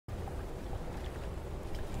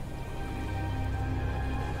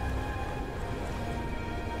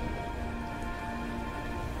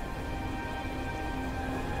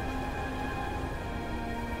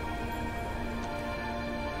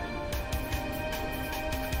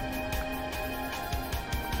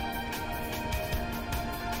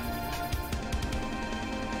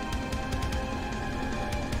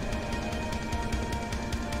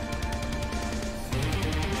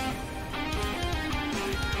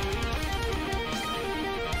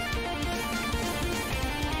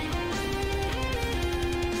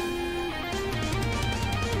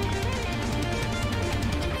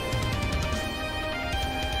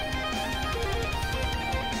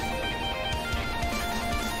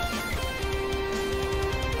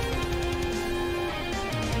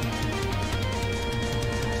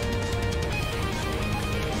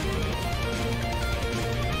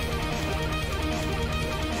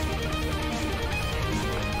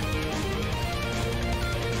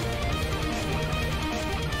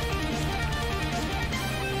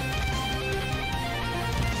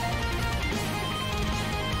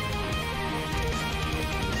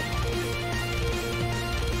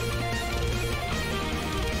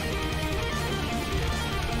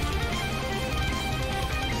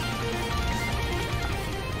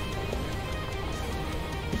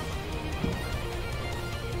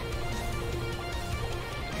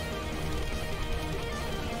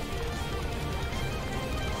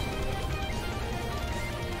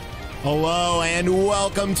Hello and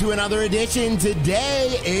welcome to another edition.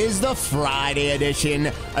 Today is the Friday edition.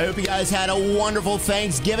 I hope you guys had a wonderful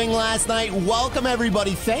Thanksgiving last night. Welcome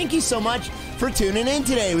everybody. Thank you so much for tuning in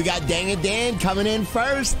today. We got Dang It Dan coming in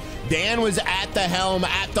first. Dan was at the helm,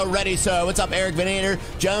 at the ready, so what's up, Eric Venator?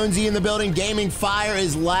 Jonesy in the building. Gaming Fire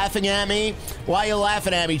is laughing at me. Why are you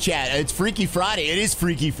laughing at me, chat? It's Freaky Friday. It is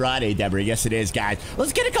Freaky Friday, Deborah. Yes, it is, guys.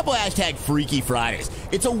 Let's get a couple hashtag Freaky Fridays.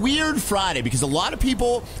 It's a weird Friday because a lot of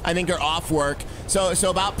people, I think, are off work. So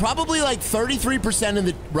about probably like 33% of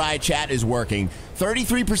the Riot chat is working.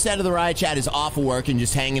 33% of the Riot chat is off of work and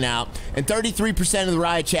just hanging out. And 33% of the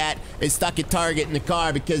Riot chat is stuck at Target in the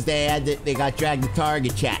car because they got dragged to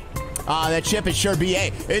Target, chat. That ship is sure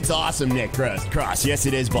BA. It's awesome, Nick Cross. Yes,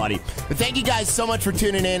 it is, buddy. But thank you guys so much for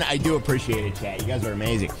tuning in. I do appreciate it, chat. You guys are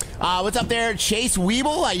amazing. What's up there? Chase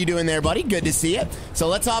Weeble, how you doing there, buddy? Good to see you. So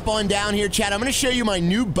let's hop on down here, chat. I'm going to show you my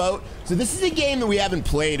new boat. So this is a game that we haven't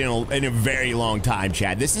played in a very long time,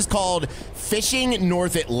 chat. This is called Fishing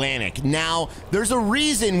North Atlantic. Now, there's a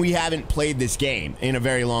reason we haven't played this game in a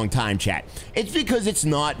very long time, chat. It's because it's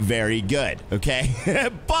not very good, okay?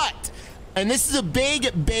 But... and this is a big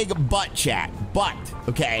butt, chat. But,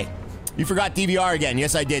 okay. You forgot DVR again.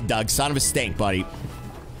 Yes, I did, Doug. Son of a stink, buddy.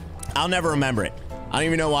 I'll never remember it. I don't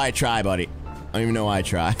even know why I try, buddy. I don't even know why I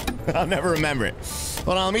try. I'll never remember it.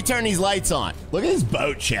 Hold on, let me turn these lights on. Look at this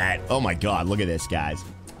boat, chat. Oh, my God. Look at this, guys.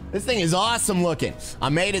 This thing is awesome looking. I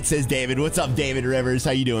made it, says David. What's up, David Rivers?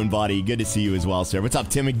 How you doing, buddy? Good to see you as well, sir. What's up,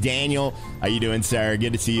 Tim McDaniel? How you doing, sir?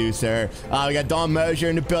 Good to see you, sir. We got Don Mosier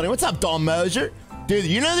in the building. What's up, Don Mosier? Dude,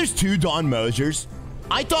 you know there's two Don Mosiers?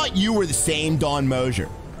 I thought you were the same Don Mosier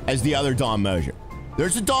as the other Don Mosier.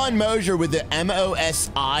 There's a Don Mosier with the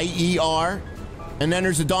M-O-S-I-E-R, and then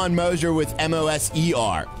there's a Don Mosier with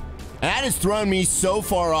M-O-S-E-R. And that has thrown me so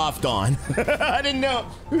far off, Don. I didn't know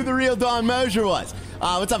who the real Don Mosier was.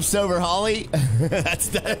 What's up, Sober Holly? It's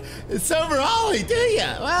Sober Holly, do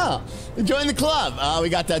ya? Well, join the club. We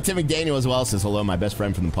got Tim McDaniel as well. Says hello, my best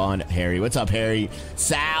friend from the pond, Harry. What's up, Harry?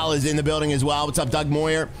 Sal is in the building as well. What's up, Doug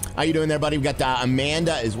Moyer? How you doing there, buddy? We got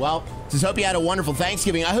Amanda as well. Says hope you had a wonderful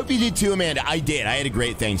Thanksgiving. I hope you did too, Amanda. I did. I had a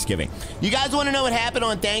great Thanksgiving. You guys want to know what happened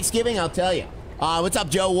on Thanksgiving? I'll tell you. What's up,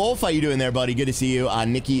 Joe Wolf? How you doing there, buddy? Good to see you.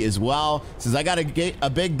 Nikki as well. Says I got a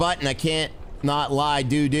big butt and I can't not lie,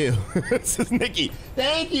 do. This is Nikki.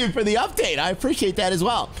 Thank you for the update. I appreciate that as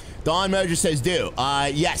well. Don Mosier says do.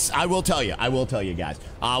 Yes, I will tell you. I will tell you guys.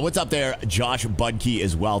 What's up there, Josh Budkey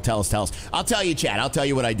as well? Tell us. I'll tell you, chat. I'll tell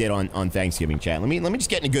you what I did on Thanksgiving, chat. Let me just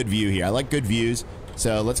get in a good view here. I like good views.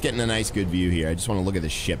 So let's get in a nice, good view here. I just want to look at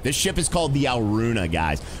this ship. This ship is called the Alruna,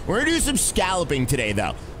 guys. We're going to do some scalloping today,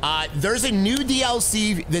 though. There's a new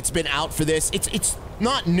DLC that's been out for this. It's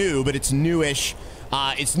not new, but it's newish.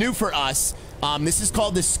 It's new for us. This is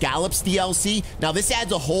called the Scallops DLC. Now, this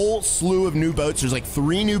adds a whole slew of new boats. There's like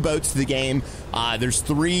 3 new boats to the game. There's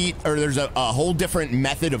a whole different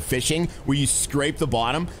method of fishing where you scrape the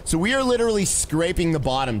bottom. So we are literally scraping the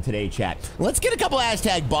bottom today, chat. Let's get a couple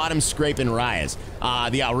hashtag bottom scraping Ryas.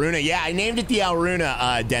 The Alruna. Yeah, I named it the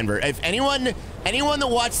Alruna, Denver. If anyone that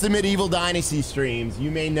watched the Medieval Dynasty streams,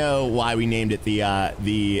 you may know why we named it the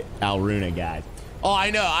Alruna, guys. Oh,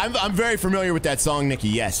 I know. I'm very familiar with that song, Nikki.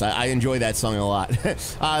 Yes, I enjoy that song a lot.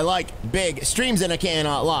 I like big streams and I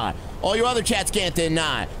cannot lie. All your other chats can't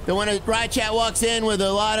deny. Then when a Riot chat walks in with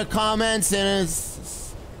a lot of comments and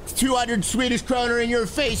it's 200 Swedish kroner in your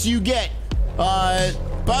face, you get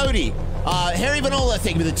Bodie. Harry Vanola,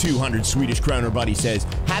 thank you for the 200 Swedish kroner, buddy. Says,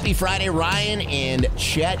 happy Friday, Ryan and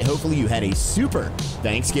Chet. Hopefully you had a super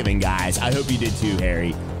Thanksgiving, guys. I hope you did too,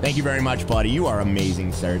 Harry. Thank you very much, buddy. You are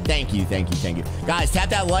amazing, sir. Thank you. Guys, tap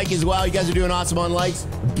that like as well. You guys are doing awesome on likes.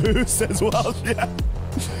 Boost as well. Yeah.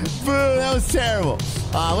 Boo, that was terrible.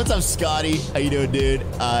 What's up, Scotty? How you doing, dude?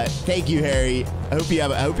 Thank you, Harry. I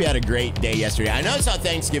hope you had a great day yesterday. I know it's not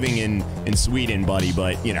Thanksgiving in Sweden, buddy,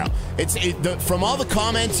 but you know, from all the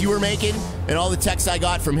comments you were making and all the texts I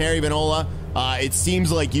got from Harry Vanola, it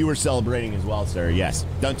seems like you were celebrating as well, sir. Yes.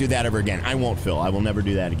 Don't do that ever again. I won't, Phil. I will never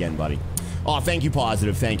do that again, buddy. Oh, thank you,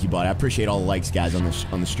 Positive. Thank you, buddy. I appreciate all the likes, guys, on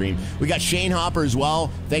the stream. We got Shane Hopper as well.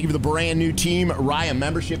 Thank you for the brand new Team Raya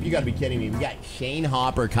membership. You got to be kidding me. We got Shane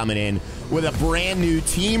Hopper coming in with a brand new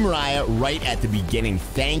Team Raya right at the beginning.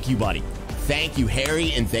 Thank you, buddy. Thank you,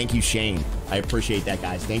 Harry, and thank you, Shane. I appreciate that,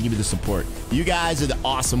 guys. Thank you for the support. You guys are the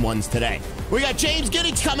awesome ones today. We got James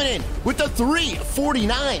Giddings coming in with the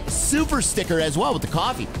 349 super sticker as well with the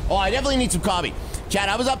coffee. Oh, I definitely need some coffee. Chad,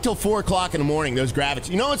 I was up till 4 o'clock in the morning, those graphics.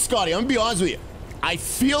 You know what, Scotty? I'm going to be honest with you. I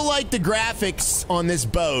feel like the graphics on this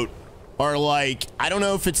boat are like, I don't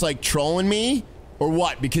know if it's like trolling me or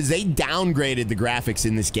what, because they downgraded the graphics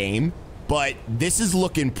in this game but this is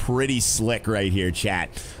looking pretty slick right here, chat.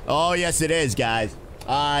 Oh, yes, it is, guys.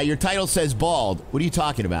 Your title says bald. What are you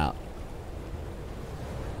talking about?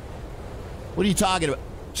 What are you talking about?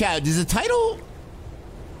 Chat, does the title...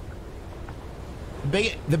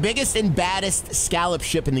 the biggest and baddest scallop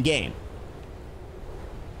ship in the game.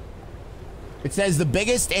 It says the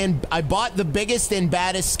biggest and... I bought the biggest and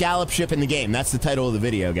baddest scallop ship in the game. That's the title of the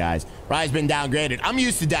video, guys. Rye's been downgraded. I'm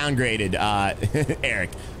used to downgraded,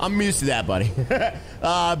 Eric. I'm used to that, buddy.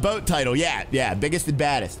 Boat title. Yeah. Biggest and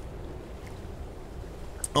baddest.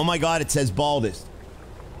 Oh my god, it says baldest.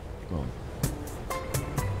 Oh.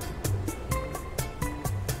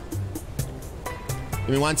 Give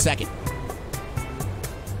me 1 second.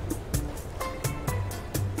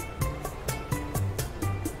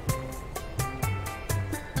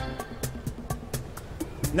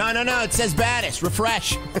 No, it says baddest.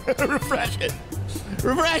 Refresh. Refresh it.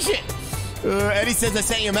 Refresh it. Eddie says I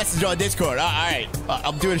sent you a message on Discord. All right.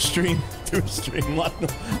 I'm doing a stream.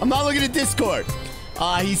 I'm not looking at Discord.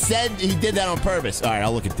 He said he did that on purpose. All right,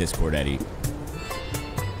 I'll look at Discord, Eddie.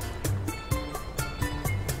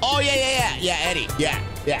 Oh, yeah, Eddie. Yeah.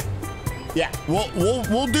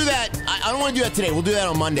 We'll do that. I don't want to do that today. We'll do that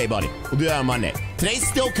on Monday, buddy. We'll do that on Monday. Today's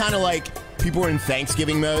still kind of like people are in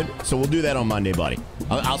Thanksgiving mode, so we'll do that on Monday, buddy.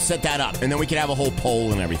 I'll set that up, and then we can have a whole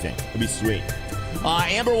poll and everything. It'll be sweet.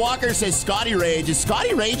 Amber Walker says Scotty Rage. Is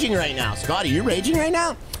Scotty raging right now? Scotty, you raging right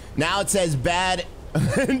now? Now it says bad.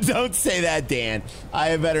 Don't say that, Dan.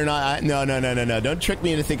 I better not. No. Don't trick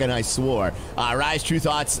me into thinking I swore. Rye's true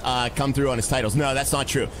thoughts come through on his titles. No, that's not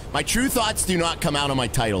true. My true thoughts do not come out on my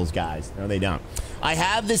titles, guys. No, they don't. I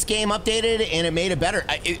have this game updated, and it made it better.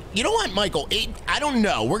 You know what, Michael? I don't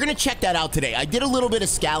know. We're going to check that out today. I did a little bit of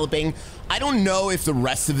scalloping. I don't know if the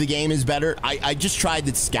rest of the game is better. I just tried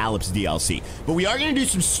the Scallops DLC. But we are going to do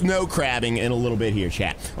some snow crabbing in a little bit here,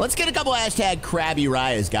 chat. Let's get a couple hashtag Krabby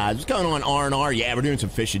Rias, guys. What's going on, R&R? Yeah, we're doing some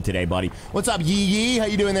fishing today, buddy. What's up, Yee? How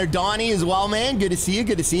you doing there? Donnie as well, man. Good to see you.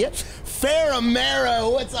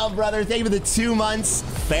 Faramero, what's up, brother? Thank you for the 2 months.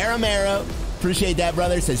 Faramero. Appreciate that,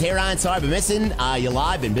 brother. Says, hey, Ryan, sorry I've been missing you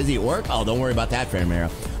live. Been busy at work. Oh, don't worry about that,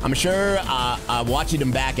 Faramero. I'm sure watching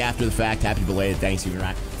them back after the fact. Happy belated Thanksgiving,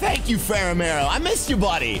 Ryan. Thank you, Faramero. I missed you,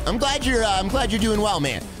 buddy. I'm glad you're doing well,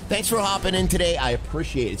 man. Thanks for hopping in today. I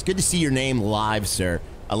appreciate it. It's good to see your name live, sir.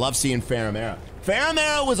 I love seeing Faramero.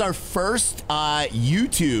 Faramero was our first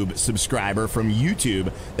YouTube subscriber from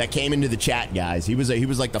YouTube that came into the chat, guys. He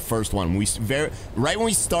was like the first one. Right when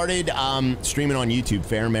we started streaming on YouTube,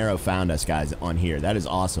 Faramero found us, guys, on here. That is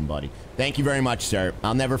awesome, buddy. Thank you very much, sir.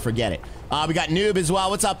 I'll never forget it. We got Noob as well.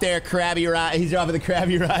 What's up there, Krabby Rye? He's dropping the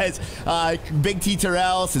Krabby Rise. Big T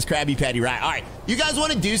Terrell says Krabby Patty Rye. All right, you guys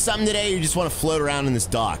want to do something today, or you just want to float around in this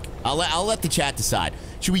dock? I'll let the chat decide.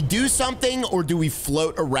 Should we do something, or do we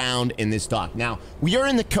float around in this dock? Now, we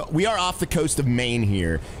are off the coast of Maine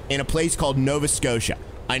here, in a place called Nova Scotia.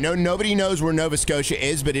 I know nobody knows where Nova Scotia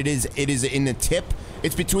is, but it is in the tip.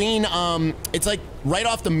 It's between it's like right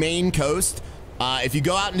off the Maine coast. If you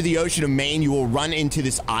go out into the ocean of Maine, you will run into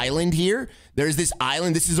this island here. There's this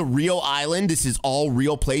island. This is a real island. This is all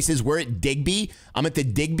real places. We're at Digby. I'm at the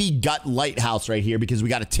Digby Gut Lighthouse right here because we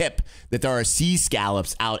got a tip that there are sea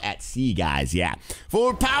scallops out at sea, guys. Yeah.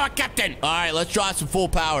 Full power, Captain. All right, let's draw some full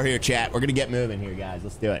power here, chat. We're going to get moving here, guys.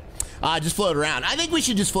 Let's do it. Just float around. I think we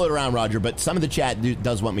should just float around, Roger, but some of the chat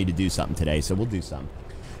does want me to do something today, so we'll do something.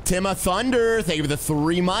 Timma Thunder, thank you for the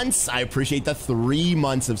 3 months. I appreciate the 3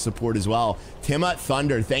 months of support as well. Timma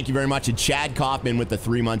Thunder, thank you very much. And Chad Kaufman with the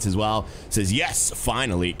 3 months as well. Says, yes,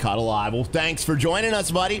 finally, caught alive. Well, thanks for joining us,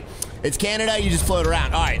 buddy. It's Canada, you just float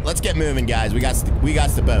around. All right, let's get moving, guys. We got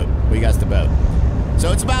the boat.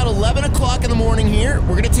 So it's about 11 o'clock in the morning here.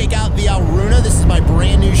 We're going to take out the Alruna. This is my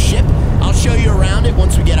brand new ship. I'll show you around it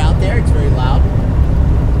once we get out there. It's very loud.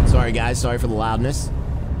 Sorry, guys. Sorry for the loudness.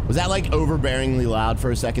 Was that like overbearingly loud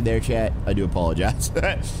for a second there, chat? I do apologize.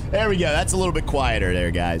 There we go. That's a little bit quieter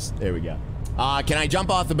there, guys. There we go. Can I jump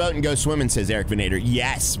off the boat and go swimming, says Eric Venator.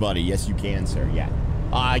 Yes, buddy. Yes, you can, sir. Yeah.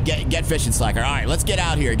 Get fishing, Slacker. All right, let's get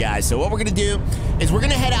out here, guys. So what we're going to do is we're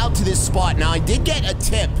going to head out to this spot. Now, I did get a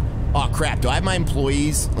tip. Oh, crap. Do I have my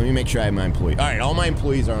employees? Let me make sure I have my employees. All right, all my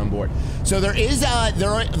employees are on board. So there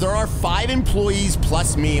are 5 employees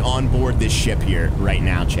plus me on board this ship here right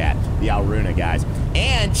now, chat. The Alruna, guys.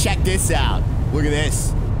 And check this out. Look at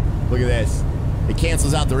this. Look at this. It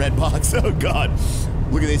cancels out the red box. Oh, God.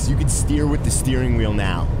 Look at this. You can steer with the steering wheel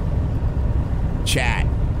now. Chat.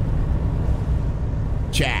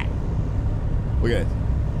 Look at this.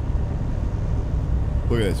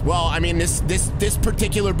 Look at this. Well, I mean, this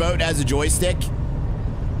particular boat has a joystick.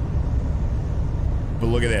 But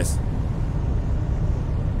look at this.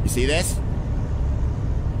 You see this?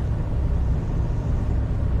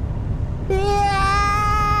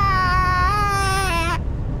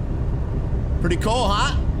 Pretty cool,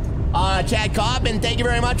 huh? Chad Cobbin, thank you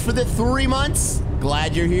very much for the 3 months.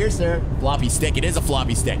 Glad you're here, sir. Floppy stick. It is a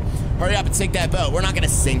floppy stick. Hurry up and sink that boat. We're not going to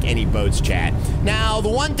sink any boats, Chad. Now, the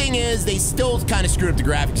one thing is they still kind of screwed up the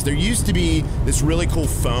graphics. There used to be this really cool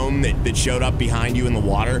foam that showed up behind you in the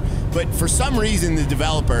water. But for some reason, the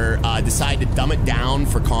developer decided to dumb it down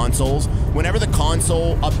for consoles. Whenever the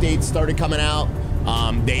console updates started coming out,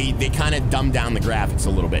 they kind of dumbed down the graphics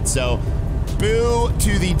a little bit. So, boo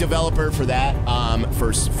to the developer for that,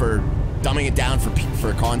 for dumbing it down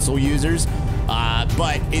for console users.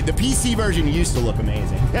 But the PC version used to look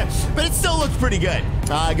amazing. But it still looks pretty good.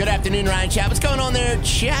 Good afternoon, Ryan Chat. What's going on there,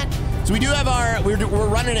 chat? So we do have we're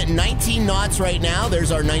running at 19 knots right now.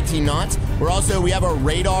 There's our 19 knots. We have our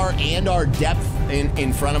radar and our depth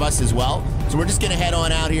in front of us as well. So we're just going to head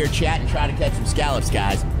on out here, chat, and try to catch some scallops,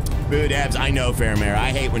 guys. Boo, Debs. I know, Fairmare.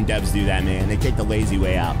 I hate when Debs do that, man. They take the lazy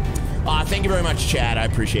way out. Thank you very much, Chad. I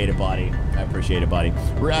appreciate it, buddy. I appreciate it, buddy.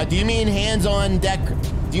 Do you mean hands on deck?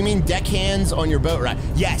 Do you mean deck hands on your boat ride?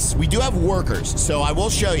 Yes, we do have workers, so I will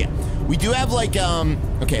show you. We do have like,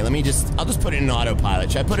 okay, I'll just put it in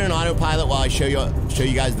autopilot. Should I put it in autopilot while I show you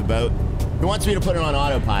guys the boat? Who wants me to put it on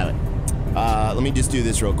autopilot? Let me just do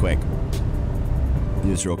this real quick. Do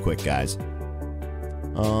this real quick, guys.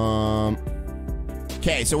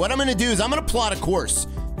 Okay, so what I'm gonna do is I'm gonna plot a course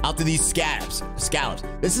out to these scallops.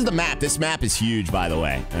 This is the map. This map is huge, by the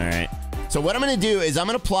way. All right. So what I'm going to do is I'm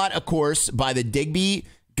going to plot a course by the Digby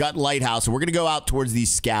Gut Lighthouse. And we're going to go out towards these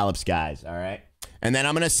scallops, guys. All right. And then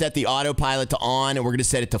I'm going to set the autopilot to on, and we're going to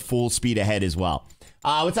set it to full speed ahead as well.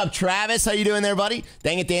 What's up, Travis? How you doing there, buddy?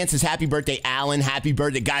 Dang It Dance says, happy birthday, Alan. Happy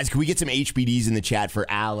birthday. Guys, can we get some HBDs in the chat for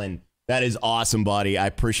Alan? That is awesome, buddy. I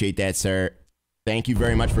appreciate that, sir. Thank you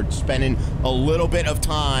very much for spending a little bit of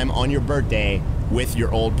time on your birthday with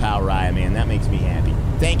your old pal Raya, man. That makes me happy.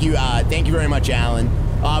 Thank you very much, Alan.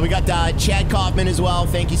 We got Chad Kaufman as well.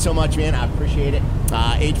 Thank you so much, man. I appreciate it.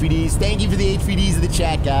 HVDs. Thank you for the HVDs of the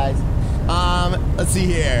chat, guys. Let's see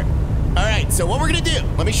here. All right, so what we're gonna do?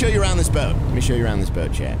 Let me show you around this boat.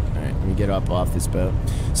 Chat. All right, let me get up off this boat.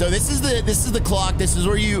 So this is the clock. This is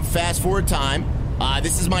where you fast forward time.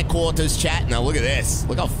 This is my quarters, chat. Now look at this.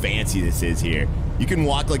 Look how fancy this is here. You can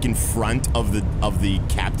walk like in front of the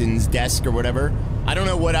captain's desk or whatever. I don't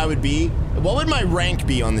know what I would be. What would my rank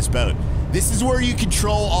be on this boat? This is where you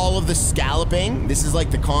control all of the scalloping. This is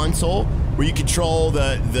like the console where you control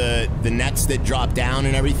the nets that drop down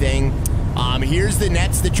and everything. Here's the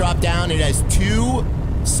nets that drop down. It has 2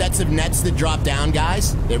 sets of nets that drop down,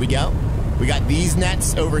 guys. There we go. We got these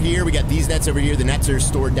nets over here. We got these nets over here. The nets are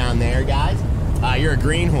stored down there, guys. You're a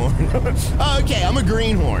greenhorn. Oh, okay, I'm a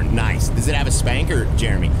greenhorn. Nice. Does it have a spanker,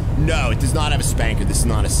 Jeremy? No, it does not have a spanker. This is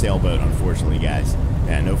not a sailboat, unfortunately, guys.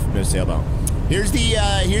 Yeah, no sailboat. Here's the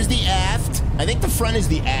aft. I think the front is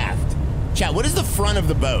the aft. Chat, what is the front of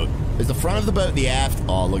the boat? Is the front of the boat the aft?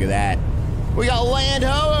 Oh, look at that. We got land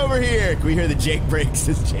ho over here. Can we hear the Jake brakes,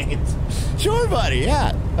 says James? Sure, buddy,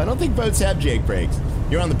 yeah. I don't think boats have Jake brakes.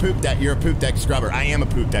 You're on the poop deck. You're a poop deck scrubber. I am a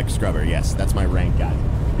poop deck scrubber, yes. That's my rank, guys.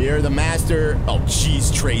 You're the master. Oh,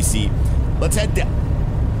 jeez, Tracy. Let's head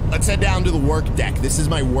down to the work deck. This is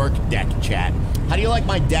my work deck, chat. How do you like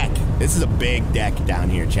my deck? This is a big deck down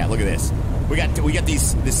here, chat. Look at this. We got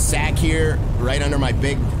this sack here right under my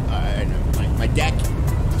big my deck.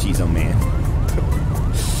 Jeez, oh man.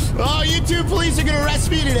 Oh, you two police are gonna arrest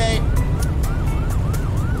me today.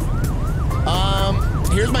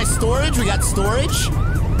 Here's my storage. We got storage.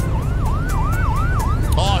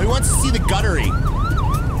 Oh, who wants to see the guttery?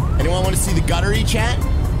 Anyone want to see the guttery, chat?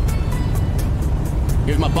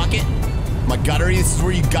 Here's my bucket, my guttery. This is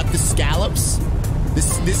where you gut the scallops.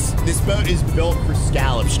 This boat is built for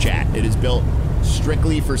scallops, chat. It is built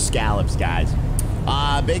strictly for scallops, guys.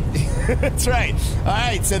 That's right. All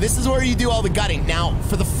right, so this is where you do all the gutting. Now,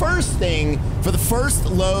 for the first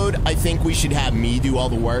load, I think we should have me do all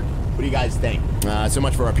the work. What do you guys think? So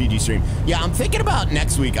much for our PG stream. Yeah, I'm thinking about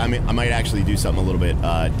next week. I might actually do something a little bit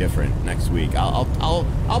different next week. I'll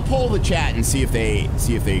poll the chat and see if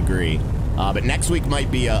they agree. But next week might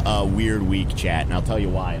be a weird week, chat, and I'll tell you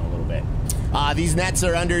why in a little bit. These nets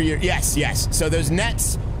are under your yes. So those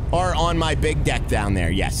nets are on my big deck down there.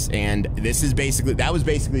 Yes, and that was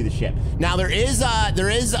basically the ship. Now there is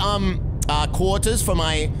quarters for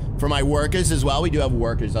my workers as well. We do have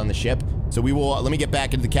workers on the ship. So we will, let me get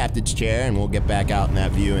back into the captain's chair and we'll get back out in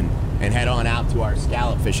that view and head on out to our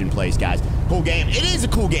scallop fishing place, guys. Cool game. It is a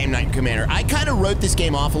cool game, Knight Commander. I kind of wrote this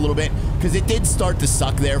game off a little bit because it did start to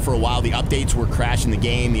suck there for a while. The updates were crashing the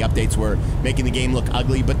game. The updates were making the game look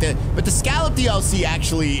ugly. But the Scallop DLC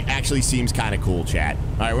actually seems kind of cool, chat.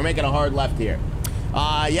 All right, we're making a hard left here.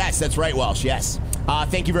 Yes, that's right, Welsh. Yes.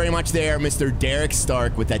 Thank you very much there, Mr. Derek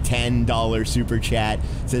Stark with that $10 super chat.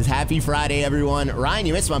 Says, happy Friday, everyone. Ryan,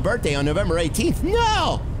 you missed my birthday on November 18th.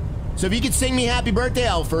 No! So if you could sing me happy birthday,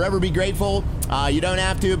 I'll forever be grateful. You don't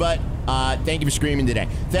have to, but thank you for screaming today.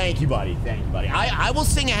 Thank you, buddy. Thank you, buddy. I will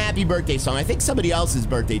sing a happy birthday song. I think somebody else's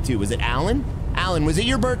birthday, too. Was it Alan? Alan, was it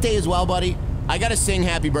your birthday as well, buddy? I got to sing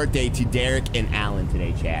happy birthday to Derek and Alan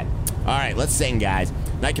today, Chad. All right, let's sing, guys.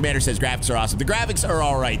 Knight Commander says graphics are awesome. The graphics are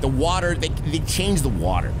all right. The water, they changed the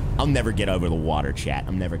water. I'll never get over the water, chat.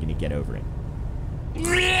 I'm never going to get over it.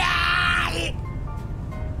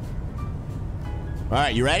 All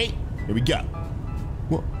right, you ready? Here we go.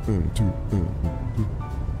 1, 2,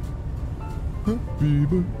 happy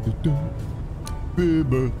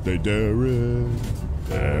birthday, Derek.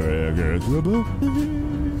 Derek is the birthday.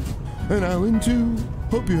 And Alan, too.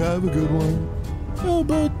 Hope you have a good one. Your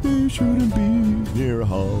birthday shouldn't be near a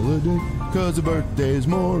holiday, cause a birthday is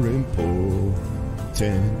more important.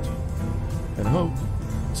 And I hope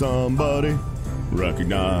somebody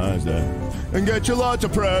recognize that and get you lots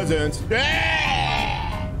of presents.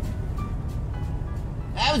 Yeah!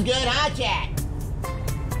 That was good, huh, chat?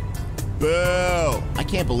 Boo! I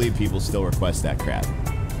can't believe people still request that crap.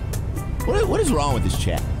 What is wrong with this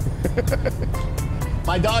chat?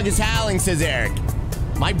 My dog is howling, says Eric.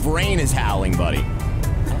 My brain is howling, buddy.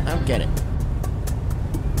 I don't get it.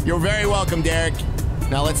 You're very welcome, Derek.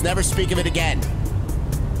 Now let's never speak of it again.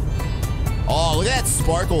 Oh, look at that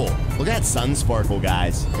sparkle. Look at that sun sparkle,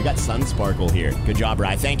 guys. We got sun sparkle here. Good job,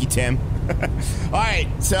 Rye. Thank you, Tim. All right,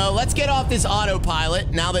 so let's get off this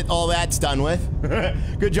autopilot now that all that's done with.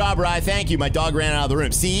 Good job, Rye. Thank you. My dog ran out of the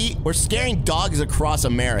room. See, we're scaring dogs across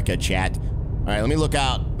America, chat. All right, let me look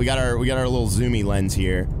out. We got our little zoomy lens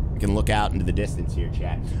here. Can look out into the distance here,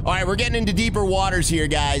 chat. All right, we're getting into deeper waters here,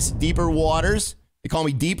 guys. Deeper waters. They call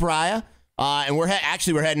me Deep Raya. And we're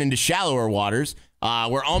heading into shallower waters.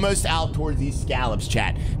 We're almost out towards these scallops,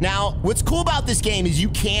 chat. Now, what's cool about this game is you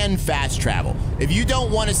can fast travel. If you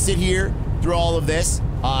don't want to sit here through all of this,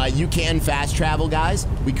 you can fast travel, guys.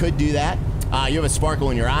 We could do that. You have a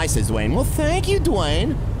sparkle in your eye, says Dwayne. Well, thank you,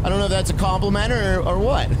 Dwayne. I don't know if that's a compliment or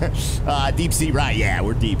what. Deep sea, right? Yeah,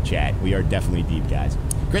 we're deep, chat. We are definitely deep, guys.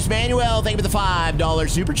 Chris Manuel, thank you for the $5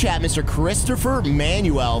 super chat. Mr. Christopher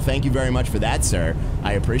Manuel, thank you very much for that, sir.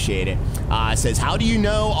 I appreciate it. Says, how do you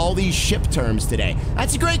know all these ship terms today?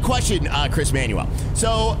 That's a great question, Chris Manuel.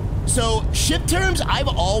 So ship terms, I've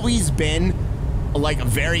always been like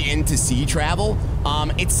very into sea travel.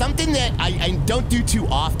 It's something that I don't do too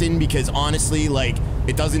often because honestly, like,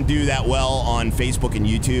 it doesn't do that well on Facebook and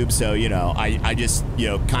YouTube. So, you know, I just, you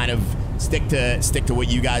know, kind of stick to what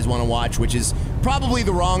you guys want to watch, which is probably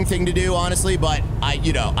the wrong thing to do, honestly, but I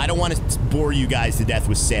don't want to bore you guys to death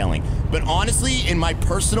with sailing. But honestly, in my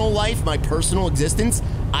personal life, my personal existence,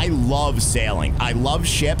 I love sailing. I love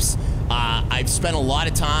ships. I've spent a lot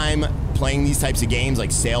of time playing these types of games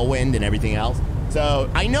like Sailwind and everything else.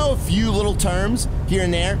 So I know a few little terms here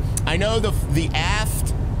and there. I know the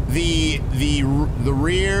aft, the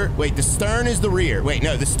rear. Wait, the stern is the rear. Wait,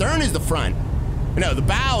 no, the stern is the front. No, the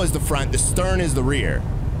bow is the front, the stern is the rear.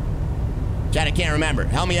 Chad, I can't remember.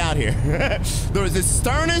 Help me out here. The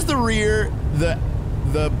stern is the rear, the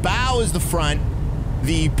bow is the front,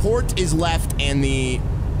 the port is left, and the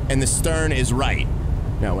stern is right.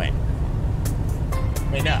 No, wait.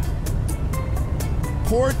 Wait, no.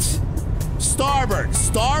 Port, starboard.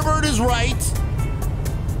 Starboard is right,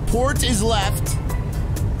 port is left,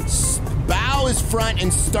 bow is front,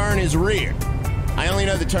 and stern is rear. I only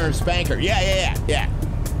know the term spanker. Yeah.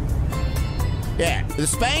 The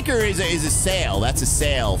spanker is a sail. That's a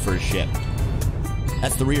sail for a ship.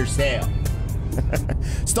 That's the rear sail.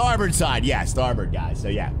 Starboard side. Yeah, starboard, guys. So,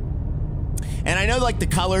 yeah. And I know, like, the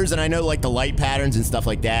colors, and I know, like, the light patterns and stuff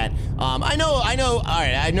like that. I know, all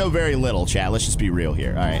right, I know very little, chat. Let's just be real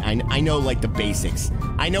here, all right? I know, like, the basics.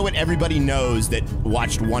 I know what everybody knows that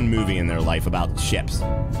watched one movie in their life about ships.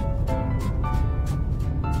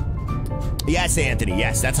 Yes, Anthony,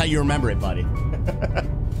 yes. That's how you remember it, buddy.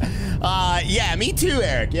 Yeah, me too,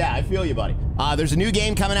 Eric. Yeah, I feel you, buddy. There's a new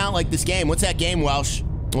game coming out like this game. What's that game, Welsh?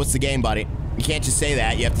 What's the game, buddy? You can't just say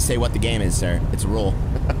that. You have to say what the game is, sir. It's a rule.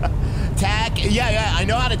 Tack. Yeah, I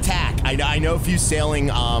know how to tack. I know a few sailing,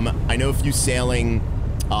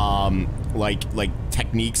 like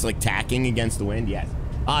techniques like tacking against the wind. Yes.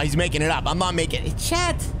 He's making it up. I'm not making it.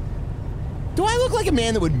 Chat. Do I look like a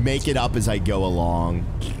man that would make it up as I go along?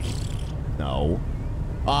 No.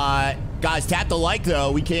 Guys, tap the like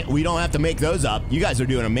though. We don't have to make those up. You guys are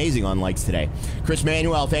doing amazing on likes today. Chris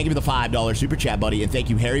Manuel, thank you for the $5 super chat, buddy. And thank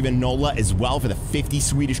you, Harry Vanola, as well for the 50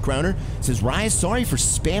 Swedish kroner. Says, Ryan, sorry for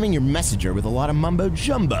spamming your messenger with a lot of mumbo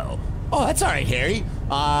jumbo. Oh, that's all right, Harry.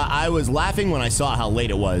 I was laughing when I saw how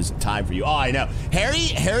late it was time for you. Oh, I know.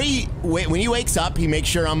 Harry, when he wakes up, he makes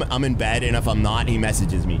sure I'm in bed, and if I'm not, he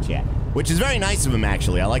messages me, chat. Which is very nice of him,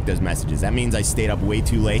 actually. I like those messages. That means I stayed up way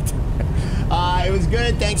too late. It was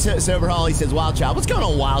good. Thanks, Soberhall. He says, Wild Child. What's going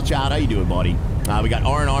on, Wild Child? How you doing, buddy? We got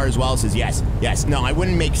R&R as well. Says, yes. No, I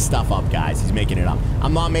wouldn't make stuff up, guys. He's making it up.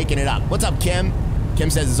 I'm not making it up. What's up, Kim? Kim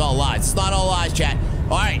says it's all lies. It's not all lies, chat.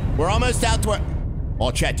 All right, we're almost out to our...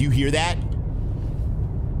 Oh, chat, do you hear that?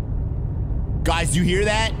 Guys, do you hear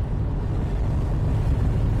that?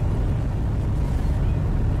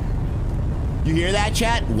 You hear that,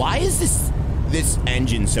 chat? Why is this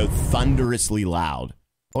engine so thunderously loud?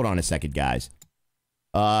 Hold on a second, guys.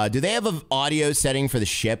 Do they have an audio setting for the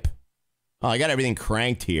ship? Oh, I got everything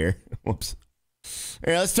cranked here. Whoops.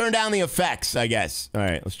 Here, let's turn down the effects, I guess. All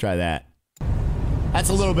right, let's try that. That's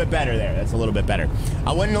a little bit better there. That's a little bit better.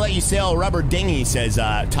 I wouldn't let you sail a rubber dinghy, says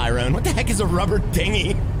Tyrone. What the heck is a rubber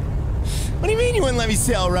dinghy? What do you mean you wouldn't let me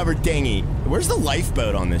sail a rubber dinghy? Where's the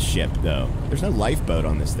lifeboat on this ship, though? There's no lifeboat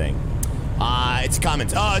on this thing. It's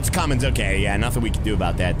Cummins. Oh, it's Cummins. Okay, yeah, nothing we can do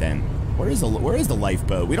about that then. Where is the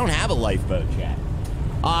lifeboat? We don't have a lifeboat, chat.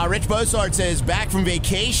 Rich Bossard says, back from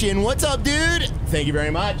vacation. What's up, dude? Thank you very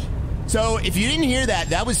much. So, if you didn't hear that,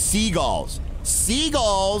 that was seagulls.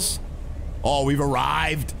 Seagulls. Oh, we've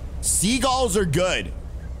arrived. Seagulls are good.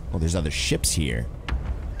 Oh, there's other ships here.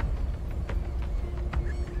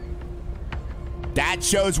 That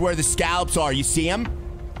shows where the scallops are. You see them?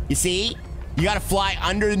 You see? You gotta fly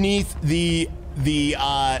underneath the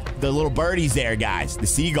little birdies there, guys. The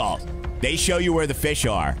seagulls. They show you where the fish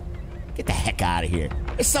are. Get the heck out of here.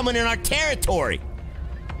 There's someone in our territory.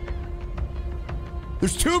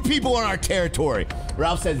 There's two people in our territory.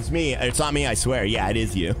 Ralph says it's me. It's not me, I swear. Yeah, it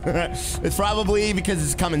is you. It's probably because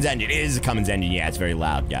it's a Cummins engine. It is a Cummins engine. Yeah, it's very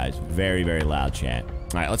loud, guys. Very, very loud, chat.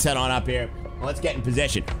 All right, let's head on up here. Let's get in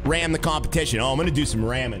position. Ram the competition. Oh, I'm going to do some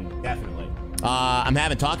ramming, definitely. I'm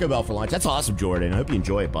having Taco Bell for lunch. That's awesome, Jordan. I hope you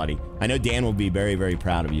enjoy it, buddy. I know Dan will be very, very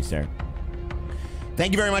proud of you, sir.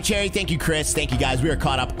 Thank you very much, Harry. Thank you, Chris. Thank you, guys. We are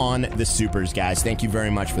caught up on the supers, guys. Thank you very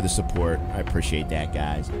much for the support. I appreciate that,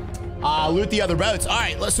 guys. Loot the other boats. All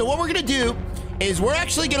right, so what we're going to do is we're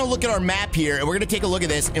actually going to look at our map here, and we're going to take a look at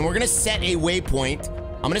this, and we're going to set a waypoint.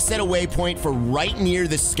 I'm going to set a waypoint for right near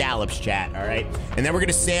the scallops, chat, all right? And then we're going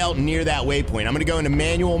to sail near that waypoint. I'm going to go into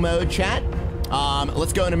manual mode, chat.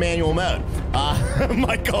 Let's go into manual mode.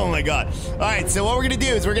 Michael, oh my God. All right, so what we're gonna do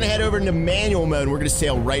is we're gonna head over into manual mode and we're gonna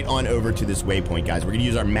sail right on over to this waypoint, guys. We're gonna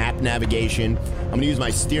use our map navigation. I'm gonna use my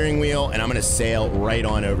steering wheel and I'm gonna sail right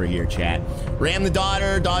on over here, chat. Ram the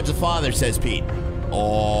daughter, dodge the father, says Pete.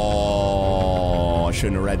 Oh, I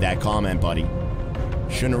shouldn't have read that comment, buddy.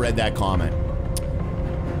 Shouldn't have read that comment.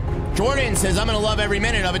 Jordan says, I'm gonna love every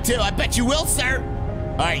minute of it too. I bet you will, sir.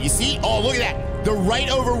 All right, you see? Oh, look at that. They're right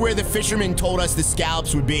over where the fisherman told us the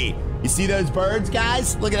scallops would be. You see those birds,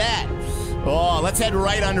 guys? Look at that. Oh, let's head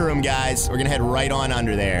right under them, guys. We're gonna head right on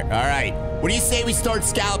under there. All right. What do you say we start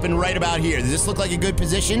scalloping right about here? Does this look like a good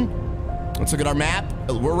position? Let's look at our map.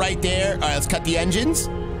 We're right there. All right, let's cut the engines.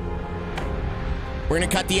 We're gonna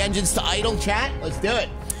cut the engines to idle, chat. Let's do it.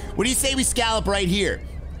 What do you say we scallop right here?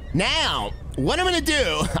 Now, what I'm gonna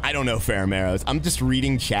do, I don't know, Farameros. I'm just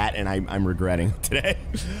reading chat and I'm regretting today.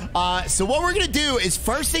 So what we're gonna do is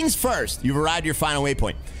first things first. You've arrived at your final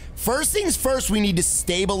waypoint. First things first, we need to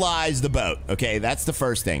stabilize the boat. Okay, that's the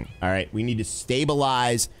first thing. All right, we need to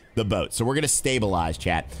stabilize the boat. So we're gonna stabilize,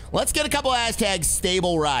 chat. Let's get a couple hashtags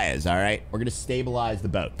stable Ryas, all right? We're gonna stabilize the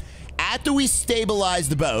boat. After we stabilize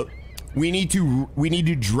the boat, we need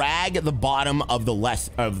to drag the bottom of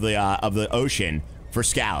the ocean for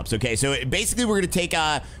scallops. Okay, so basically we're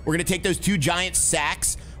gonna take those two giant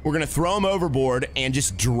sacks, we're gonna throw them overboard and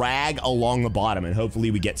just drag along the bottom, and hopefully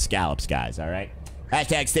we get scallops, guys. All right.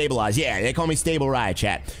 Hashtag stabilize. Yeah, they call me Stable Riot,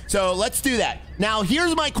 chat. So let's do that. Now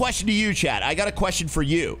here's my question to you, chat. I got a question for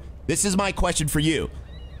you. This is my question for you.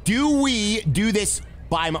 Do we do this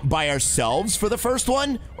by ourselves for the first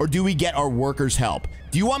one, or do we get our workers' help?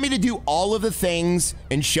 Do you want me to do all of the things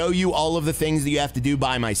and show you all of the things that you have to do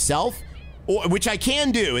by myself? Or, which I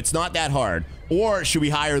can do, it's not that hard. Or should we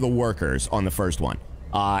hire the workers on the first one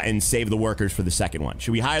and save the workers for the second one?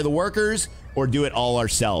 Should we hire the workers or do it all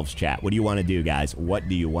ourselves, chat? What do you want to do, guys? What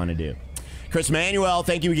do you want to do? Chris Manuel,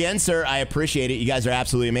 thank you again, sir. I appreciate it. You guys are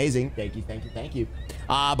absolutely amazing. Thank you, thank you, thank you.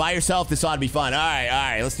 By yourself, this ought to be fun. All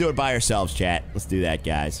right, let's do it by ourselves, chat. Let's do that,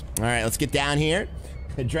 guys. All right, let's get down here.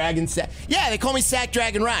 The dragon sack. Yeah, they call me Sack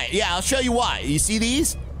Dragon Riot. Yeah, I'll show you why. You see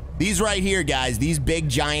these? These right here, guys. These big,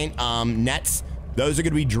 giant nets. Those are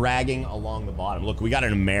going to be dragging along the bottom. Look, we got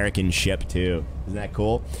an American ship, too. Isn't that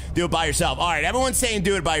cool? Do it by yourself. All right, everyone's saying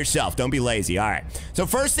do it by yourself. Don't be lazy. All right. So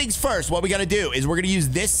first things first, what we got to do is we're going to use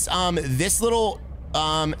this this little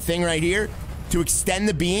thing right here to extend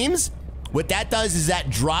the beams. What that does is that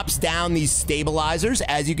drops down these stabilizers.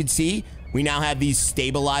 As you can see, we now have these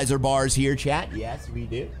stabilizer bars here, chat. Yes, we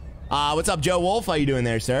do. What's up, Joe Wolf? How you doing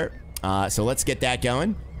there, sir? So let's get that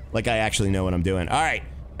going. Like I actually know what I'm doing. All right.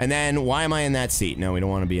 And then, why am I in that seat? No, we don't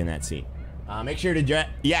want to be in that seat. Make sure to...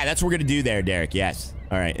 Yeah, that's what we're going to do there, Derek. Yes.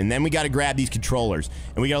 All right. And then we got to grab these controllers.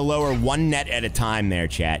 And we got to lower one net at a time there,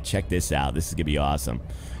 chat. Check this out. This is going to be awesome.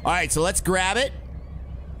 All right, so let's grab it.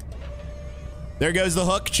 There goes the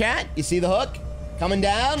hook, chat. You see the hook? Coming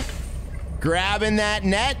down. Grabbing that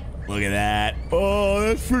net. Look at that. Oh,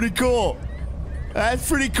 that's pretty cool. That's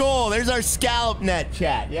pretty cool. There's our scallop net,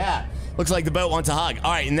 chat. Yeah. Looks like the boat wants a hug.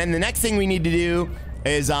 All right, and then the next thing we need to do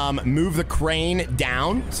is move the crane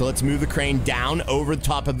down. So let's move the crane down over the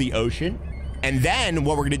top of the ocean. And then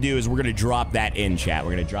what we're going to do is we're going to drop that in, chat.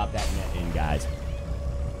 We're going to drop that net in, guys.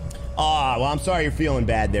 Oh, well, I'm sorry you're feeling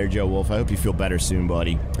bad there, Joe Wolf. I hope you feel better soon,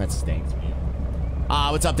 buddy. That stinks, man.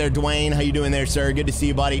 What's up there, Dwayne? How you doing there, sir? Good to see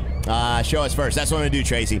you, buddy. Show us first. That's what I'm going to do,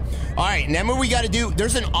 Tracy. All right, and then what we got to do,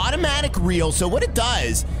 there's an automatic reel. So what it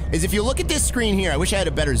does is if you look at this screen here, I wish I had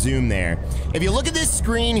a better zoom there. If you look at this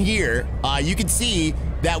screen here, you can see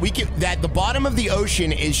that that the bottom of the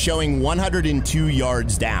ocean is showing 102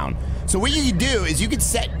 yards down. So what you can do is you can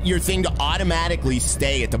set your thing to automatically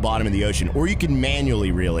stay at the bottom of the ocean, or you can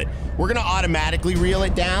manually reel it. We're going to automatically reel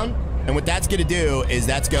it down. And what that's going to do is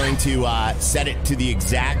that's going to set it to the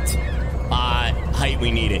exact height we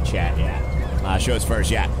need it, chat. Yeah. Show us first.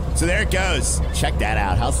 Yeah. So there it goes. Check that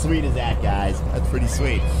out. How sweet is that, guys? That's pretty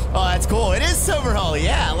sweet. Oh, that's cool. It is Sober Holly.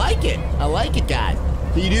 Yeah, I like it. I like it, guys.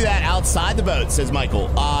 Can you do that outside the boat, says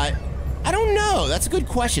Michael? I don't know. That's a good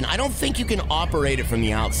question. I don't think you can operate it from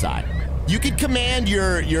the outside. You could command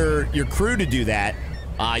your crew to do that.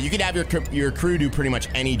 You could have your crew do pretty much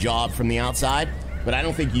any job from the outside. But I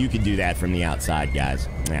don't think you can do that from the outside, guys.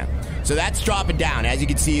 Yeah. So that's dropping down. As you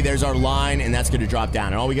can see, there's our line, and that's going to drop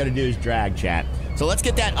down. And all we got to do is drag, chat. So let's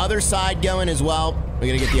get that other side going as well. We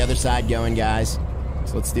got to get the other side going, guys.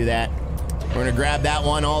 So let's do that. We're going to grab that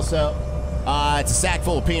one also. It's a sack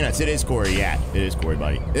full of peanuts. It is Corey. Yeah, it is Corey,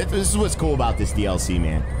 buddy. This is what's cool about this DLC,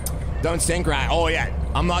 man. Don't sink, right? Oh, yeah.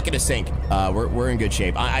 I'm not going to sink. We're in good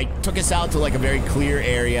shape. I took us out to, like, a very clear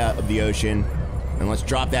area of the ocean. And let's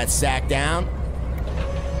drop that sack down.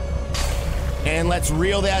 And let's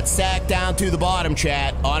reel that sack down to the bottom,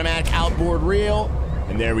 chat. Automatic outboard reel.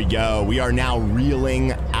 And there we go. We are now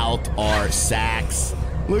reeling out our sacks.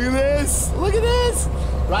 Look at this. Look at this.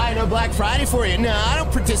 Right, no Black Friday for you. No, I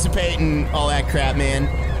don't participate in all that crap, man.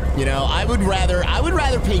 You know, I would rather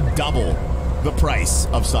pay double the price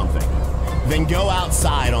of something than go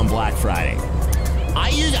outside on Black Friday.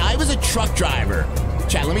 I was a truck driver.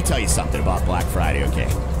 Chat, let me tell you something about Black Friday, okay?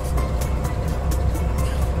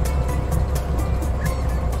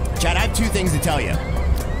 Chad, I have two things to tell you,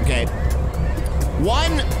 okay?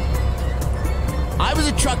 One, I was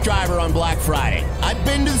a truck driver on Black Friday. I've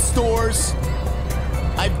been to the stores.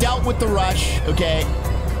 I've dealt with the rush, okay?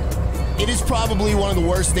 It is probably one of the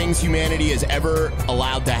worst things humanity has ever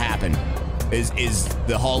allowed to happen, is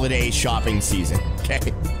the holiday shopping season,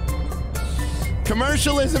 okay?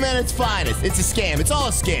 Commercialism at its finest. It's a scam. It's all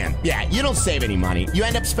a scam. Yeah, you don't save any money. You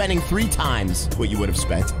end up spending 3 times what you would have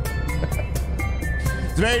spent.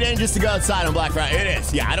 It's very dangerous to go outside on Black Friday. It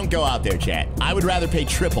is. Yeah, I don't go out there, chat. I would rather pay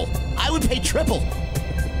triple. I would pay triple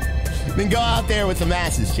than go out there with the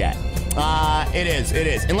masses, chat. It is. It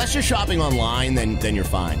is. Unless you're shopping online, then you're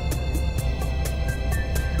fine.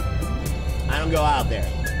 I don't go out there.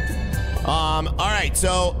 All right,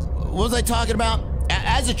 so what was I talking about?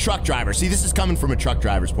 As a truck driver, see, this is coming from a truck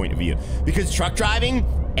driver's point of view. Because truck driving,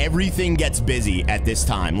 everything gets busy at this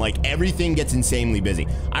time. Like, everything gets insanely busy.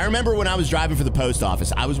 I remember when I was driving for the post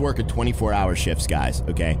office, I was working 24-hour shifts, guys,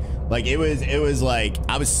 okay? Like, it was like,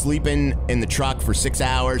 I was sleeping in the truck for 6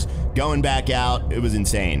 hours, going back out. It was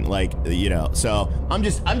insane. Like, you know, so I'm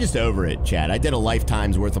just over it, Chad. I did a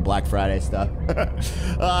lifetime's worth of Black Friday stuff.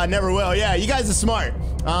 Never will. Yeah, you guys are smart.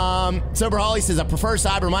 Sober Holly says, I prefer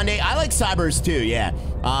Cyber Monday. I like Cybers too, yeah.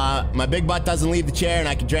 My big butt doesn't leave the chair and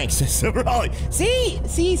I can drink, says Sober Holly.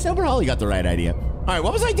 See, Sober Holly got the right idea. All right,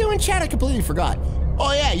 what was I doing, Chad? I completely forgot.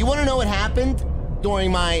 Oh yeah, you want to know what happened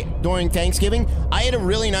during Thanksgiving? I had a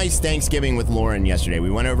really nice Thanksgiving with Lauren yesterday. We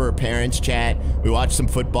went over her parents' chat. We watched some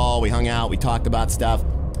football. We hung out. We talked about stuff.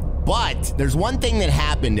 But there's one thing that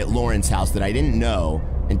happened at Lauren's house that I didn't know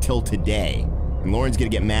until today. And Lauren's gonna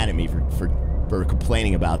get mad at me for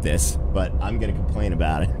complaining about this, but I'm gonna complain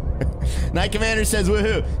about it. Night Commander says,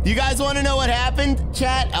 woohoo. Do you guys want to know what happened,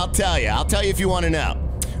 chat? I'll tell you. I'll tell you if you want to know.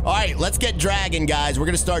 All right, let's get dragging, guys. We're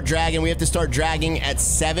gonna start dragging. We have to start dragging at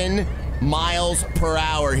 7 miles per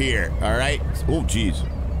hour here. All right. Oh, geez.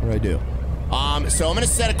 What do I do? So I'm gonna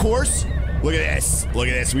set a course. Look at this. Look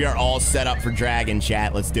at this. We are all set up for dragging,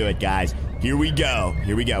 chat. Let's do it, guys. Here we go.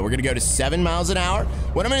 Here we go. We're gonna go to 7 miles an hour.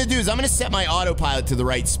 What I'm gonna do is I'm gonna set my autopilot to the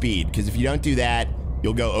right speed, because if you don't do that,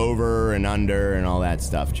 you'll go over and under and all that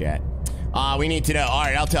stuff, chat. We need to know. All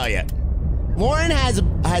right, I'll tell you. Lauren has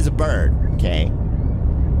a bird, okay?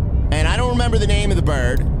 And I don't remember the name of the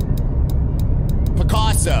bird.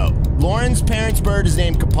 Picasso. Lauren's parents' bird is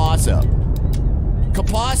named Picasso.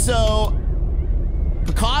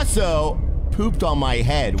 Picasso pooped on my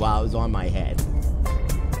head while it was on my head.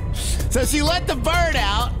 So she let the bird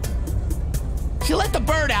out. She let the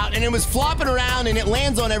bird out, and it was flopping around, and it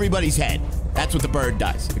lands on everybody's head. That's what the bird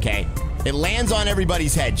does, okay? It lands on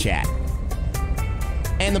everybody's head, chat.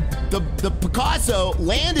 And the Picasso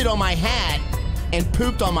landed on my hat and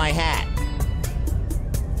pooped on my hat.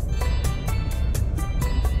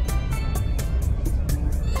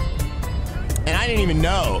 And I didn't even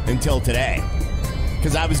know until today.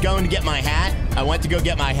 Because I was going to get my hat. I went to go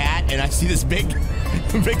get my hat, and I see this big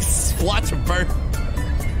splotch of bird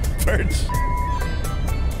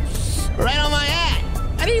right on my hat.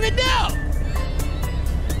 I didn't even know.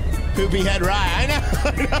 Poopy head Rye. I know.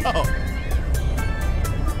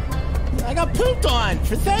 I got pooped on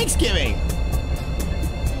for Thanksgiving.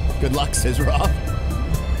 Good luck, says Rob.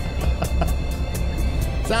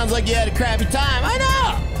 Sounds like you had a crappy time. I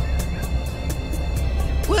know.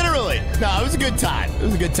 Literally. No, it was a good time. It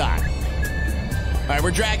was a good time. All right,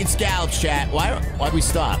 we're dragging Scallops, chat. Why'd we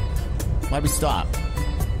stop? Why'd we stop?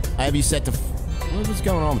 I have you set to... What's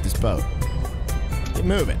going on with this boat? Get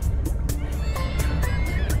moving.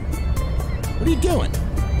 What are you doing?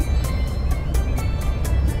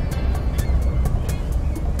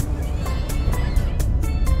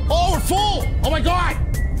 Oh, we're full! Oh my god!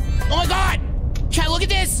 Oh my god! Chat, look at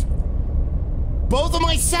this! Both of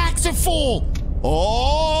my sacks are full!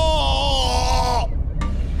 Oh!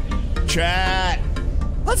 Chat!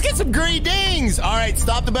 Let's get some green dings! Alright,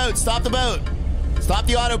 stop the boat, stop the boat. Stop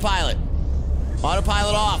the autopilot.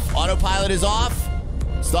 Autopilot off. Autopilot is off.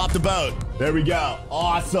 Stop the boat. There we go.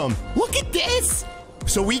 Awesome. Look at this!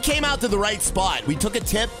 So we came out to the right spot. We took a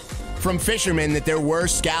tip from fishermen that there were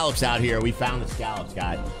scallops out here. We found the scallops,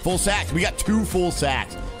 guys. Full sacks. We got 2 full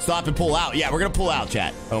sacks. Stop and pull out. Yeah, we're gonna pull out,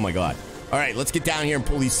 chat. Oh my god. All right, let's get down here and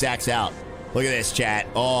pull these sacks out. Look at this, chat.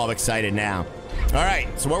 Oh, I'm excited now. All right,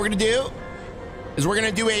 so what we're gonna do is we're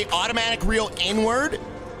gonna do a automatic reel inward.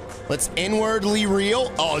 Let's inwardly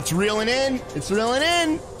reel. Oh, it's reeling in. It's reeling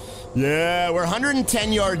in. Yeah, we're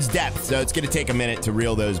 110 yards depth, so it's gonna take a minute to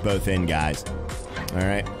reel those both in, guys. All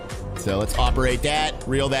right. So let's operate that,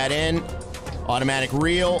 reel that in. Automatic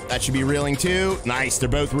reel, that should be reeling too. Nice, they're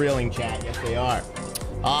both reeling, chat. Yes, they are.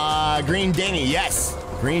 Green dinghy, yes.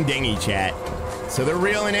 Green dinghy, chat. So they're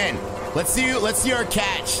reeling in. Let's see our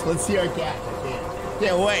catch. Let's see our catch. I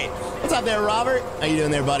can't wait. What's up there, Robert? How you doing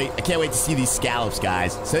there, buddy? I can't wait to see these scallops,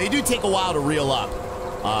 guys. So they do take a while to reel up.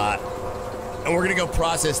 And we're gonna go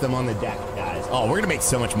process them on the deck, guys. Oh, we're gonna make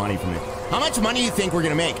so much money from it. How much money do you think we're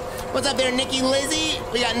gonna make? What's up there, Nikki Lizzie?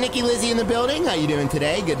 We got Nikki Lizzie in the building. How you doing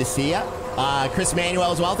today? Good to see ya. Chris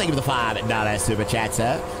Manuel as well. Thank you for the $5 super chat,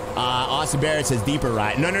 sir. Austin Barrett says deeper,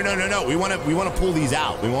 right? No. We want to pull these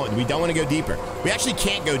out. We don't want to go deeper. We actually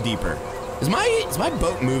can't go deeper. Is my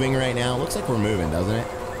boat moving right now? Looks like we're moving, doesn't it?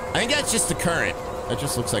 I think that's just the current. That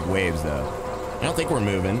just looks like waves, though. I don't think we're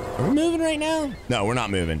moving. Are we moving right now? No, we're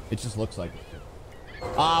not moving. It just looks like it.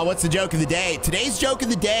 What's the joke of the day? Today's joke of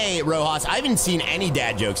the day, Rojas. I haven't seen any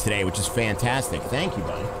dad jokes today, which is fantastic. Thank you,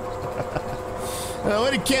 buddy.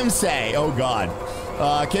 What did Kim say? Oh, God.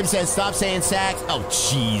 Kim says, stop saying sacks. Oh,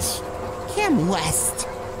 jeez. Kim West.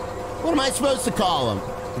 What am I supposed to call them?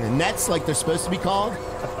 The Nets like they're supposed to be called?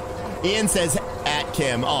 Ian says, at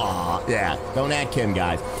Kim. Aw, yeah. Don't at Kim,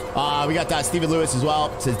 guys. We got Stephen Lewis as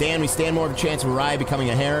well. Says, Dan, we stand more of a chance of Mariah becoming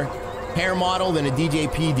a hair model than a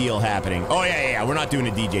DJP deal happening. Oh, yeah. We're not doing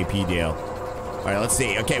a DJP deal. All right, let's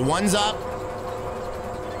see. Okay, one's up.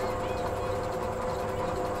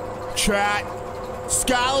 Chat.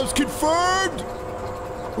 Scallops confirmed.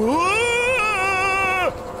 Ooh!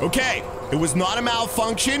 Okay, it was not a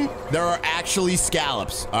malfunction. There are actually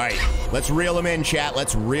scallops. All right, let's reel them in, chat.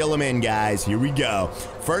 Let's reel them in, guys. Here we go.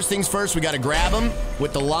 First things first, we got to grab them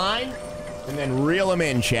with the line and then reel them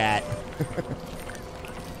in, chat.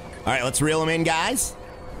 All right, let's reel them in, guys.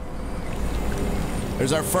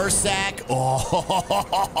 There's our first sack.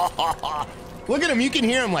 Oh, look at him. You can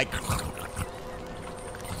hear him like.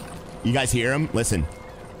 You guys hear him? Listen.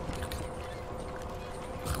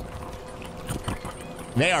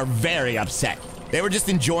 They are very upset. They were just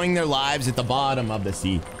enjoying their lives at the bottom of the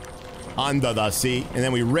sea. Under the sea. And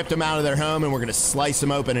then we ripped them out of their home and we're going to slice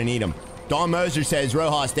them open and eat them. Dawn Moser says,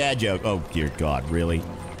 Rojas dad joke. Oh, dear God, really?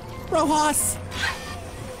 Rojas!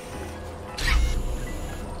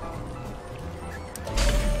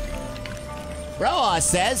 Rojas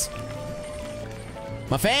says,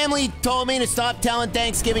 my family told me to stop telling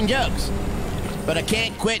Thanksgiving jokes, but I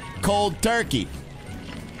can't quit cold turkey.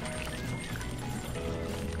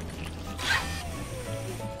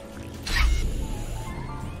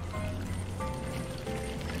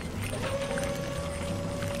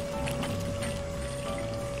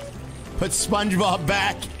 Put SpongeBob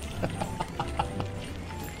back.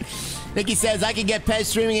 Nikki says, I can get Pez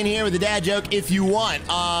streaming in here with a dad joke if you want.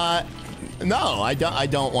 No, I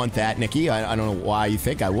don't want that, Nikki. I don't know why you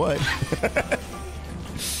think I would.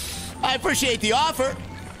 I appreciate the offer.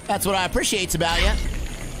 That's what I appreciate about you.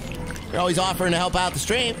 You're always offering to help out the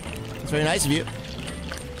stream. That's very nice of you.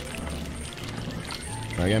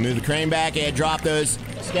 I gotta move the crane back and drop those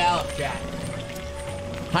scallops, chat.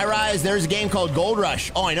 Hi, Rise. There's a game called Gold Rush.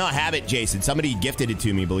 Oh, I know. I have it, Jason. Somebody gifted it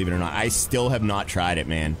to me, believe it or not. I still have not tried it,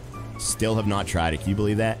 man. Still have not tried it. Can you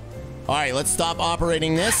believe that? All right, let's stop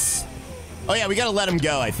operating this. Oh, yeah, we got to let them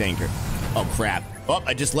go, I think. Oh, crap. Oh,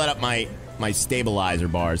 I just let up my stabilizer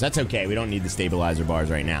bars. That's okay. We don't need the stabilizer bars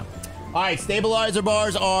right now. All right, stabilizer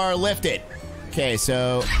bars are lifted. Okay,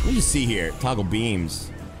 so let me just see here. Toggle beams.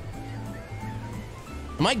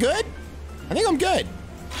 Am I good? I think I'm good.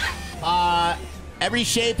 Every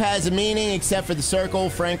shape has a meaning except for the circle.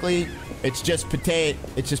 Frankly, it's just potato.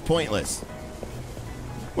 It's just pointless.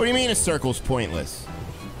 What do you mean a circle's pointless?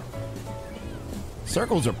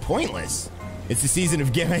 Circles are pointless. It's the season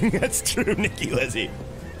of giving. That's true, Nikki Lizzie.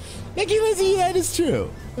 Nikki Lizzie, that is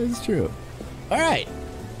true. That is true. All right.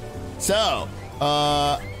 So,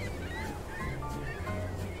 oh,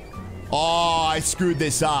 I screwed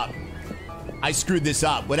this up. I screwed this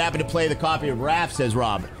up. What happened to play the copy of Raph, says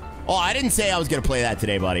Rob. Oh, I didn't say I was going to play that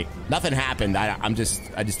today, buddy. Nothing happened. I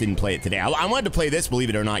just didn't play it today. I wanted to play this, believe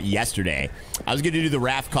it or not, yesterday. I was going to do the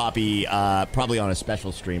Raph copy probably on a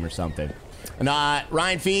special stream or something. And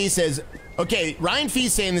Ryan Fee says, okay, Ryan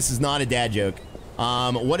Fee's saying this is not a dad joke.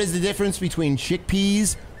 What is the difference between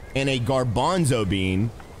chickpeas and a garbanzo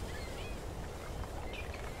bean?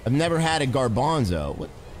 I've never had a garbanzo.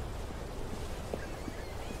 What?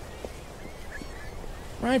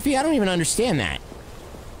 Ryan Fee, I don't even understand that.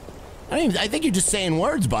 I think you're just saying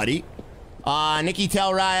words, buddy. Nikki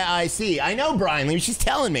Tell Raya, I see. I know, Brian Lee. She's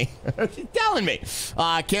telling me. She's telling me.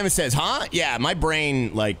 Kim says, huh? Yeah, my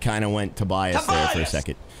brain, like, kind of went Tobias there for a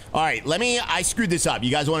second. All right, I screwed this up.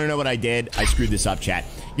 You guys want to know what I did? I screwed this up, chat.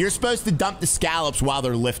 You're supposed to dump the scallops while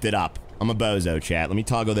they're lifted up. I'm a bozo, chat. Let me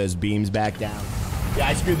toggle those beams back down. Yeah,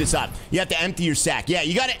 I screwed this up. You have to empty your sack. Yeah,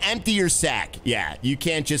 you got to empty your sack. Yeah, you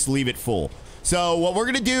can't just leave it full. So what we're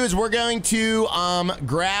going to do is we're going to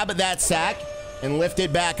grab that sack and lift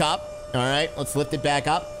it back up. All right, let's lift it back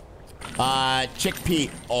up.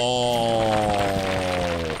 Chickpea. Oh,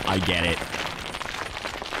 I get it.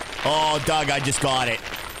 Oh, Doug, I just got it.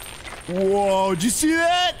 Whoa, did you see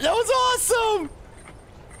that? That was awesome.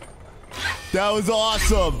 That was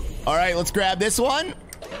awesome. All right, let's grab this one.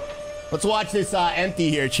 Let's watch this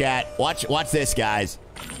empty here, chat. Watch this, guys.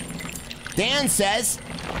 Dan says...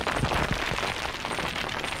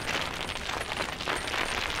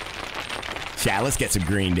 Chat, let's get some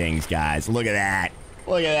green dings, guys. Look at that.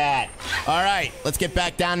 Look at that. All right, let's get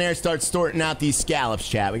back down there and start sorting out these scallops,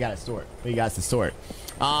 chat. We got to sort. We got to sort.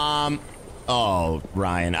 Oh,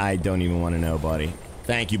 Ryan, I don't even want to know, buddy.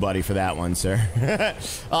 Thank you, buddy, for that one, sir.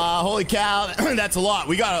 Holy cow, that's a lot.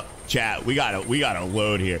 We got to, chat, we got to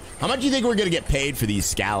load here. How much do you think we're going to get paid for these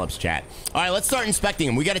scallops, chat? All right, let's start inspecting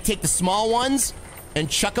them. We got to take the small ones and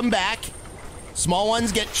chuck them back. Small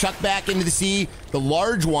ones get chucked back into the sea. The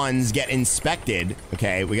large ones get inspected.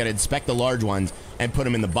 Okay, we got to inspect the large ones and put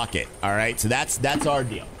them in the bucket. All right, so that's our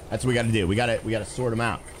deal. That's what we got to do. We got to sort them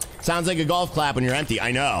out. Sounds like a golf clap when you're empty.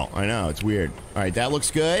 I know. It's weird. All right, that looks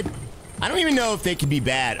good. I don't even know if they could be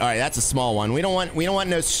bad. All right, that's a small one. We don't want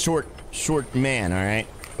no short man. All right,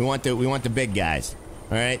 we want the big guys.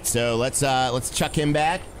 All right, so let's chuck him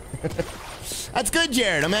back. That's good,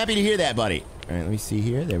 Jared. I'm happy to hear that, buddy. All right, let me see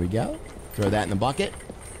here. There we go. Throw that in the bucket.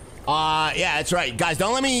 Yeah, that's right. Guys,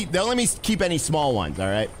 don't let me keep any small ones, all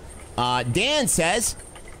right? Dan says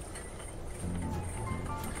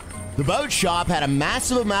the boat shop had a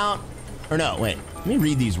massive amount, or no, wait. Let me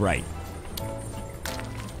read these right.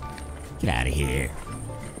 Get out of here.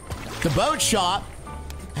 The boat shop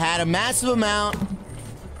had a massive amount.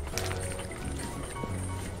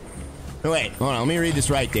 Oh, wait, hold on. Let me read this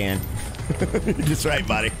right, Dan. Read this right,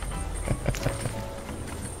 buddy.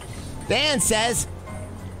 Dan says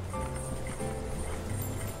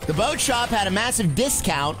the boat shop had a massive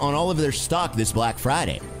discount on all of their stock this Black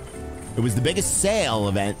Friday. It was the biggest sale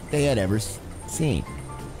event they had ever seen.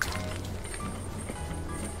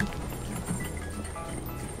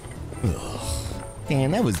 Ugh.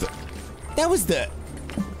 Dan, that was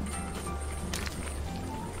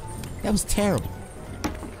terrible.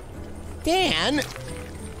 Dan!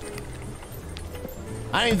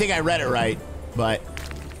 I don't even think I read it right, but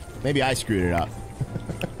maybe I screwed it up.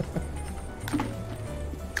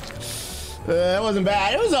 That wasn't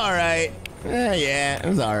bad. It was all right. Yeah, it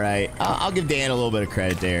was all right. I'll give Dan a little bit of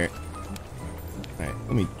credit there. All right,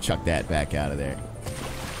 let me chuck that back out of there.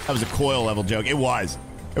 That was a coil level joke. It was.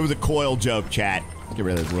 It was a coil joke, chat. Let's get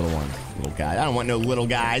rid of those little ones. Little guys. I don't want no little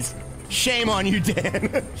guys. Shame on you,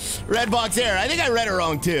 Dan. Red box error. I think I read it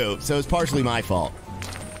wrong, too, so it's partially my fault.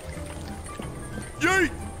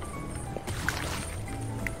 Yeet!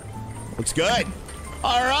 Looks good.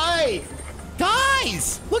 All right.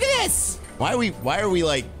 Guys, look at this. Why are we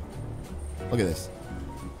like, look at this.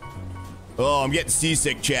 Oh, I'm getting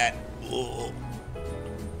seasick, chat. Oh.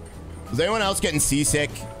 Is anyone else getting seasick?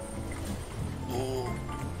 Oh.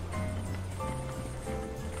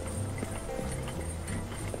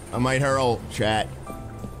 I might hurl, chat.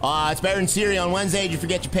 It's better than Siri on Wednesday. You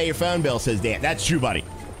forget to pay your phone bill, says Dan. That's true, buddy.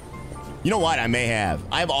 You know what? I may have.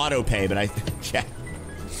 I have auto pay, but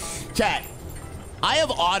Chat. I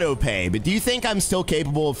have auto pay, but do you think I'm still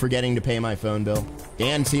capable of forgetting to pay my phone bill?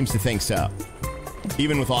 Dan seems to think so.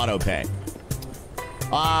 Even with auto pay.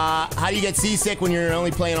 How do you get seasick when you're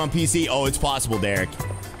only playing on PC? Oh, it's possible, Derek.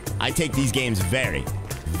 I take these games very,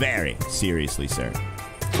 very seriously, sir.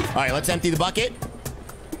 All right, let's empty the bucket.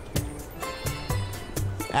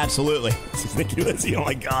 Absolutely. This is Nicky Lizzie. Oh,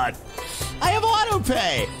 my God. I have auto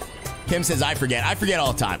pay. Kim says, I forget. I forget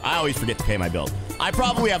all the time. I always forget to pay my bills. I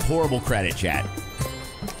probably have horrible credit, chat.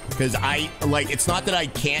 Because it's not that I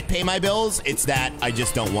can't pay my bills. It's that I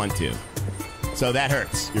just don't want to. So that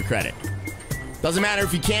hurts your credit. Doesn't matter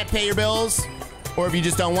if you can't pay your bills or if you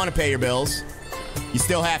just don't want to pay your bills. You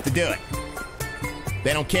still have to do it.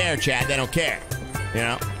 They don't care, chat. They don't care. You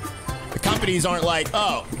know? The companies aren't like,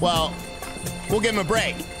 oh, well, we'll give them a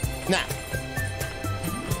break. Nah.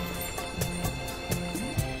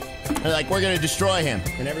 They're like, we're going to destroy him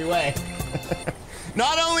in every way.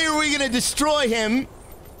 Not only are we going to destroy him,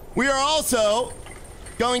 we are also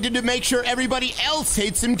going to make sure everybody else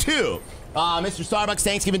hates him too. Mr. Starbucks,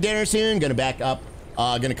 Thanksgiving dinner soon. Gonna back up.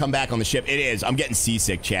 Gonna come back on the ship. It is. I'm getting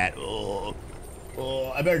seasick, chat. Oh,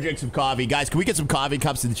 I better drink some coffee. Guys, can we get some coffee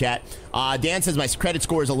cups to the chat? Dan says my credit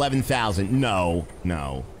score is 11,000. No.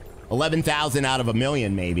 11,000 out of a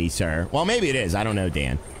million, maybe, sir. Well, maybe it is. I don't know,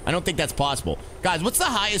 Dan. I don't think that's possible. Guys, what's the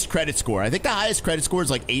highest credit score? I think the highest credit score is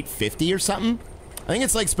like 850 or something. I think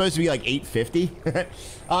it's like supposed to be like 850.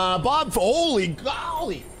 Bob, holy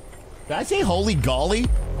golly. Did I say holy golly?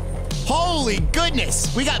 Holy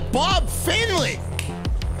goodness. We got Bob Finley.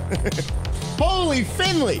 Holy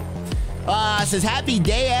Finley. Says happy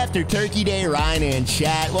day after Turkey Day, Ryan in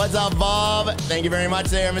chat. What's up, Bob? Thank you very much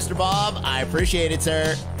there, Mr. Bob. I appreciate it,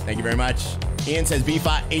 sir. Thank you very much. Ian says B5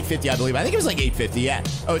 850, I believe. I think it was like 850, yeah.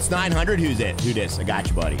 Oh, it's 900. Who's it? Who dis? I got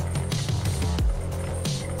you, buddy.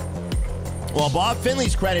 Well, Bob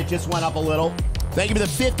Finley's credit just went up a little. Thank you for the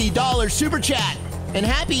 $50 super chat. And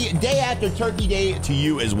happy day after Turkey Day to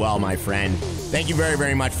you as well, my friend. Thank you very,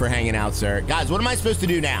 very much for hanging out, sir. Guys, what am I supposed to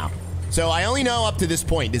do now? So I only know up to this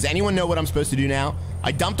point. Does anyone know what I'm supposed to do now?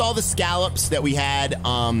 I dumped all the scallops that we had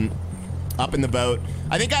up in the boat.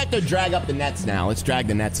 I think I have to drag up the nets now. Let's drag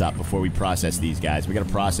the nets up before we process these guys. We got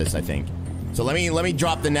to process, I think. So let me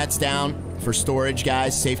drop the nets down for storage,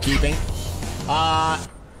 guys. Safekeeping.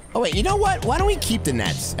 Oh wait, you know what? Why don't we keep the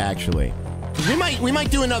nets, actually? We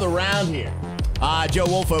might do another round here. Joe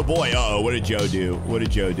Wolf, oh boy. Uh-oh, what did Joe do? What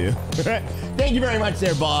did Joe do? Thank you very much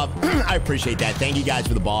there, Bob. I appreciate that. Thank you guys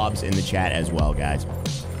for the bobs in the chat as well, guys.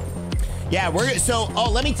 Yeah,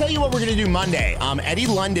 let me tell you what we're gonna do Monday. Eddie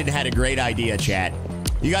London had a great idea, chat.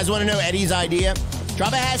 You guys wanna know Eddie's idea?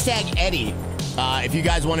 Drop a hashtag Eddie if you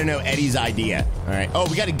guys wanna know Eddie's idea. All right. Oh,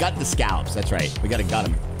 we gotta gut the scallops. That's right. We gotta gut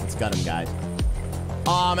them. Let's gut him, guys.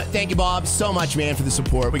 Thank you, Bob, so much, man, for the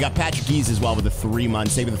support. We got Patrick Ease as well with the 3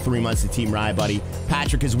 months. Stay with the 3 months to Team Riot, buddy.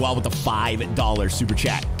 Patrick as well with the $5 super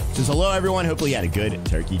chat. Says, hello, everyone. Hopefully you had a good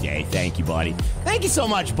turkey day. Thank you, buddy. Thank you so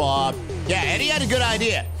much, Bob. Yeah, Eddie had a good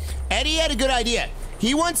idea. Eddie had a good idea.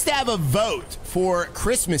 He wants to have a vote for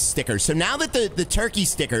Christmas stickers. So now that the turkey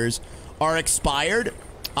stickers are expired,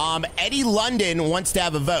 Eddie London wants to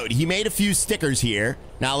have a vote. He made a few stickers here.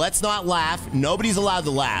 Now, let's not laugh. Nobody's allowed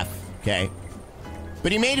to laugh, okay?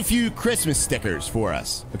 But he made a few Christmas stickers for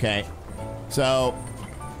us, okay? So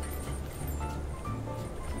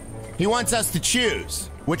he wants us to choose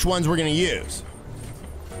which ones we're going to use.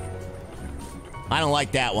 I don't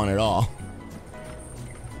like that one at all.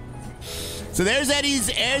 So there's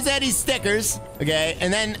Eddie's stickers, okay?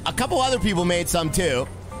 And then a couple other people made some too.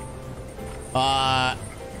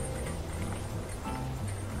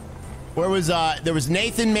 There was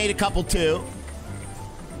Nathan made a couple too.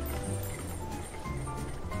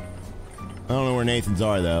 I don't know where Nathan's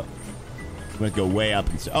are, though. I'm going to go way up.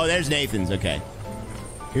 Oh, there's Nathan's. Okay.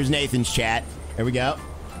 Here's Nathan's chat. There we go.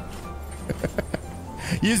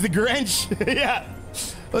 Use the Grinch. Yeah.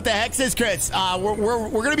 What the heck, says Chris?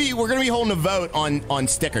 We're gonna be holding a vote on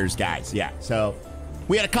stickers, guys. Yeah. So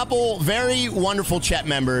we had a couple very wonderful chat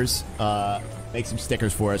members make some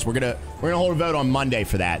stickers for us. We're gonna hold a vote on Monday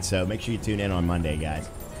for that. So make sure you tune in on Monday, guys.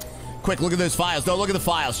 Quick, look at those files. Don't look at the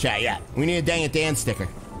files, chat. Yeah. We need a Dang It Dan sticker.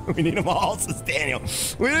 We need them all, says Daniel.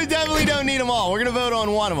 We definitely don't need them all. We're going to vote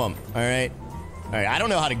on one of them. All right. All right. I don't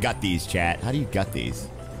know how to gut these, chat. How do you gut these?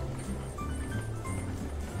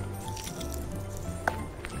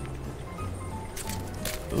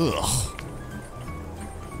 Ugh.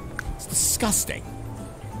 It's disgusting.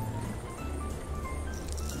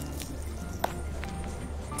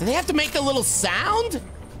 Do they have to make the little sound?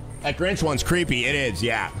 That Grinch one's creepy. It is,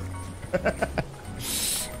 yeah.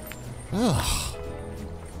 Ugh.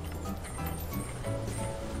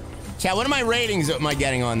 Chat, what are my ratings am I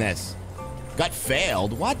getting on this? Got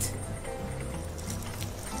failed? What?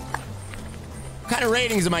 What kind of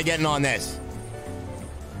ratings am I getting on this?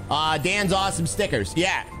 Dan's awesome stickers.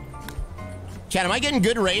 Yeah. Chat, am I getting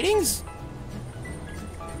good ratings?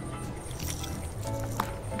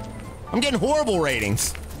 I'm getting horrible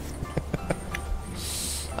ratings.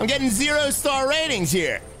 I'm getting 0-star ratings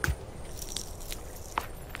here.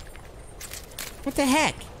 What the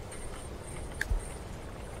heck?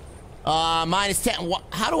 -10.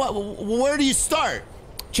 How do I? Where do you start?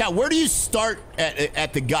 Chat, where do you start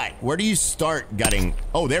at the gut? Where do you start gutting?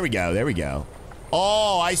 Oh, there we go. There we go.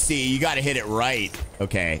 Oh, I see. You got to hit it right.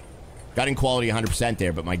 Okay. Gutting quality 100%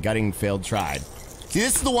 there, but my gutting failed tried. See,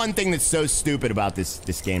 this is the one thing that's so stupid about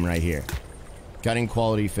this game right here. Gutting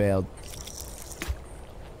quality failed.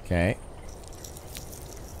 Okay.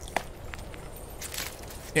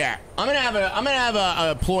 Yeah, I'm gonna have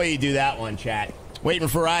a employee do that one, chat. Waiting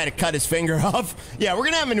for Ryan to cut his finger off. Yeah, we're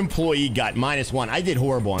gonna have an employee gut -1. I did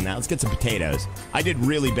horrible on that. Let's get some potatoes. I did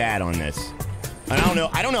really bad on this. And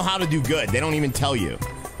I don't know how to do good. They don't even tell you.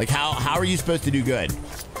 Like, how are you supposed to do good?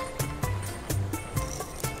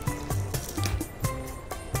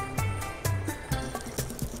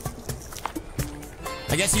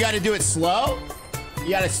 I guess you got to do it slow. You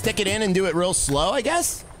got to stick it in and do it real slow, I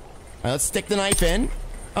guess. All right, let's stick the knife in.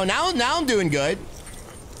 Oh, now I'm doing good.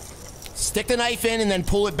 Stick the knife in and then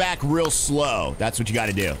pull it back real slow. That's what you got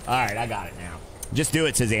to do. All right, I got it now. Just do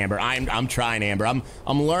it, says Amber. I'm trying, Amber. I'm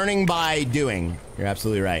learning by doing. You're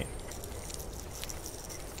absolutely right.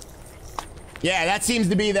 Yeah, that seems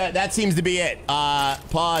to be that seems to be it.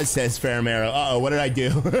 Pause, says Faramero. Uh-oh, what did I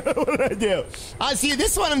do? What did I do? See,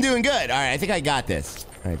 this one I'm doing good. All right, I think I got this.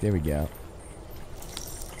 All right, there we go.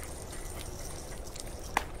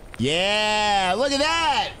 Yeah, look at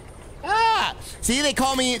that. Ah, see, they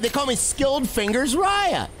call me Skilled Fingers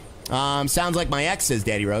Raya. Sounds like my ex, says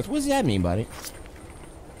Daddy Rose. What does that mean, buddy?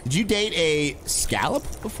 Did you date a scallop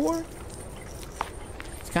before?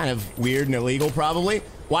 It's kind of weird and illegal, probably.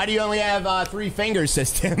 Why do you only have 3 fingers,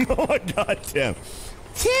 says Tim? Oh my God, Tim.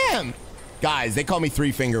 Tim! Guys, they call me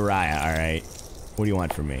 3 Finger Raya, all right? What do you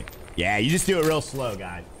want from me? Yeah, you just do it real slow,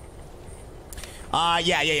 guys.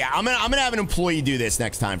 Yeah. I'm gonna have an employee do this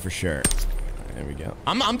next time for sure. Right, there we go.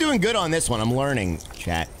 I'm doing good on this one. I'm learning,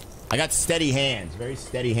 chat. I got steady hands, very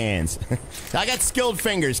steady hands. I got skilled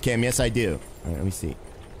fingers, Kim. Yes, I do. All right, let me see.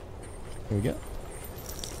 Here we go.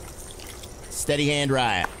 Steady hand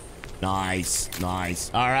Riot. Nice.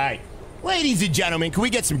 All right. Ladies and gentlemen, can we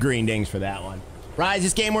get some green dings for that one? Rise, is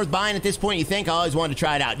this game worth buying at this point, you think? I always wanted to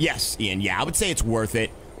try it out. Yes, Ian. Yeah, I would say it's worth it.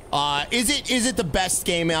 Is it the best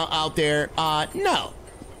game out there? No.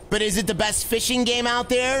 But is it the best fishing game out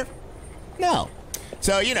there? No.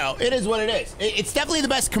 So, you know, it is what it is. It's definitely the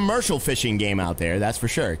best commercial fishing game out there, that's for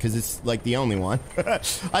sure, because it's, like, the only one.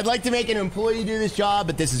 I'd like to make an employee do this job,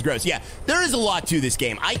 but this is gross. Yeah, there is a lot to this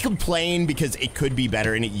game. I complain because it could be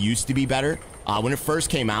better, and it used to be better. When it first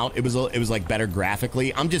came out, it was like, better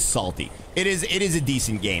graphically. I'm just salty. It is a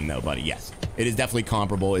decent game, though, buddy, yes. It is definitely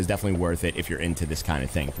comparable. It's definitely worth it if you're into this kind of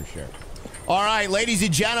thing, for sure. All right, ladies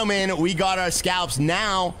and gentlemen, we got our scallops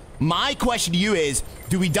now. My question to you is,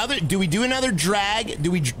 do we do another drag?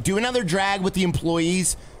 Do we do another drag with the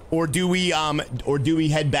employees, or do we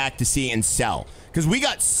head back to sea and sell? Because we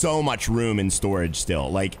got so much room in storage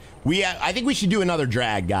still. Like, I think we should do another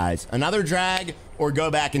drag, guys. Another drag or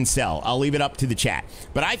go back and sell. I'll leave it up to the chat.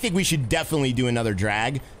 But I think we should definitely do another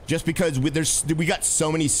drag just because we got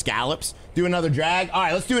so many scallops. Do another drag. All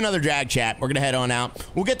right, let's do another drag, chat. We're going to head on out.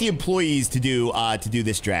 We'll get the employees to do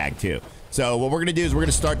this drag, too. So what we're going to do is we're going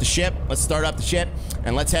to start the ship. Let's start up the ship,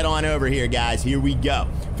 and let's head on over here, guys. Here we go.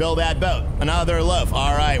 Fill that boat. Another loaf.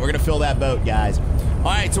 All right, we're going to fill that boat, guys. All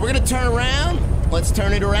right, so we're going to turn around. Let's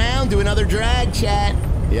turn it around. Do another drag, chat.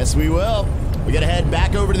 Yes, we will. We got to head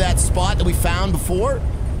back over to that spot that we found before.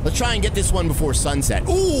 Let's try and get this one before sunset.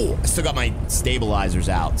 Ooh, I still got my stabilizers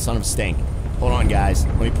out. Son of a stink. Hold on, guys.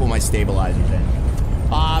 Let me pull my stabilizers in.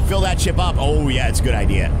 Fill that ship up. Oh, yeah, it's a good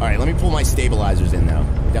idea. All right, let me pull my stabilizers in, though.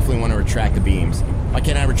 Definitely want to retract the beams. Why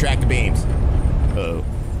can't I retract the beams? Uh-oh.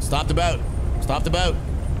 Stop the boat. Stop the boat.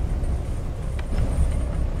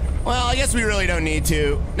 Well, I guess we really don't need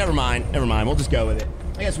to. Never mind. Never mind. We'll just go with it.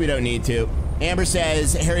 I guess we don't need to. Amber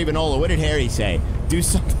says, Harry Vanola. What did Harry say? Do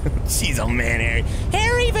something. Jeez, oh man, Harry.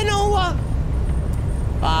 Harry Vanola.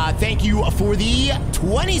 Thank you for the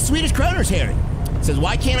 20 Swedish kroners, Harry. Says,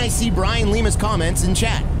 why can't I see Brian Lima's comments in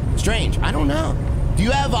chat? Strange. I don't know. Do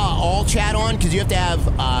you have all chat on? Because you have to have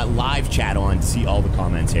live chat on to see all the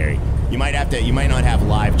comments, Harry. You might not have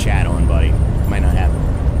live chat on, buddy. You might not have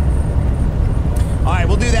it. All right,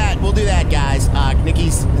 we'll do that. We'll do that, guys.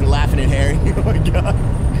 Nikki's laughing at Harry. Oh my God.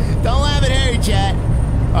 Don't laugh at Harry, chat.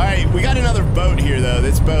 All right, we got another boat here, though.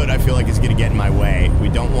 This boat, I feel like, is going to get in my way. We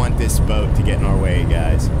don't want this boat to get in our way,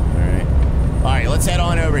 guys. All right. All right, let's head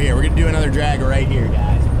on over here. We're going to do another drag right here,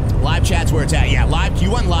 guys. Live chat's where it's at. Yeah, live.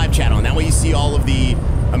 You want live chat on. That way you see all of the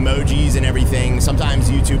emojis and everything. Sometimes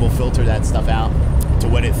YouTube will filter that stuff out to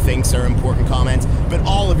what it thinks are important comments. But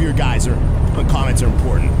all of your comments are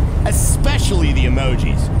important, especially the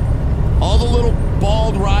emojis. All the little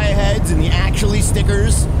bald Raya heads and the actually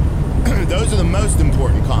stickers. Those are the most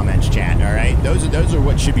important comments, chat, all right? Those are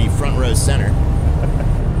what should be front row center.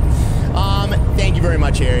 Thank you very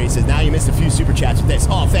much, Harry. He says, now you missed a few super chats with this.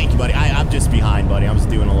 Oh, thank you, buddy. I'm just behind, buddy. I'm just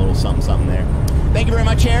doing a little something there. Thank you very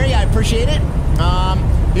much, Harry. I appreciate it.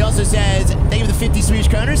 He also says, thank you for the 50 Swedish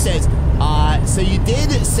kroners. Says, so you did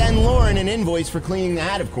send Lauren an invoice for cleaning the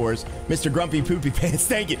hat, of course. Mr. Grumpy Poopy Pants,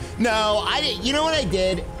 thank you. No, I didn't. You know what I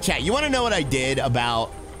did? Chat, you want to know what I did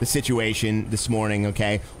about the situation this morning,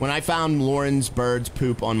 okay? When I found Lauren's bird's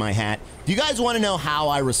poop on my hat. Do you guys want to know how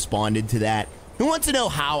I responded to that? Who wants to know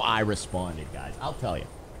how I responded, guys? I'll tell you.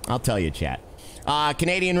 I'll tell you, chat.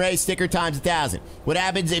 Canadian Ray, sticker times 1,000. What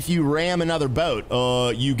happens if you ram another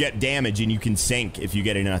boat? You get damage and you can sink if you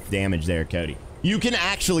get enough damage there, Cody. You can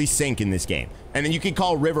actually sink in this game. And then you can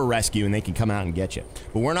call River Rescue and they can come out and get you.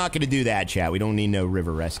 But we're not going to do that, chat. We don't need no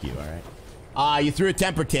River Rescue, all right? You threw a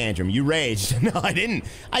temper tantrum. You raged. No, I didn't.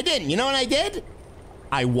 I didn't. You know what I did?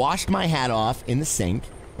 I washed my hat off in the sink,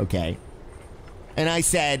 okay? And I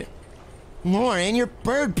said, Lauren, your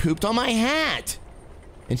bird pooped on my hat.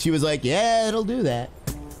 And she was like, yeah, it'll do that.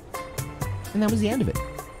 And that was the end of it.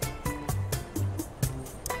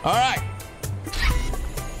 All right.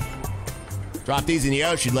 Drop these in the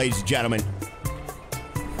ocean, ladies and gentlemen.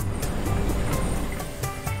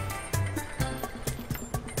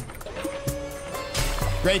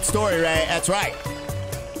 Great story, Ray. That's right.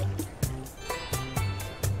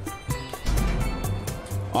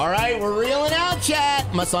 All right, we're reeling out,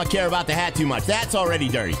 chat. Must not care about the hat too much. That's already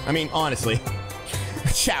dirty. I mean, honestly.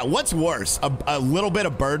 Chat, what's worse? A little bit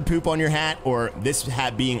of bird poop on your hat or this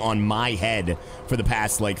hat being on my head for the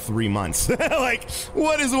past, like, 3 months? Like,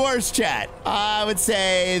 what is worse, chat? I would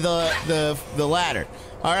say the latter.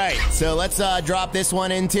 All right, so let's drop this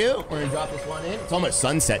one in, too. We're going to drop this one in. It's almost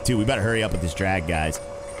sunset, too. We better hurry up with this drag, guys.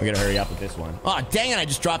 We got to hurry up with this one. Oh, dang it, I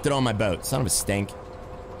just dropped it on my boat. Son of a stink.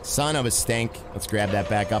 Son of a stink. Let's grab that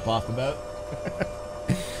back up off the boat.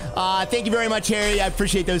 Thank you very much, Harry. I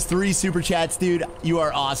appreciate those 3 super chats, dude. You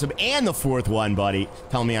are awesome. And the 4th one, buddy.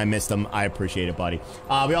 Tell me I missed them. I appreciate it, buddy.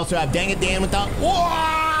 We also have Dang It Dan with the... Whoa!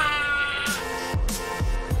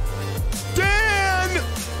 Dan!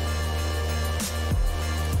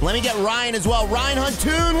 Let me get Ryan as well. Ryan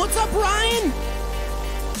Huntoon. What's up, Ryan?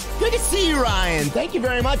 Good to see you, Ryan. Thank you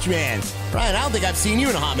very much, man. Ryan, I don't think I've seen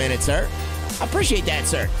you in a hot minute, sir. I appreciate that,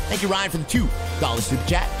 sir. Thank you, Ryan, for the $2 super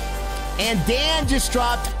chat. And Dan just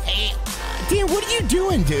dropped a... Dan, what are you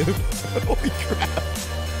doing, dude? Holy crap.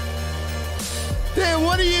 Dan,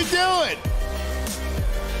 what are you doing?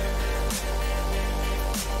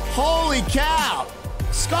 Holy cow.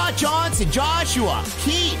 Scott Johnson, Joshua,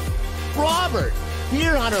 Keith, Robert,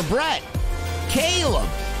 Deer Hunter, Brett, Caleb,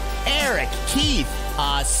 Eric, Keith,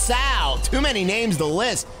 Sal. Too many names to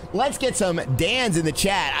list. Let's get some Dans in the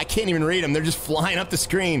chat. I can't even read them. They're just flying up the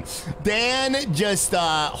screen. Dan just,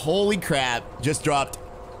 holy crap, just dropped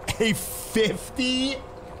a 50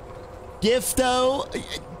 gifto.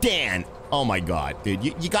 Dan, oh my God, dude,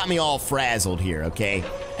 you got me all frazzled here, okay?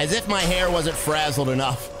 As if my hair wasn't frazzled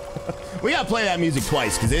enough. We gotta play that music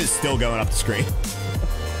twice because it is still going up the screen.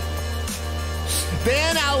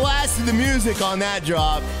 Dan outlasted the music on that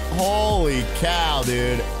drop. Holy cow,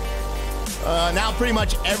 dude. Now pretty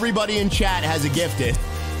much everybody in chat has a gifted.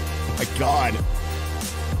 Oh my God.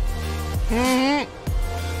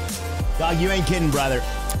 Dog, you ain't kidding, brother.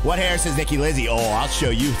 What hair, says Nikki Lizzie? Oh, I'll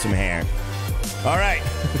show you some hair. All right,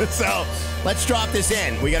 so let's drop this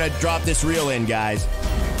in. We gotta drop this reel in, guys.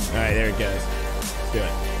 All right, there it goes. Let's do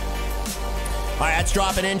it. All right, let's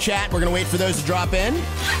drop it in, chat. We're gonna wait for those to drop in.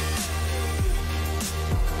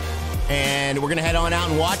 And we're gonna head on out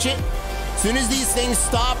and watch it. As soon as these things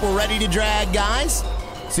stop, we're ready to drag, guys.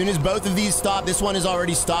 As soon as both of these stop, this one has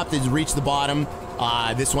already stopped, it's reached the bottom.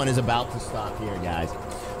 This one is about to stop here, guys.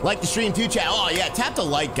 Like the stream too, chat. Oh yeah, tap the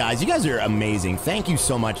like, guys. You guys are amazing. Thank you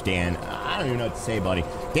so much, Dan. I don't even know what to say, buddy.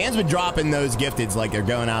 Dan's been dropping those gifteds like they're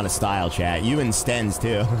going out of style, chat. You and Stens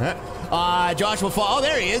too. Joshua Fall. Oh,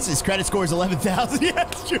 there he is. His credit score is 11,000. Yeah,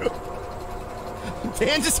 that's true.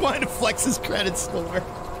 Dan just wanted to flex his credit score.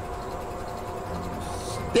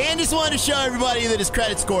 Dan just wanted to show everybody that his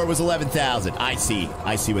credit score was 11,000. I see.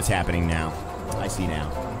 I see what's happening now. I see now.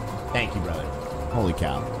 Thank you, brother. Holy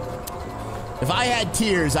cow. If I had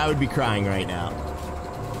tears, I would be crying right now.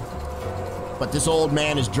 But this old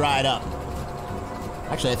man is dried up.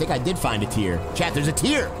 Actually, I think I did find a tear. Chat, there's a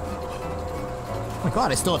tear. Oh my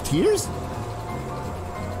God, I still have tears?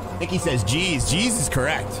 Nikki says, geez. Geez is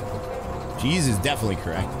correct. Geez is definitely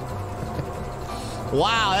correct.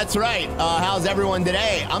 Wow, that's right. How's everyone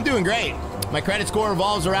today? I'm doing great. My credit score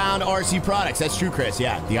revolves around RC products. That's true, Chris.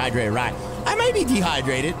 Yeah, dehydrated, right. I might be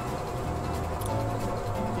dehydrated.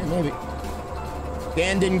 Yeah, maybe.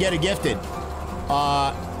 Dan didn't get a gifted.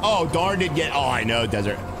 Oh, Dar did get... Oh, I know,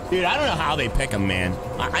 Desert. Dude, I don't know how they pick them, man.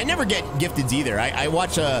 I never get gifteds either. I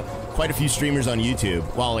watch quite a few streamers on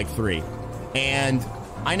YouTube. Well, like 3. And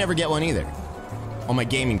I never get one either. On my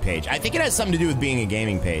gaming page. I think it has something to do with being a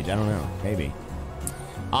gaming page. I don't know. Maybe.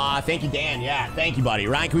 Thank you, Dan. Yeah, thank you, buddy.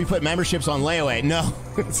 Ryan, can we put memberships on layaway? No.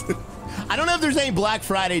 I don't know if there's any Black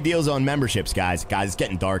Friday deals on memberships, guys. Guys, it's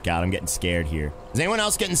getting dark out. I'm getting scared here. Is anyone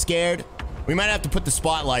else getting scared? We might have to put the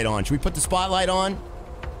spotlight on. Should we put the spotlight on?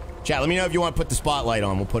 Chat, let me know if you want to put the spotlight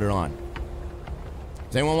on. We'll put it on.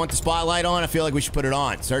 Does anyone want the spotlight on? I feel like we should put it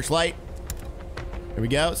on. Searchlight. There we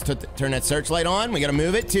go. Let's turn that searchlight on. We got to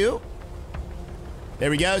move it, too. There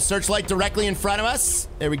we go. Searchlight directly in front of us.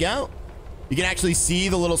 There we go. You can actually see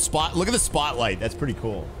the little spot. Look at the spotlight. That's pretty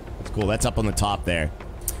cool. That's cool. That's up on the top there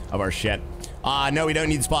of our ship. No, we don't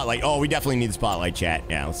need the spotlight. Oh, we definitely need the spotlight, chat.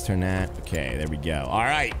 Yeah, let's turn that. Okay, there we go. All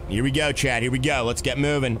right, here we go, chat. Here we go. Let's get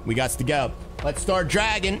moving. We got to go. Let's start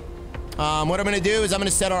dragging. What I'm going to do is I'm going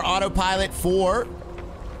to set our autopilot for...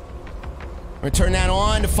 We're going to turn that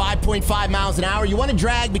on to 5.5 miles an hour. You want to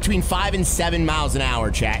drag between 5 and 7 miles an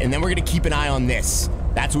hour, chat. And then we're going to keep an eye on this.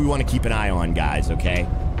 That's what we want to keep an eye on, guys, okay?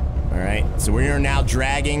 All right, so we are now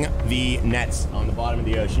dragging the nets on the bottom of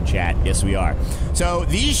the ocean, chat. Yes, we are. So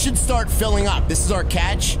these should start filling up. This is our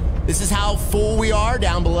catch. This is how full we are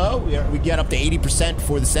down below. We get up to 80%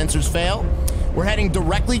 before the sensors fail. We're heading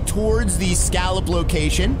directly towards the Scallop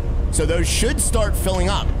location, so those should start filling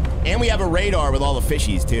up. And we have a radar with all the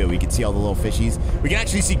fishies, too. We can see all the little fishies. We can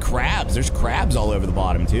actually see crabs. There's crabs all over the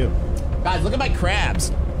bottom, too. Guys, look at my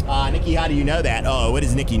crabs. Nikki, how do you know that? Oh, what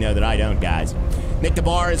does Nikki know that I don't, guys? Nick the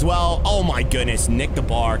Bar as well. Oh my goodness, Nick the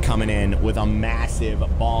Bar coming in with a massive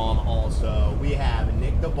bomb also. We have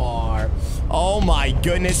Nick the Bar. Oh my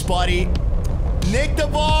goodness, buddy. Nick the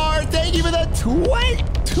Bar, thank you for the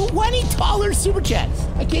 $20 super chat.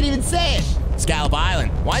 I can't even say it. Scallop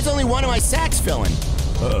Island. Why is only one of my sacks filling?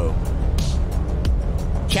 Uh-oh.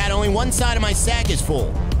 Chat, only one side of my sack is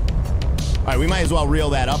full. All right, we might as well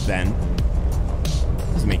reel that up then.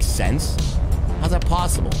 Doesn't make sense. How's that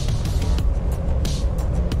possible?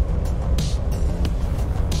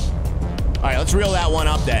 All right, let's reel that one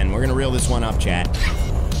up then. We're gonna reel this one up, chat.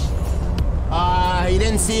 He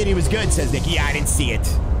didn't see it. He was good, says Nicky. Yeah, I didn't see it.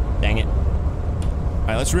 Dang it. All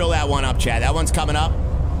right, let's reel that one up, Chad. That one's coming up.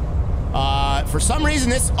 For some reason,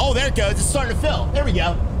 this... Oh, there it goes. It's starting to fill. There we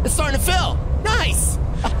go. It's starting to fill. Nice.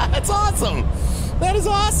 That's awesome. That is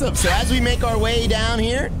awesome. So as we make our way down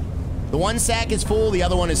here, the one sack is full. The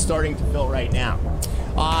other one is starting to fill right now.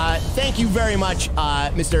 Thank you very much,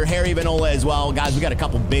 Mr. Harry Vanola as well. Guys, we got a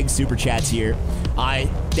couple big super chats here.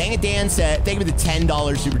 Dang it, Dan said, thank you for the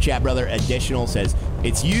 $10 super chat, brother. Additional says,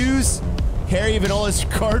 it's use Harry Vanola's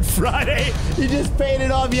card Friday. He just paid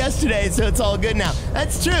it off yesterday, so it's all good now.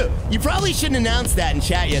 That's true. You probably shouldn't announce that in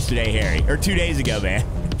chat yesterday, Harry, or 2 days ago, man.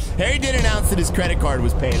 Harry did announce that his credit card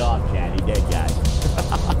was paid off, Chad. He did, guys.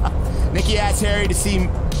 Nikki asked Harry to see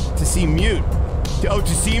mute. To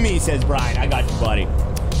see me, says Brian. I got you, buddy.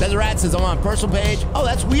 Desert Rat says, I'm on personal page. Oh,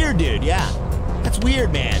 that's weird, dude. Yeah. That's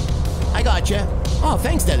weird, man. I got you. Oh,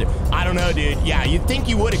 thanks, Desert. I don't know, dude. Yeah, you'd think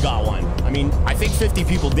you would have got one. I mean, I think 50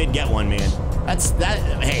 people did get one, man.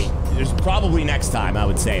 Hey, there's probably next time, I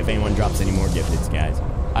would say, if anyone drops any more gifteds, guys.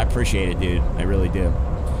 I appreciate it, dude. I really do.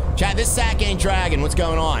 Chat, this sack ain't dragging. What's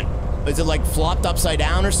going on? Is it like flopped upside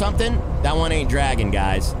down or something? That one ain't dragging,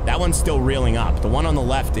 guys. That one's still reeling up. The one on the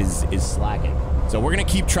left is slacking. So we're gonna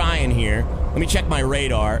keep trying here. Let me check my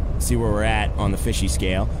radar, see where we're at on the fishy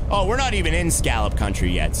scale. Oh, we're not even in scallop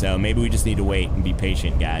country yet, so maybe we just need to wait and be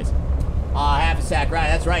patient, guys. Half a sack, right,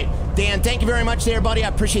 that's right. Dan, thank you very much there, buddy. I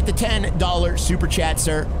appreciate the $10 super chat,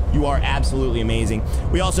 sir. You are absolutely amazing.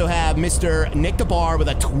 We also have Mr. Nick the Bar with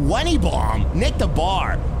a 20 bomb. Nick the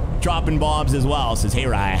Bar dropping bombs as well. Says, hey,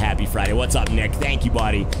 Raya, happy Friday. What's up, Nick? Thank you,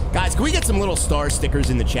 buddy. Guys, can we get some little star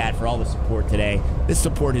stickers in the chat for all the support today? This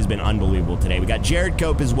support has been unbelievable today. We got Jared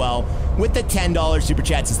Cope as well with the $10 super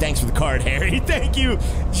chat. Says, thanks for the card, Harry. Thank you,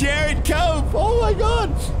 Jared Cope. Oh, my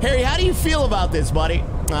God. Harry, how do you feel about this, buddy?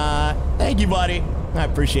 Thank you, buddy. I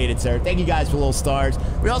appreciate it, sir. Thank you guys for little stars.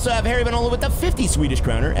 We also have Harry Vanola with the 50 Swedish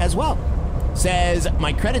kroner as well. Says,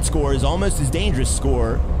 my credit score is almost as dangerous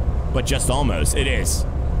score, but just almost. It is.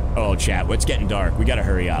 Oh, chat, it's getting dark. We gotta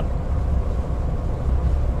hurry up.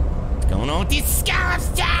 What's going on with these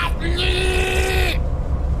scallops, chat?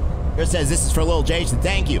 Chris says, this is for Lil Jason.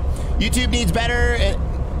 Thank you. YouTube needs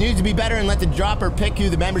to be better and let the dropper pick who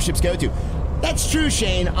the memberships go to. That's true,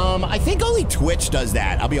 Shane. I think only Twitch does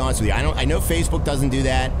that. I'll be honest with you. I know Facebook doesn't do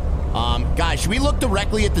that. Guys, should we look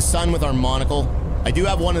directly at the sun with our monocle? I do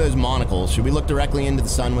have one of those monocles. Should we look directly into the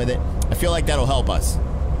sun with it? I feel like that'll help us.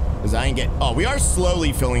 Because I ain't get... Oh, we are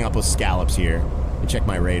slowly filling up with scallops here. Let me check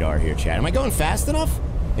my radar here, chat. Am I going fast enough?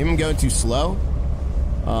 Maybe I'm going too slow?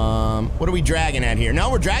 What are we dragging at here?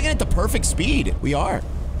 No, we're dragging at the perfect speed. We are.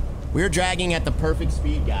 We're dragging at the perfect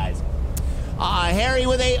speed, guys. Harry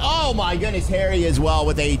with a... Oh, my goodness. Harry as well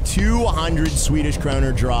with a 200 Swedish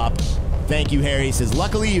kroner drop. Thank you, Harry. He says,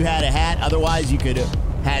 luckily you had a hat. Otherwise, you could have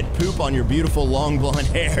had poop on your beautiful long blonde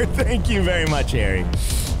hair. Thank you very much, Harry.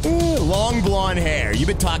 Ooh, long blonde hair. You've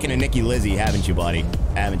been talking to Nikki Lizzie, haven't you, buddy?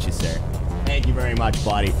 Haven't you, sir? Thank you very much,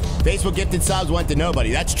 buddy. Facebook gifted subs went to nobody.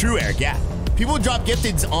 That's true, Eric. Yeah. People would drop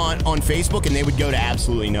gifteds on Facebook and they would go to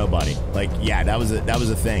absolutely nobody. Like, yeah, that was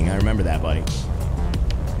a thing. I remember that, buddy.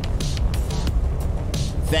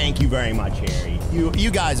 Thank you very much, Harry. You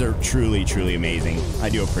guys are truly, truly amazing. I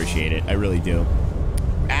do appreciate it. I really do.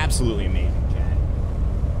 Absolutely amazing.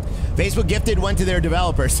 Facebook gifted went to their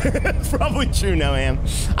developers. Probably true, Noam.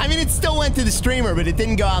 I mean, it still went to the streamer, but it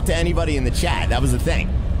didn't go out to anybody in the chat. That was the thing.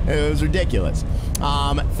 It was ridiculous.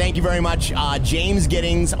 Thank you very much, James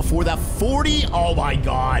Giddings, for the 40. Oh, my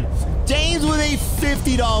God. James with a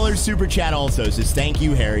 $50 super chat also says, thank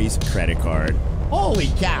you, Harry's credit card. Holy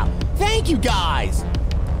cow. Thank you, guys.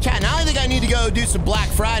 Chat, now I think I need to go do some Black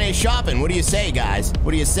Friday shopping. What do you say, guys?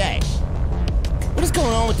 What do you say? What is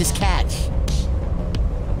going on with this catch?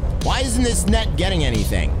 Why isn't this net getting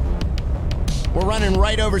anything? We're running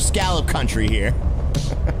right over scallop country here.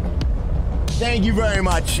 Thank you very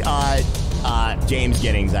much, James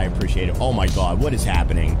Giddings. I appreciate it. Oh my God, what is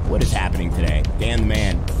happening? What is happening today? Dan the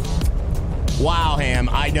man. Wow, Ham.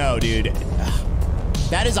 I know, dude.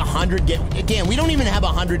 That is 100. Again, we don't even have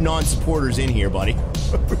 100 non-supporters in here, buddy.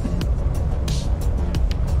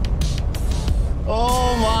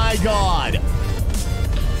 Oh my God.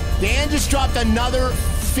 Dan just dropped another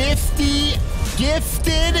 50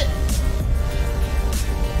 gifted.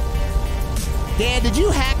 Dan, did you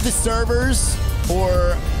hack the servers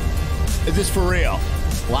or is this for real?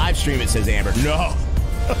 Live stream, it says Amber. No.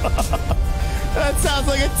 That sounds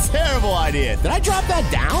like a terrible idea. Did I drop that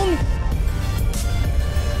down?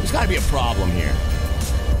 There's got to be a problem here.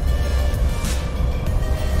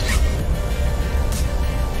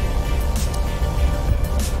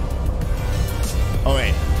 Oh,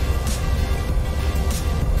 wait.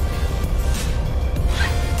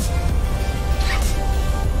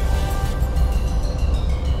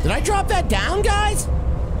 I drop that down, guys?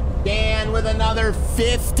 Dan with another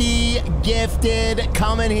 50 gifted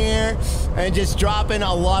coming here and just dropping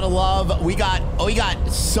a lot of love. We got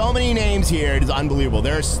so many names here. It is unbelievable.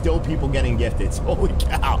 There are still people getting gifted. Holy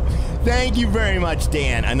cow. Thank you very much,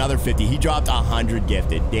 Dan. Another 50. He dropped 100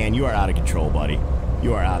 gifted. Dan, you are out of control, buddy.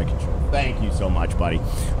 You are out of control. Thank you so much, buddy.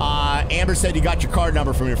 Amber said you got your card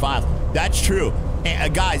number from your files. That's true.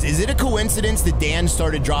 Guys, is it a coincidence that Dan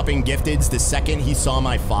started dropping gifteds the second he saw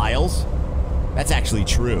my files? That's actually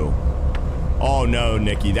true. Oh no,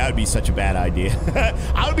 Nikki, that would be such a bad idea.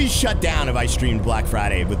 I would be shut down if I streamed Black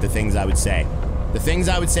Friday with the things I would say. The things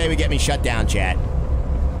I would say would get me shut down, chat.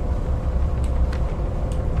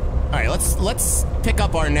 All right, let's pick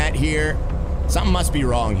up our net here. Something must be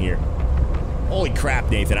wrong here. Holy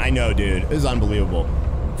crap, Nathan. I know, dude. This is unbelievable.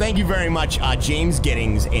 Thank you very much, James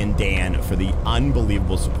Giddings and Dan, for the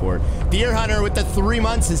unbelievable support. Deer Hunter with the 3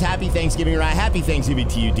 months says happy Thanksgiving, Ryan. Happy Thanksgiving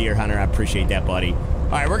to you, Deer Hunter. I appreciate that, buddy. All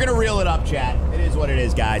right, we're going to reel it up, chat. It is what it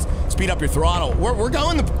is, guys. Speed up your throttle. We're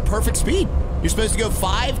going the perfect speed. You're supposed to go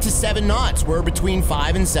 5 to 7 knots. We're between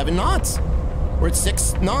 5 and 7 knots. We're at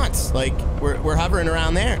 6 knots. Like, we're hovering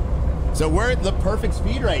around there. So we're at the perfect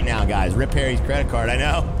speed right now, guys. Rip Harry's credit card, I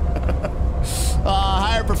know.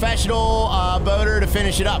 Hire a professional boater to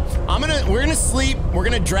finish it up. We're gonna sleep. We're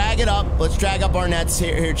gonna drag it up. Let's drag up our nets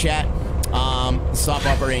here, chat. Stop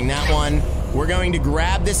operating that one. We're going to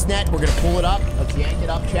grab this net. We're gonna pull it up. Let's yank it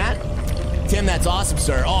up, chat. Tim, that's awesome,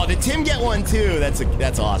 sir. Oh, did Tim get one too?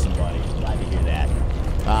 That's awesome, buddy. Glad to hear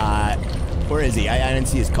that. Where is he? I didn't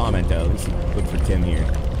see his comment though. Let's look for Tim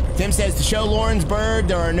here. Tim says to show Lauren's bird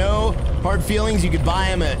there are no hard feelings. You could buy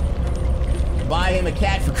him a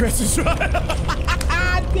cat for Christmas.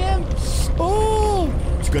 Tim. Oh,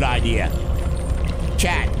 it's a good idea.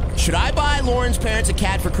 Chat, should I buy Lauren's parents a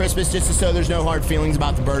cat for Christmas just so there's no hard feelings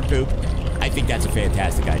about the bird poop? I think that's a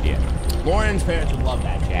fantastic idea. Lauren's parents would love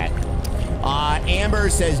that, chat. Amber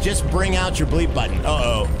says just bring out your bleep button.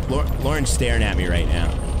 Uh-oh. Lauren's staring at me right now.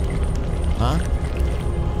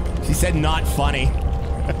 Huh? She said not funny.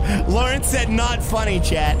 Lauren said not funny,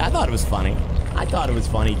 chat. I thought it was funny. I thought it was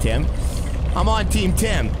funny, Tim. I'm on Team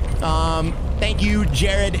Tim. Thank you,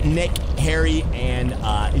 Jared, Nick, Harry, and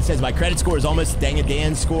he says my credit score is almost Dang It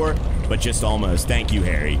Dan's score, but just almost. Thank you,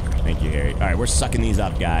 Harry. Thank you, Harry. All right, we're sucking these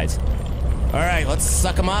up, guys. All right, let's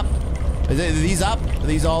suck them up. Are these up? Are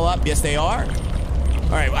these all up? Yes, they are.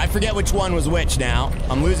 All right, I forget which one was which now.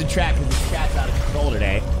 I'm losing track because this chat's out of control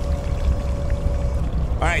today.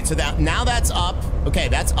 All right, so now that's up. Okay,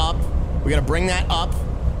 that's up. We got to bring that up.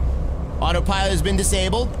 Autopilot has been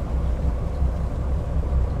disabled.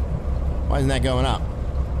 Why isn't that going up?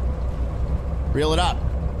 Reel it up.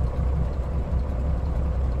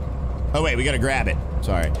 Oh, wait, we got to grab it.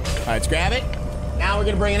 Sorry. All right, let's grab it. Now we're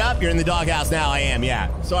going to bring it up. You're in the doghouse now. I am,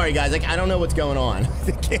 yeah. Sorry, guys. I don't know what's going on.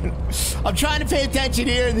 I'm trying to pay attention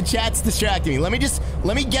here, and the chat's distracting me. Let me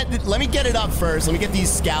get it up first. Let me get these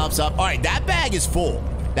scallops up. All right, that bag is full.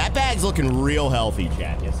 That bag's looking real healthy,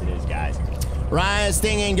 chat. Yes, it is, guys. Ryan's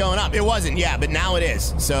thing ain't going up. It wasn't, yeah, but now it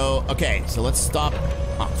is. So, okay, so let's stop.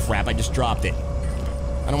 Oh, crap, I just dropped it.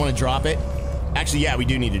 I don't want to drop it. Actually, yeah, we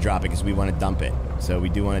do need to drop it because we want to dump it. So we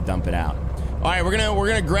do want to dump it out. All right, we're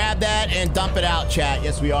gonna grab that and dump it out, chat.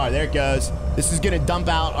 Yes, we are. There it goes. This is gonna dump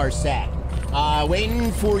out our sack.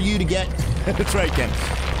 Waiting for you to get. That's right, Ken.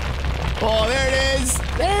 Oh, there it is.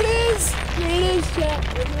 There it is. There it is, chat.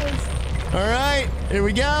 There it is. All right, here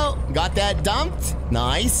we go. Got that dumped.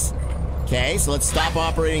 Nice. Okay, so let's stop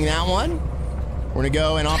operating that one. We're gonna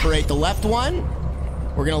go and operate the left one.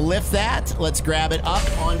 We're gonna lift that. Let's grab it up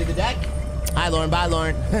onto the deck. Hi, Lauren. Bye,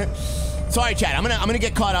 Lauren. Sorry, chat. I'm gonna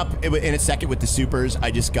get caught up in a second with the supers.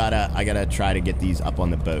 I gotta try to get these up on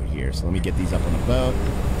the boat here. So let me get these up on the boat.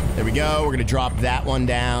 There we go. We're gonna drop that one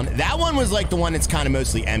down. That one was like the one that's kind of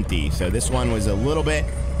mostly empty. So this one was a little bit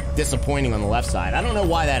disappointing on the left side. I don't know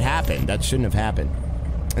why that happened. That shouldn't have happened.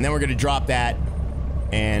 And then we're gonna drop that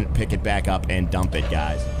and pick it back up and dump it,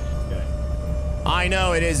 guys. Good. I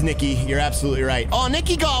know it is, Nikki. You're absolutely right. Oh,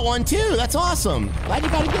 Nikki got one too. That's awesome. Glad you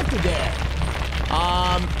got a gifted there.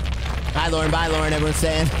 Hi, Lauren. Bye, Lauren. Everyone's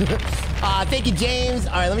saying. Thank you, James.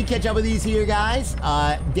 All right, let me catch up with these here, guys.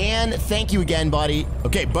 Dan, thank you again, buddy.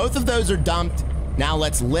 Okay, both of those are dumped. Now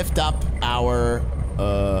let's lift up our...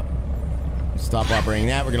 stop operating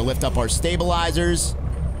that. We're going to lift up our stabilizers.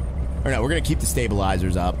 Or no, we're going to keep the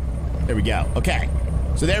stabilizers up. There we go. Okay.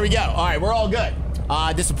 So there we go. All right, we're all good.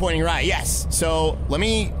 Disappointing ride. Yes. So let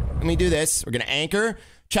me do this. We're going to anchor.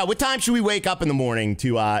 Chat, what time should we wake up in the morning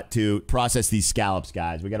to process these scallops,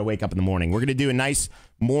 guys? We got to wake up in the morning. We're going to do a nice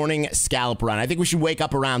morning scallop run. I think we should wake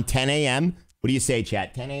up around 10 a.m. What do you say,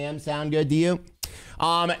 chat? 10 a.m. sound good to you?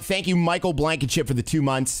 Thank you, Michael Blankenship, for the 2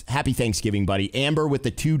 months. Happy Thanksgiving, buddy. Amber with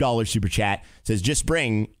the $2 super chat says, just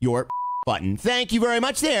bring your button. Thank you very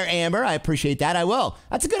much there, Amber. I appreciate that. I will.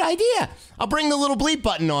 That's a good idea. I'll bring the little bleep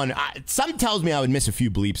button on. Something tells me I would miss a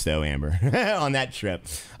few bleeps, though, Amber, on that trip.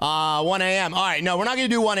 1 a.m. All right, no, we're not going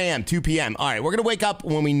to do 1 a.m., 2 p.m. All right, we're going to wake up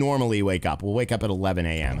when we normally wake up. We'll wake up at 11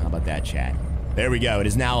 a.m. How about that, chat? There we go. It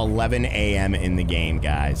is now 11 a.m. in the game,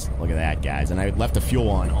 guys. Look at that, guys. And I left the fuel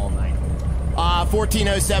on all night.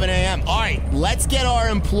 14:07 a.m. All right, let's get our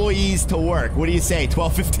employees to work. What do you say?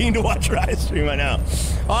 12:15 to watch Riot stream, I know.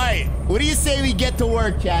 All right, what do you say we get to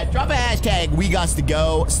work, chat? Drop a hashtag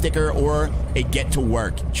WeGotsToGo sticker or a get to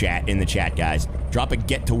work chat in the chat, guys. Drop a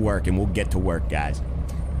get to work and we'll get to work, guys.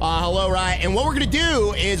 Hello, Riot. And what we're going to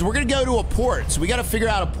do is we're going to go to a port. So we got to figure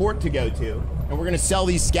out a port to go to. And we're going to sell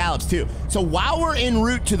these scallops, too. So while we're en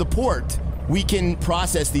route to the port, we can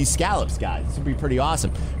process these scallops, guys. This would be pretty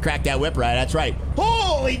awesome. Crack that whip, right? That's right.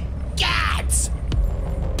 Holy cats!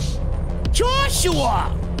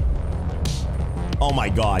 Joshua! Oh my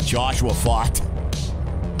God, Joshua fought.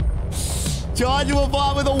 Joshua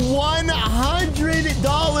fought with a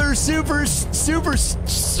 $100 super,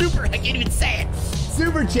 I can't even say it.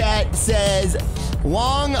 Super chat says,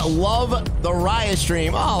 long love the Riot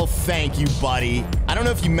stream. Oh, thank you, buddy. I don't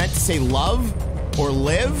know if you meant to say love or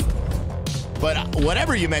live, but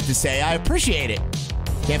whatever you meant to say, I appreciate it.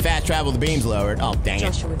 Can't fast travel, the beam's lowered. Oh, dang it.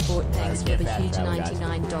 Joshua Fort, thanks for the huge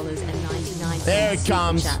 $99.99. There it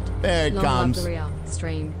comes. There it comes. Love the Real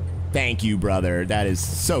stream. Thank you, brother. That is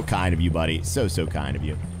so kind of you, buddy. So kind of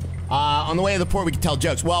you. On the way to the port, we can tell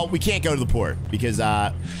jokes. Well, we can't go to the port because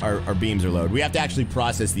our beams are loaded. We have to actually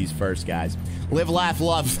process these first, guys. Live, laugh,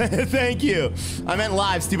 love. Thank you. I meant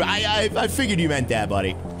live, stupid. I figured you meant that,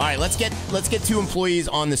 buddy. All right, let's get 2 employees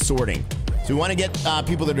on the sorting. So we want to get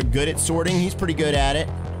people that are good at sorting. He's pretty good at it.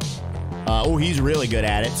 Oh, he's really good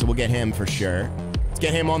at it, so we'll get him for sure. Let's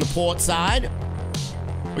get him on the port side.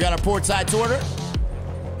 We got our port side sorter.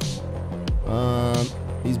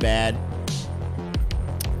 He's bad.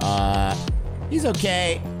 He's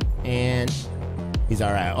okay, and he's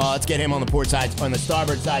all right. Let's get him on the port side, on the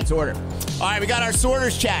starboard side sorter. All right, we got our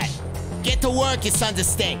sorters, chat. Get to work, you sons of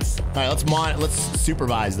stinks. All right, let's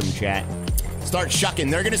supervise them, chat. Start shucking.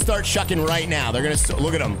 They're gonna start shucking right now. They're gonna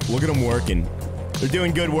look at them. Look at them working. They're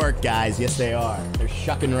doing good work, guys. Yes, they are. They're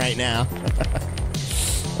shucking right now.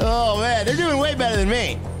 Oh man, they're doing way better than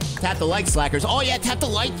me. Tap the like, slackers. Oh yeah, tap the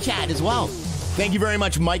like, chat as well. Thank you very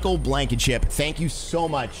much, Michael Blankenship. Thank you so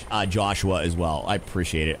much, Joshua, as well. I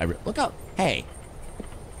appreciate it. Look up. Hey.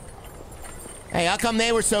 Hey, how come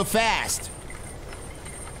they were so fast?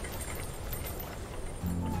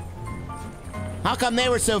 How come they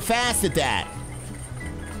were so fast at that?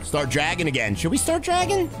 Start dragging again. Should we start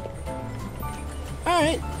dragging? All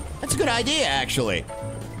right. That's a good idea, actually.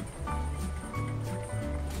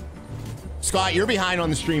 Scott, you're behind on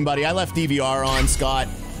the stream, buddy. I left DVR on, Scott.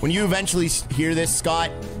 When you eventually hear this, Scott,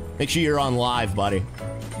 make sure you're on live, buddy.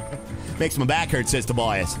 Makes my back hurt, says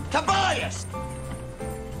Tobias. Tobias!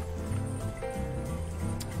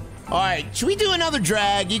 All right, should we do another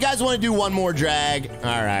drag? You guys want to do one more drag?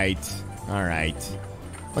 All right. All right.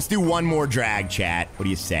 Let's do one more drag, chat. What do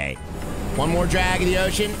you say? One more drag of the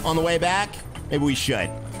ocean on the way back? Maybe we should.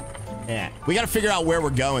 Yeah. We got to figure out where we're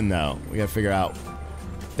going, though. We got to figure out...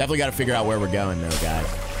 Definitely got to figure out where we're going, though, guys.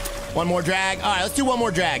 One more drag. All right, let's do one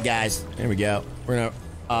more drag, guys. There we go. We're going to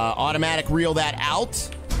automatic reel that out.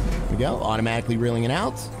 There we go. Automatically reeling it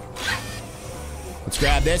out. Let's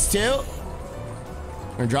grab this, too.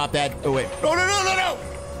 We're going to drop that. Oh, wait. No, no, no, no, no.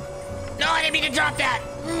 No, I didn't mean to drop that.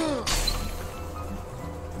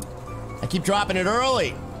 I keep dropping it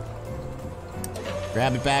early.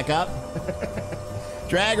 Grab it back up.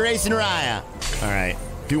 Drag racing Raya. All right.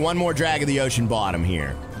 Do one more drag of the ocean bottom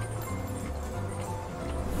here.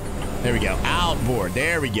 There we go. Outboard.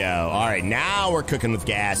 There we go. All right. Now we're cooking with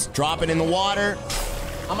gas. Drop it in the water.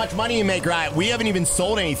 How much money you make, Riot? We haven't even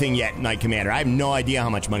sold anything yet, Night Commander. I have no idea how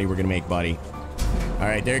much money we're going to make, buddy. All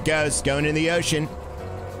right. There it goes. Going in the ocean.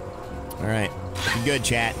 All right. Looking good,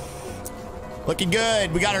 chat. Looking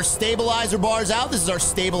good. We got our stabilizer bars out. This is our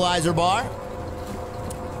stabilizer bar.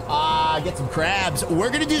 Get some crabs. We're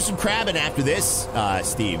going to do some crabbing after this,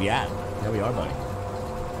 Steve. Yeah. There we are, buddy.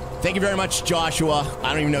 Thank you very much, Joshua.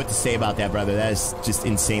 I don't even know what to say about that, brother. That is just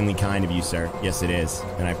insanely kind of you, sir. Yes, it is.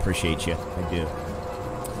 And I appreciate you. I do.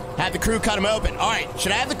 Have the crew cut him open. All right.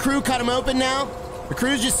 Should I have the crew cut him open now? The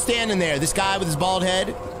crew's just standing there. This guy with his bald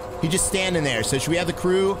head, he's just standing there. So should we have the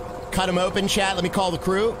crew cut him open, chat? Let me call the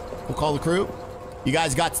crew. We'll call the crew. You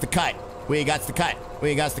guys got the cut. We got the cut.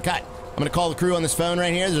 We got the cut. I'm going to call the crew on this phone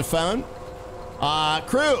right here. There's a phone.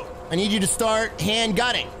 Crew, I need you to start hand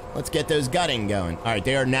gutting. Let's get those gutting going. All right,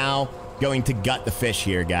 they are now going to gut the fish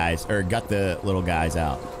here, guys, or gut the little guys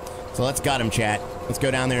out. So let's gut them, chat. Let's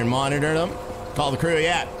go down there and monitor them. Call the crew,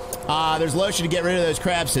 yeah. There's lotion to get rid of those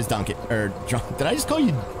crabs, says Duncan. Or, did I just call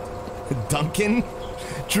you Duncan?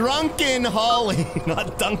 Drunken Holly,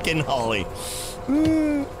 not Duncan Holly.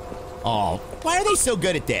 Oh, why are they so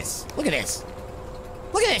good at this? Look at this.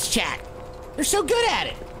 Look at this, chat. They're so good at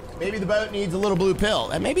it. Maybe the boat needs a little blue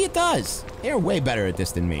pill. And maybe it does. They're way better at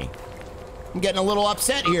this than me. I'm getting a little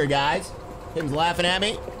upset here, guys. Tim's laughing at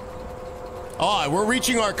me. Oh, we're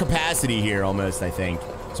reaching our capacity here almost, I think.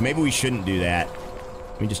 So maybe we shouldn't do that.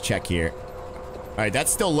 Let me just check here. All right,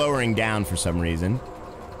 that's still lowering down for some reason.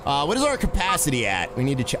 What is our capacity at? We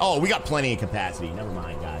need to check. Oh, we got plenty of capacity. Never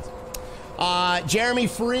mind, guys. Jeremy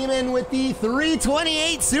Freeman with the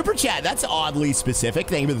 328 super chat. That's oddly specific.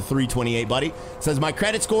 Thank you for the 328, buddy. Says my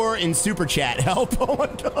credit score in super chat. Help. Oh my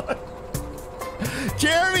God.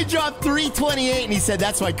 Jeremy dropped 328 and he said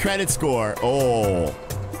that's my credit score. Oh.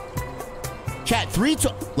 Chat,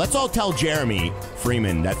 let's all tell Jeremy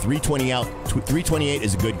Freeman that 328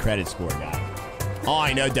 is a good credit score, guys. Oh,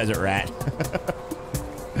 I know, Desert Rat.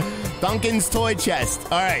 Duncan's toy chest.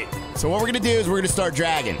 All right. So what we're going to do is we're going to start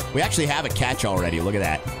dragging. We actually have a catch already. Look at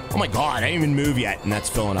that. Oh, my God. I didn't even move yet, and that's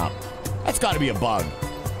filling up. That's got to be a bug.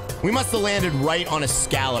 We must have landed right on a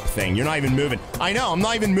scallop thing. You're not even moving. I know. I'm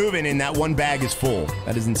not even moving, and that one bag is full.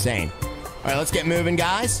 That is insane. All right. Let's get moving,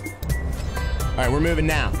 guys. All right. We're moving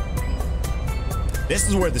now. This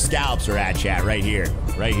is where the scallops are at, chat. Right here.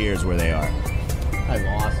 Right here is where they are. That's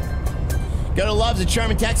awesome. Go to Loves in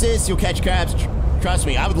Sherman, Texas. You'll catch crabs. Trust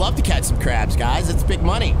me, I would love to catch some crabs, guys. It's big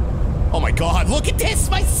money. Oh my God, look at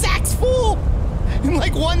this. My sack's full in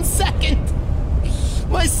like 1 second.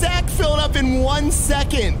 My sack filled up in 1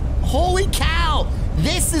 second. Holy cow.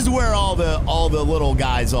 This is where all the little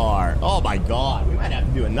guys are. Oh my God, we might have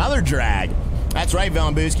to do another drag. That's right,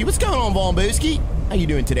 Von Booski. What's going on, Von Booski? How you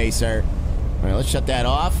doing today, sir? All right, let's shut that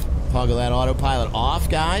off. Toggle that autopilot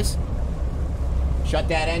off, guys. Shut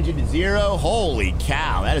that engine to 0. Holy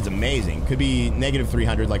cow, that is amazing. Could be negative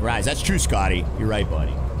 300 like Rise. That's true, Scotty. You're right,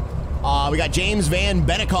 buddy. We got James Van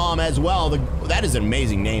Bennekom as well. That is an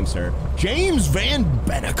amazing name, sir. James Van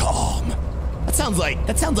Bennekom. That sounds like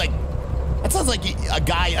a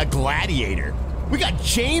guy, a gladiator. We got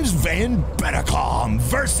James Van Bennekom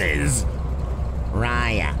versus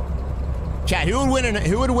Raya. Chat, who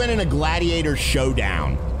would win in a gladiator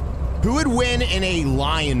showdown? Who would win in a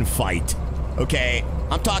lion fight? Okay,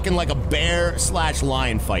 I'm talking like a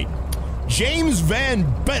bear/lion fight. James Van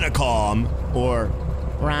Bennekom or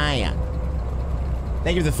Ryan.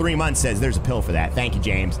 Thank you for the 3 months, says there's a pill for that. Thank you,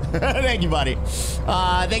 James. Thank you, buddy.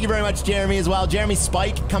 Thank you very much, Jeremy, as well. Jeremy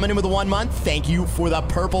Spike coming in with a 1 month. Thank you for the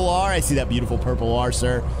purple R. I see that beautiful purple R,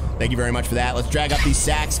 sir. Thank you very much for that. Let's drag up these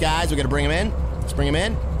sacks, guys. We got to bring them in. Let's bring them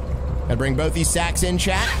in. Got to bring both these sacks in,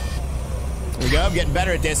 chat. There we go. I'm getting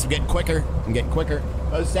better at this. I'm getting quicker.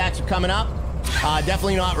 Those sacks are coming up.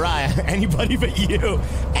 Definitely not Raya. Anybody but you.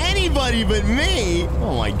 Anybody but me.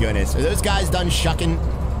 Oh, my goodness. Are those guys done shucking?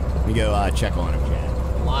 Let me go check on them,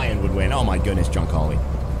 Chad. Lion would win. Oh, my goodness, Junk Holly.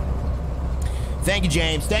 Thank you,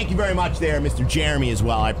 James. Thank you very much there, Mr. Jeremy, as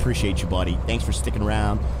well. I appreciate you, buddy. Thanks for sticking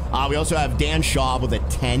around. We also have Dan Schaub with a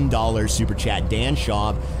 $10 super chat. Dan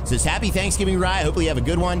Schaub says, happy Thanksgiving, Rye. Hopefully you have a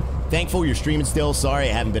good one. Thankful you're streaming still. Sorry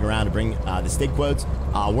I haven't been around to bring the Stig quotes.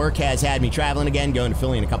 Work has had me traveling again, going to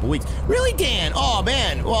Philly in a couple weeks. Really, Dan? Oh,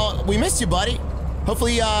 man. Well, we missed you, buddy.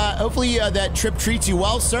 Hopefully that trip treats you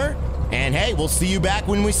well, sir. And, hey, we'll see you back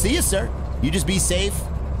when we see you, sir. You just be safe.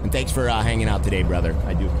 And thanks for hanging out today, brother.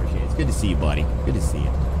 I do appreciate it. It's good to see you, buddy. Good to see you.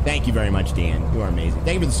 Thank you very much, Dan. You are amazing.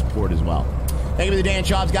 Thank you for the support as well. Thank you for the Dan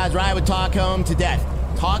Schaubs, guys. Ryan would talk home to death.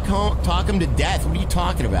 Talk him to death? What are you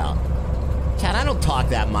talking about? Chad, I don't talk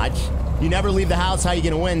that much. You never leave the house. How you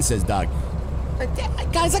gonna win, says Doug.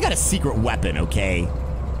 Guys, I got a secret weapon, okay?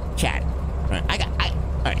 Chad, all right,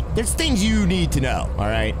 all right, there's things you need to know, all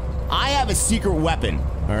right? I have a secret weapon,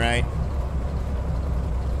 all right?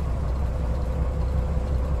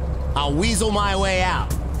 I'll weasel my way out.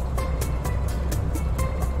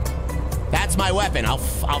 That's my weapon. I'll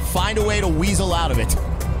find a way to weasel out of it.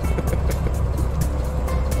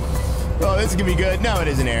 Oh, this is gonna be good. No, it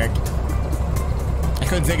isn't, Eric. I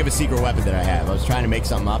couldn't think of a secret weapon that I have. I was trying to make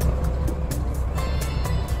something up.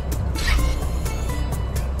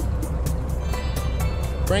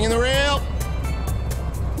 Bring in the reel.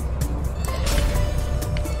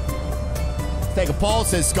 Take a poll,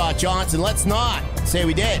 says Scott Johnson. Let's not say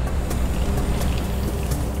we did.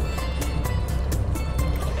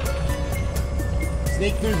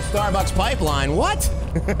 Sneak through the Starbucks pipeline. What?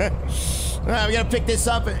 right, we gotta pick this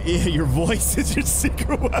up. Yeah, your voice is your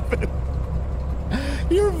secret weapon.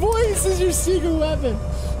 Your voice is your secret weapon.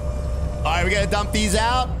 All right, we gotta dump these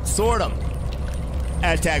out, sort them.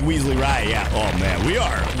 Hashtag Weasley Riot, yeah. Oh man, we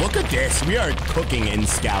are, look at this. We are cooking in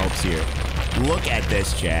scallops here. Look at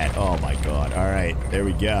this, chat. Oh my God. All right, there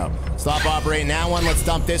we go. Stop operating that one. Let's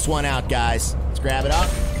dump this one out, guys. Let's grab it up.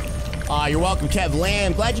 You're welcome, Kev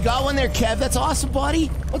Lamb. Glad you got one there, Kev. That's awesome, buddy.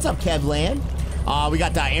 What's up, Kev Lamb? We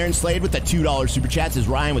got Aaron Slade with the $2 super chat. Says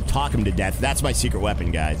Ryan would talk him to death. That's my secret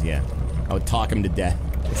weapon, guys. Yeah, I would talk him to death.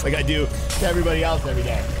 It's like I do to everybody else every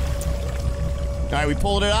day. All right, we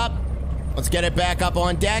pulled it up. Let's get it back up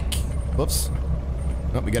on deck. Whoops.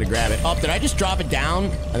 Oh, we gotta grab it. Oh, did I just drop it down?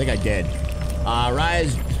 I think I did.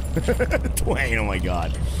 Rise. Dwayne, oh my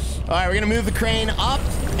God. All right, we're gonna move the crane up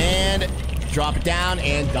and drop it down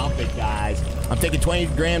and dump it, guys. I'm taking 20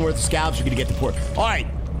 grand worth of scallops. You're gonna get to port. All right,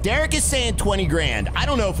 Derek is saying 20 grand. I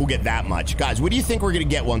don't know if we'll get that much. Guys, what do you think we're gonna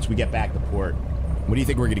get once we get back to port? What do you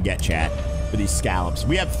think we're gonna get, chat, for these scallops?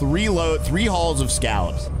 We have three hauls of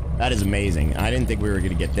scallops. That is amazing. I didn't think we were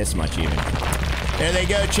gonna get this much even. There they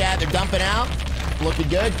go, chat. They're dumping out. Looking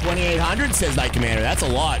good. 2,800 says Knight Commander. That's a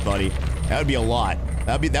lot, buddy. That would be a lot.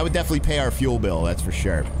 That would definitely pay our fuel bill. That's for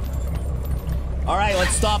sure. All right,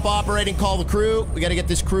 let's stop operating. Call the crew. We got to get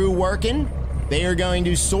this crew working. They are going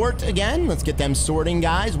to sort again. Let's get them sorting,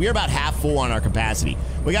 guys. We are about half full on our capacity.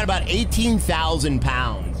 We got about 18,000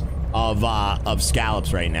 pounds of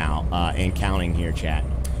scallops right now, and counting here, chat.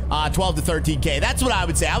 12 to 13K. That's what I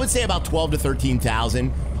would say. I would say about 12 to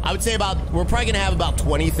 13,000. I would say we're probably going to have about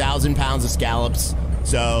 20,000 pounds of scallops.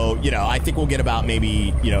 So, you know, I think we'll get about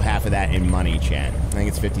maybe, you know, half of that in money, chat. I think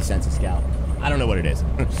it's 50 cents a scallop. I don't know what it is.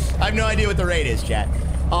 I have no idea what the rate is, chat.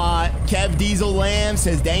 Kev Diesel Lamb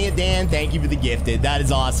says, dang it, Dan, thank you for the gifted. That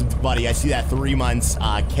is awesome, buddy. I see that 3 months.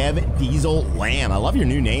 Kev Diesel Lamb. I love your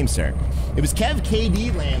new name, sir. It was Kev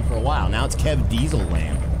KD Lamb for a while. Now it's Kev Diesel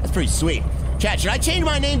Lamb. That's pretty sweet. Chat, should I change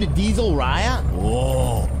my name to Diesel Raya?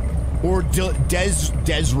 Whoa. Or Des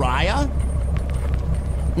Raya?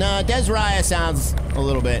 No, Des Raya sounds a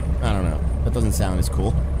little bit, I don't know. That doesn't sound as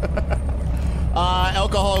cool.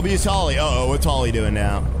 Alcohol abuse Holly. Uh-oh, what's Holly doing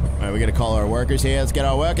now? All right, we got to call our workers here. Let's get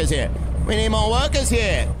our workers here. We need more workers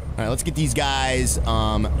here. All right, let's get these guys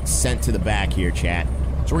sent to the back here, chat.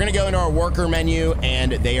 So we're going to go into our worker menu,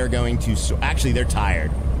 and they are going to... Actually, they're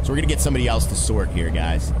tired. So we're going to get somebody else to sort here,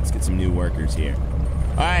 guys. Let's get some new workers here.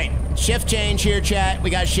 All right, shift change here, chat. We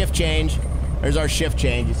got shift change. There's our shift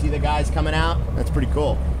change. You see the guys coming out? That's pretty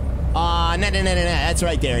cool. No. That's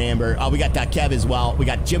right there, Amber. We got Kev as well. We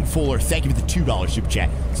got Jim Fuller. Thank you for the $2 super chat.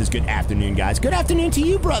 Says good afternoon, guys. Good afternoon to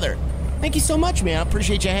you, brother. Thank you so much, man. I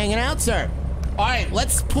appreciate you hanging out, sir. All right,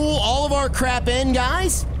 let's pull all of our crap in,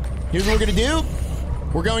 guys. Here's what we're gonna do.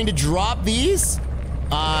 We're going to drop these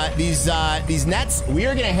nets. We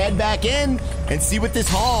are gonna head back in and see what this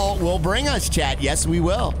haul will bring us, chat. Yes, we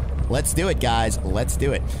will. Let's do it, guys. Let's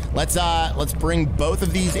do it. Let's bring both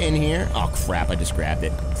of these in here. Oh crap! I just grabbed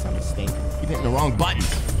it. It's not a mistake. Keep hitting the wrong button.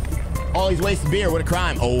 Holly's wasted beer. What a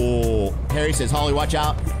crime! Oh, Harry says, Holly, watch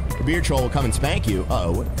out. The beer troll will come and spank you.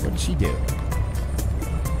 Uh-oh, what did she do?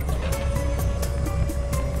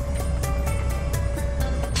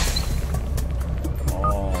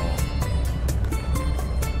 Oh.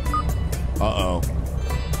 Uh-oh.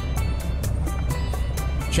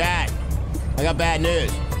 Chat, I got bad news.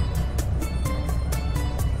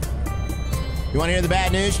 You want to hear the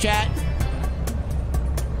bad news, chat?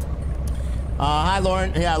 Hi,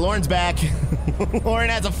 Lauren. Yeah, Lauren's back. Lauren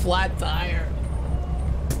has a flat tire.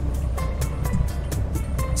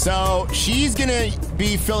 So she's gonna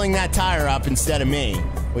be filling that tire up instead of me,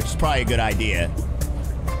 which is probably a good idea.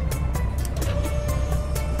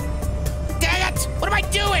 Dang it! What am I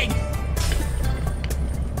doing?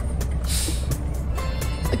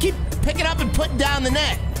 I keep picking up and putting down the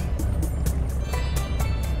net.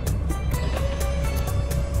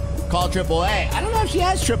 Call AAA. I don't know if she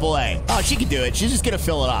has AAA. Oh, she could do it. She's just gonna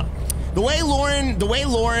fill it up. The way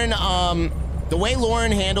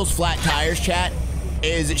Lauren handles flat tires, chat,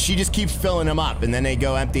 is she just keeps filling them up, and then they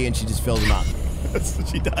go empty, and she just fills them up. That's what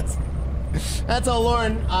she does. That's how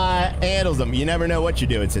Lauren handles them. You never know what you're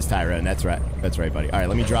doing, says Tyrone. That's right. That's right, buddy. All right,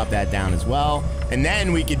 let me drop that down as well, and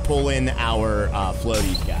then we could pull in our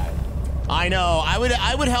floaties guy. I know. I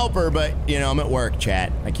would help her, but you know I'm at work,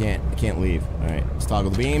 chat. I can't leave. All right, let's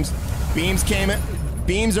toggle the beams. Beams came in.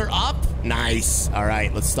 Beams are up. Nice. All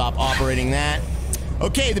right, let's stop operating that.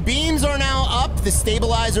 Okay, the beams are now up. The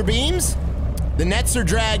stabilizer beams. The nets are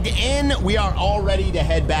dragged in. We are all ready to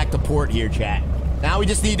head back to port here, chat. Now we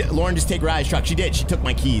just need Lauren just take Raya's truck. She did. She took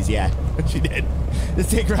my keys. Yeah, she did.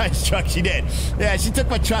 Just take Raya's truck. She did. Yeah, she took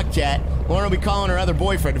my truck, chat. Lauren will be calling her other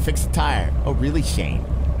boyfriend to fix the tire. Oh, really, Shane?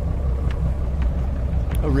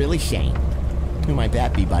 Oh, really, Shane? Who might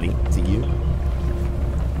that be, buddy? Is it you?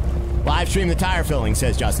 Live stream the tire filling,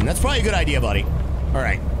 says Justin. That's probably a good idea, buddy. All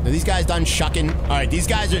right. Are these guys done shucking? All right, these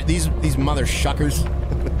guys are these mother shuckers.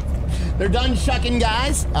 They're done shucking,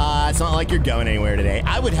 guys. It's not like you're going anywhere today.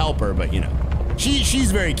 I would help her, but you know,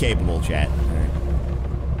 she's very capable, chat.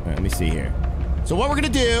 All right, let me see here. So what we're gonna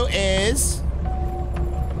do is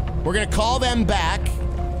we're gonna call them back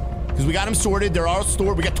because we got them sorted. They're all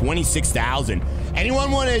stored. We got 26,000.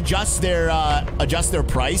 Anyone want to adjust their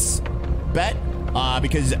price bet?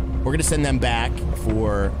 Because we're gonna send them back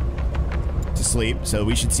to sleep. So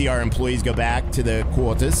we should see our employees go back to the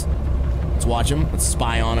quarters. Let's watch them. Let's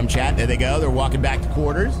spy on them, chat. There they go. They're walking back to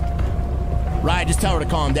quarters. Right, just tell her to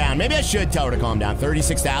calm down. Maybe I should tell her to calm down.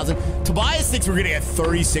 36,000. Tobias thinks we're gonna get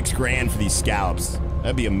 36 grand for these scallops.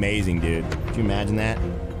 That'd be amazing, dude. Could you imagine that?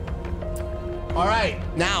 All right,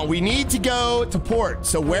 now we need to go to port.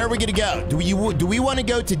 So where are we gonna go? Do we want to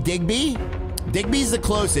go to Digby? Digby's the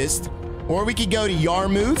closest. Or we could go to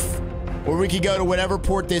Yarmouth. Or we could go to whatever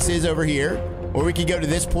port this is over here. Or we could go to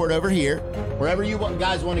this port over here. Wherever you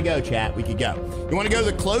guys want to go, chat, we could go. You want to go to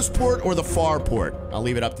the close port or the far port? I'll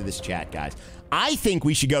leave it up to this chat, guys. I think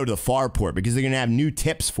we should go to the far port because they're going to have new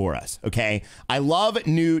tips for us, okay? I love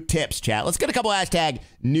new tips, chat. Let's get a couple hashtag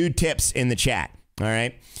new tips in the chat, all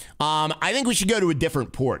right? I think we should go to a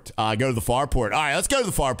different port. Go to the far port. All right, let's go to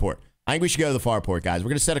the far port. I think we should go to the far port, guys. We're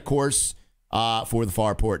going to set a course for the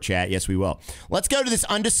far port, chat. Yes, we will. Let's go to this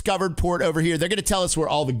undiscovered port over here. They're going to tell us where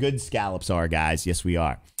all the good scallops are, guys. Yes, we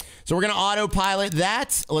are. So we're going to autopilot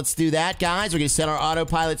that. Let's do that, guys. We're going to set our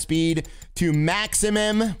autopilot speed to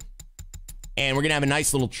maximum. And we're going to have a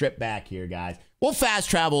nice little trip back here, guys. We'll fast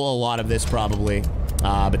travel a lot of this probably.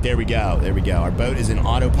 But there we go. There we go. Our boat is in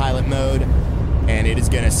autopilot mode. And it is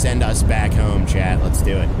going to send us back home, chat. Let's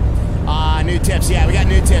do it. New tips. Yeah, we got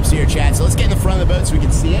new tips here, chat. So let's get in the front of the boat so we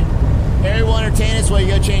can see it. Harry will entertain us while you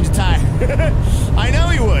go change the tire. I know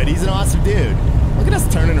he would. He's an awesome dude. Look at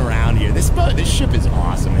us turning around here. This ship is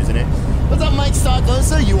awesome, isn't it? What's up, Mike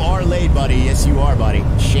Stocklosa? You are late, buddy. Yes, you are, buddy.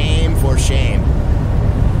 Shame for shame.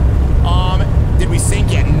 Did we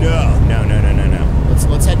sink yet? No.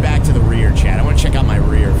 Let's head back to the rear, chat. I want to check out my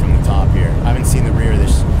rear from the top here. I haven't seen the rear of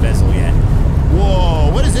this vessel yet.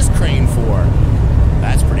 Whoa, what is this crane for?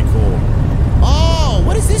 That's pretty cool. Oh,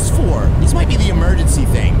 what is this for? These might be the emergency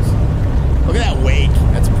things. Look at that wake.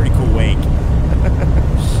 That's a pretty cool wake.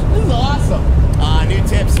 This is awesome. New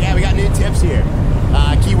tips. Yeah, we got new tips here.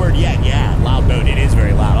 Keyword yet. Yeah, loud boat. It is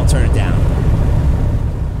very loud. I'll turn it down.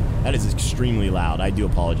 That is extremely loud. I do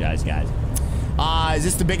apologize, guys. Is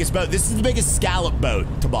this the biggest boat? This is the biggest scallop boat,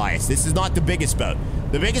 Tobias. This is not the biggest boat.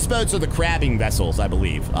 The biggest boats are the crabbing vessels, I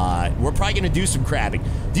believe. We're probably going to do some crabbing.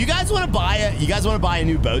 Do you guys want to buy a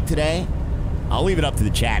new boat today? I'll leave it up to the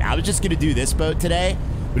chat. I was just going to do this boat today.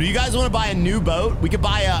 But do you guys want to buy a new boat? We could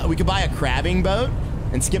buy a crabbing boat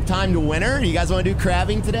and skip time to winter. Do you guys want to do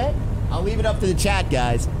crabbing today? I'll leave it up to the chat,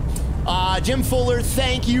 guys. Jim Fuller,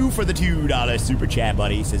 thank you for the $2 super chat,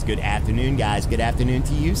 buddy. He says, good afternoon, guys. Good afternoon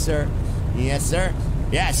to you, sir. Yes, sir.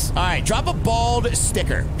 Yes. All right. Drop a bald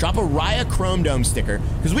sticker. Drop a Raya Chrome Dome sticker.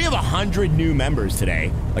 Because we have 100 new members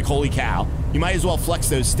today. Like, holy cow. You might as well flex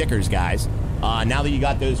those stickers, guys. Now that you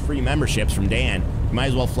got those free memberships from Dan, you might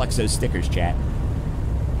as well flex those stickers, chat.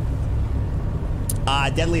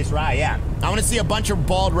 Deadliest Raya, yeah. I want to see a bunch of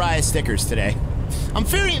bald Raya stickers today. I'm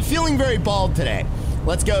feeling very bald today.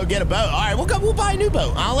 Let's go get a boat. All right, we'll buy a new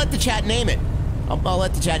boat. I'll let the chat name it. I'll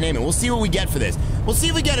let the chat name it. We'll see what we get for this. We'll see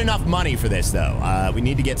if we get enough money for this, though. We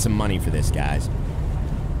need to get some money for this, guys.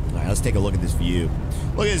 All right, let's take a look at this view.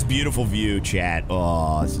 Look at this beautiful view, chat.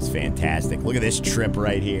 Oh, this is fantastic. Look at this trip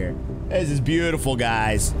right here. This is beautiful,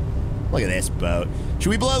 guys. Look at this boat. Should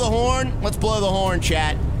we blow the horn? Let's blow the horn,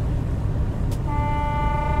 chat.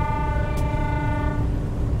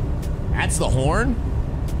 That's the horn?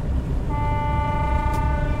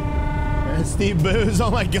 Steve Booze, oh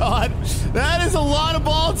my god. That is a lot of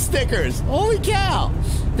bald stickers. Holy cow.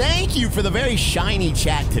 Thank you for the very shiny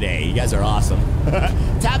chat today. You guys are awesome.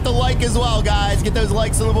 Tap the like as well, guys. Get those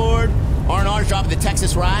likes on the board. R&R's dropping the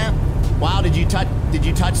Texas Raya. Wow, did you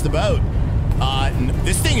touch the boat?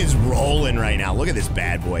 This thing is rolling right now. Look at this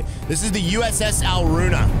bad boy. This is the USS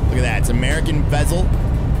Alruna. Look at that. It's American bezel.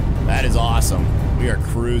 That is awesome. We are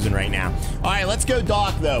cruising right now. All right, let's go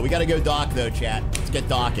dock, though. We got to go dock, though, chat. Let's get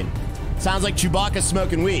docking. Sounds like Chewbacca's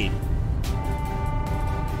smoking weed.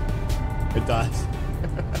 It does.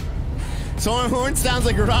 So my horn sounds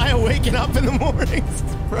like Raya waking up in the mornings.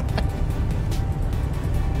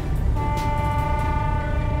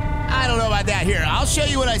 I don't know about that. Here, I'll show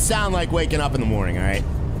you what I sound like waking up in the morning, all right?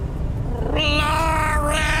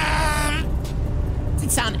 Does it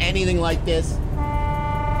sound anything like this?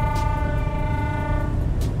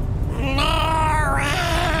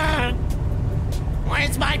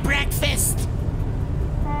 Where's my breakfast?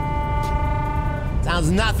 Sounds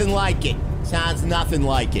nothing like it. Sounds nothing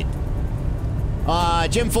like it.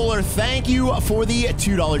 Jim Fuller, thank you for the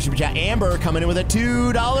 $2 super chat. Amber coming in with a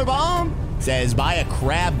 $2 bomb. Says, buy a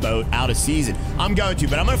crab boat out of season. I'm going to,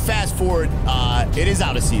 but I'm going to fast forward. It is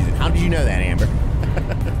out of season. How did you know that, Amber?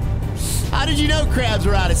 How did you know crabs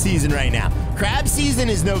were out of season right now? Crab season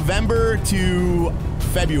is November to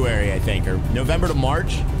February, I think, or November to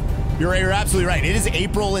March. You're absolutely right. It is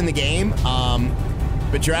April in the game,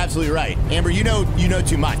 but you're absolutely right. Amber, you know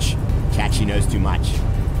too much. Chat, she knows too much.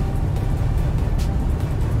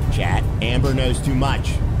 Chat, Amber knows too much.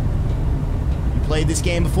 You played this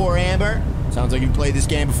game before, Amber? Sounds like you played this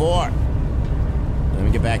game before. Let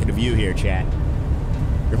me get back into view here, chat.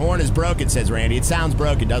 Your horn is broken, says Randy. It sounds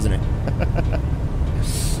broken, doesn't it?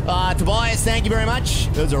 Tobias, thank you very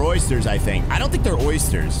much. Those are oysters, I think. I don't think they're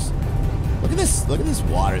oysters. Look at this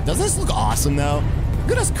water. Doesn't this look awesome, though?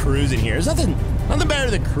 Look at us cruising here. There's nothing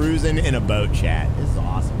better than cruising in a boat, chat. This is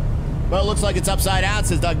awesome. Boat looks like it's upside down,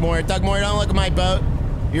 says Doug Moore. Doug Moore, don't look at my boat.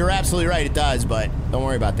 You're absolutely right, it does, but don't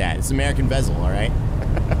worry about that. It's American Bezel, all right?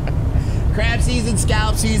 Crab season,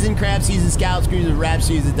 scallop season, crab season, scallop season, rab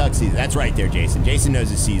season, duck season. That's right there, Jason. Jason knows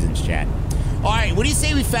his seasons, chat. All right, what do you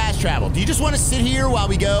say we fast travel? Do you just want to sit here while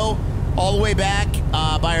we go all the way back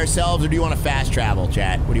by ourselves, or do you want to fast travel,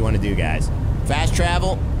 chat? What do you want to do, guys? Fast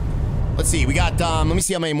travel? Let's see. We got, let me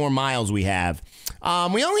see how many more miles we have.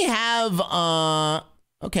 We only have,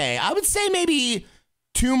 okay, I would say maybe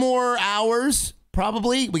 2 more hours,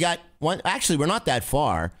 probably. We got one. Actually, we're not that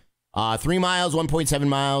far. 3 miles, 1.7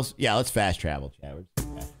 miles. Yeah, let's fast travel, chat.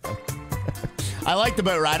 I like the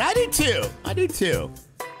boat ride. I do too. I do too.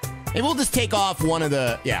 Maybe we'll just take off one of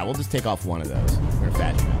the, yeah, we'll just take off one of those. We're gonna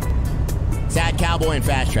fast travel. Sad cowboy and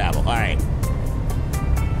fast travel. All right.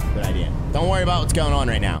 Good idea. Don't worry about what's going on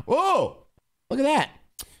right now. Whoa! Look at that.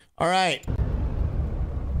 All right.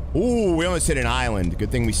 Ooh, we almost hit an island.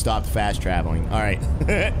 Good thing we stopped fast traveling. All right.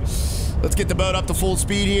 Let's get the boat up to full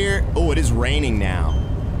speed here. Oh, it is raining now.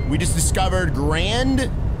 We just discovered Grand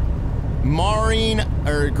Madon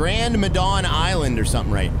Island or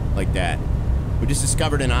something right like that. We just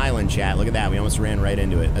discovered an island, chat. Look at that. We almost ran right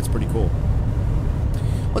into it. That's pretty cool.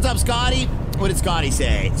 What's up, Scotty? What did Scotty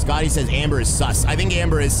say? Scotty says Amber is sus. I think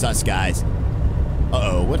Amber is sus, guys.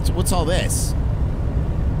 Uh-oh. What's all this?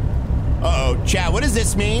 Uh-oh. Chat, what does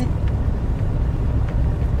this mean?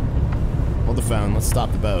 Hold the phone. Let's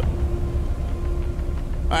stop the boat.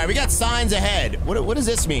 All right, we got signs ahead. What does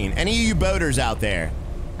this mean? Any of you boaters out there?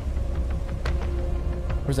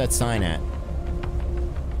 Where's that sign at?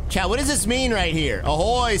 Chat, what does this mean right here?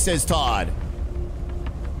 Ahoy, says Todd.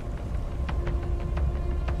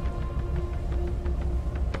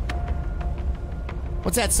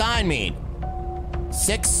 What's that sign mean?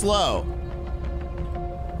 6 slow.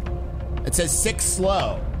 It says 6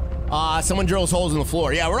 slow. Someone drills holes in the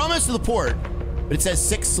floor. Yeah, we're almost to the port, but it says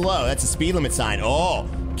 6 slow. That's a speed limit sign. Oh,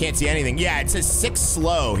 can't see anything. Yeah, it says 6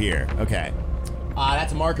 slow here. Okay.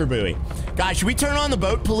 That's a marker buoy. Guys, should we turn on the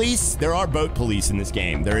boat police? There are boat police in this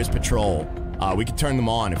game. There is patrol. We could turn them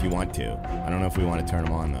on if you want to. I don't know if we want to turn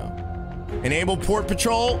them on, though. Enable port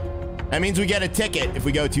patrol. That means we get a ticket if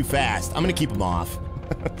we go too fast. I'm going to keep them off.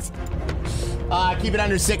 Keep it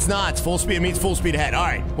under 6 knots. Full speed means full speed ahead. All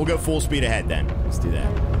right, we'll go full speed ahead then. Let's do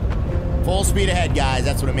that. Full speed ahead, guys.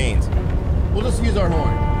 That's what it means. We'll just use our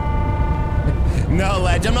horn. No,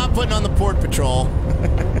 Ledge. I'm not putting on the port patrol.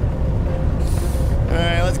 All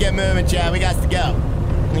right, let's get moving, Chad. We got to go.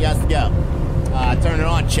 We got to go. Turn it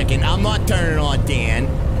on, chicken. I'm not turning it on, Dan.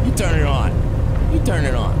 You turn it on. You turn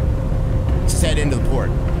it on. Just head into the port.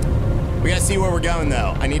 We gotta see where we're going,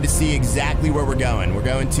 though. I need to see exactly where we're going. We're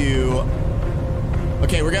going to...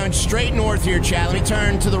 Okay, we're going straight north here, Chad. Let me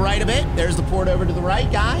turn to the right a bit. There's the port over to the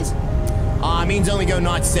right, guys. Means only go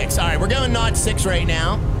knot 6. All right, we're going knot 6 right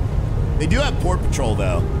now. They do have port patrol,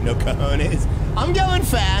 though. No cojones. I'm going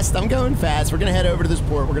fast. I'm going fast. We're gonna head over to this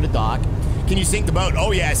port. We're gonna dock. Can you sink the boat?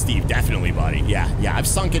 Oh yeah, Steve. Definitely, buddy. Yeah. I've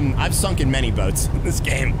sunken many boats in this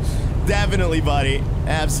game. Definitely, buddy.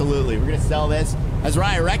 Absolutely. We're gonna sell this. As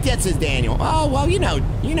Riot Wreck gets says Daniel. Oh well, you know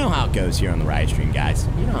how it goes here on the Riot stream, guys.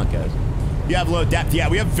 You know how it goes. You have low depth. Yeah,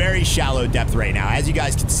 we have very shallow depth right now. As you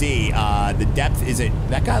guys can see, the depth is it.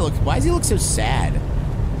 That guy looks. Why does he look so sad?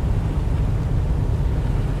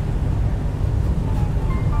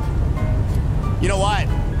 You know what?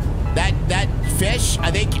 That fish,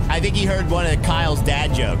 I think he heard one of Kyle's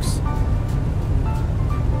dad jokes.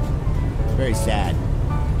 Very sad.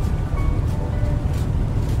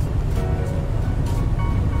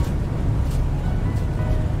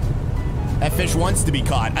 That fish wants to be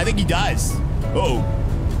caught. I think he does. Oh.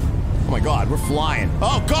 Oh my God, we're flying.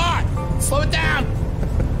 Oh God! Slow it down!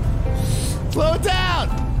 Slow it down!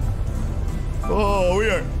 Oh, we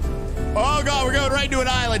are. Oh God, we're going right into an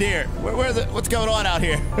island here. What's going on out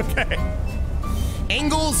here? Okay.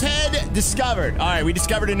 Ingalls Head discovered. All right, we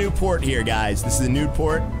discovered a new port here, guys. This is a nude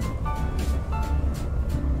port.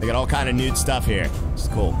 They got all kind of nude stuff here. It's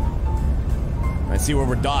cool. Let's see where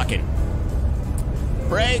we're docking.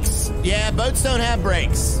 Brakes. Yeah, boats don't have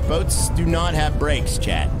brakes. Boats do not have brakes,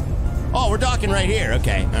 chat. Oh, we're docking right here.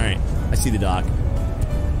 Okay, all right. I see the dock.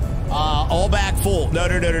 All back full. No.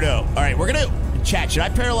 All right, we're gonna... Chat, should I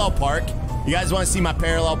parallel park? You guys want to see my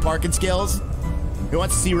parallel parking skills? Who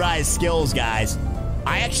wants to see Raya's skills, guys?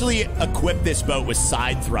 I actually equipped this boat with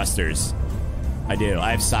side thrusters. I do. I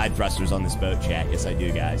have side thrusters on this boat, chat. Yes, I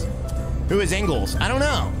do, guys. Who is Ingalls? I don't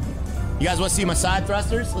know. You guys want to see my side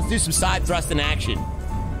thrusters? Let's do some side thrust in action. All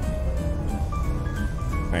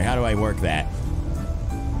right, how do I work that?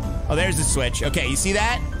 Oh, there's the switch. Okay, you see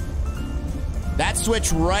that? That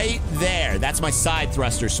switch right there. That's my side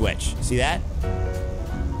thruster switch. See that?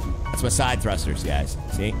 That's my side thrusters, guys.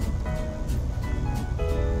 See?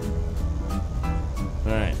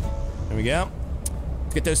 All right. There we go.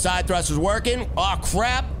 Let's get those side thrusters working. Oh,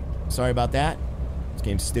 crap. Sorry about that. This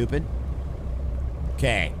game's stupid.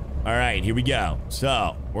 Okay. All right, here we go.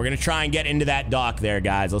 So, we're going to try and get into that dock there,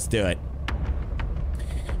 guys. Let's do it.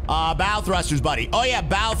 Bow thrusters, buddy. Oh, yeah,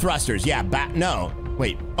 bow thrusters. Yeah, no.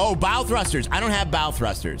 Wait. Oh, bow thrusters. I don't have bow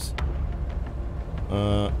thrusters.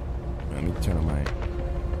 Let me turn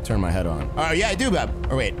my head on. Oh, yeah, I do, Bob.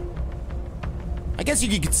 Or wait. I guess you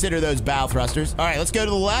could consider those bow thrusters. All right, let's go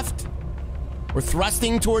to the left. We're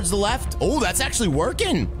thrusting towards the left. Oh, that's actually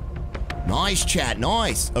working. Nice, chat.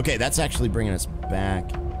 Nice. Okay, that's actually bringing us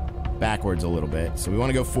backwards a little bit. So we want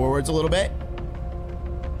to go forwards a little bit.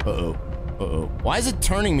 Uh-oh. Uh-oh. Why is it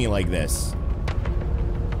turning me like this?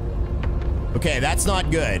 Okay, that's not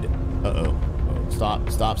good. Uh-oh. Stop.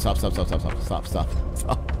 Stop. Stop. Stop. Stop. Stop. Stop. Stop.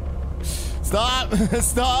 Stop. Stop.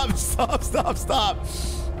 Stop. Stop. Stop. Stop.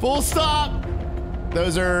 Full stop.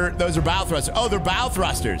 Those are bow thrusters. Oh, they're bow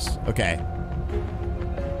thrusters. Okay.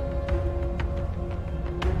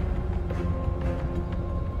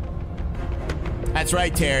 That's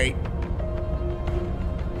right, Terry.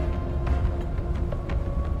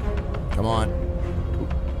 Come on.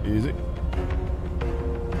 Easy.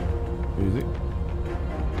 Easy.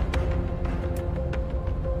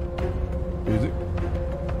 Easy.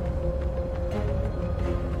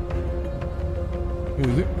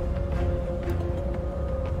 Easy.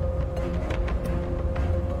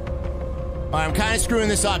 Alright, I'm kind of screwing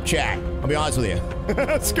this up, chat. I'll be honest with you.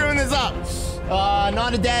 Screwing this up.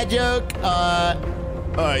 Not a dad joke.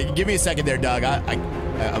 Give me a second there, Doug. I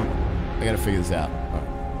gotta figure this out.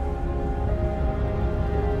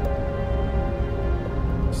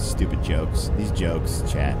 Stupid jokes. These jokes,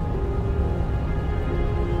 chat.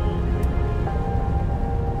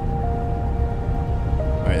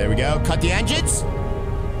 All right, there we go. Cut the engines.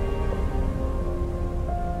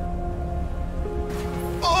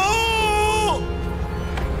 Oh!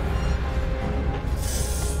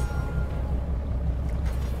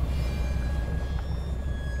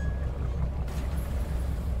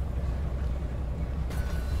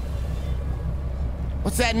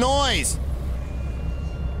 What's that noise?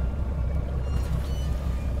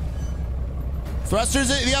 Thrusters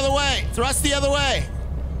the other way. Thrust the other way.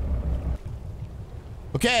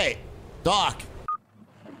 Okay. Dock.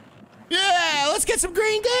 Yeah, let's get some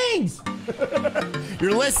green things.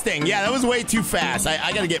 You're listing. Yeah, that was way too fast.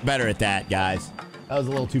 I gotta get better at that, guys. That was a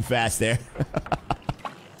little too fast there.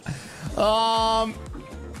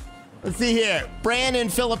 Let's see here. Brandon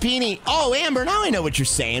Filippini. Oh, Amber, now I know what you're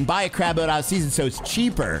saying. Buy a crab boat out of season so it's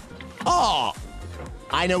cheaper. Oh,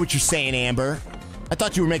 I know what you're saying, Amber. I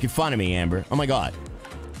thought you were making fun of me, Amber. Oh my God.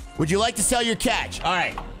 Would you like to sell your catch? All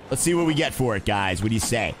right. Let's see what we get for it, guys. What do you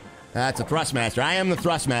say? That's a Thrustmaster. I am the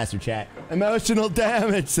Thrustmaster, chat. Emotional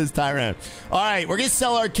damage, says Tyrone. All right. We're going to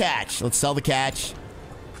sell our catch. Let's sell the catch.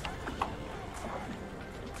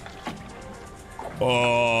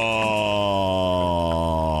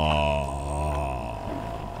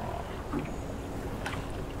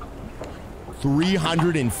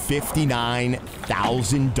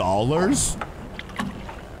 $359,000?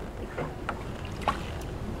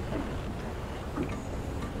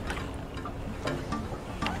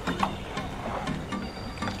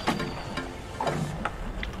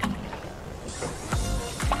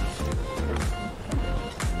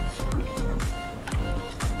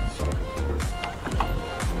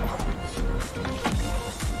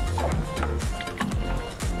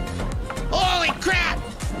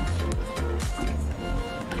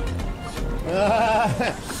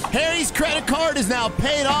 Harry's credit card is now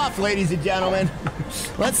paid off, ladies and gentlemen.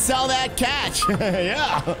 Let's sell that catch.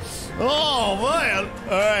 Yeah. Oh, man.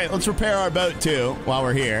 All right, let's repair our boat, too, while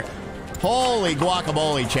we're here. Holy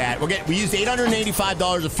guacamole, chat. We used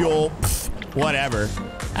 $885 of fuel. Pfft, whatever.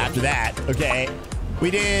 After that, okay.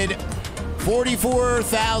 We did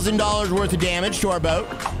 $44,000 worth of damage to our boat.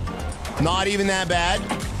 Not even that bad.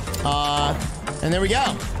 And there we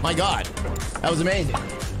go. My God. That was amazing.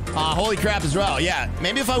 Holy crap as well. Yeah,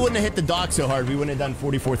 maybe if I wouldn't have hit the dock so hard, we wouldn't have done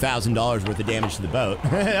 $44,000 worth of damage to the boat.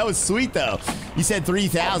 That was sweet, though. You said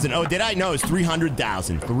 3,000. Oh, did I? No, it's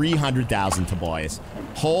 300,000. 300,000, Tobias.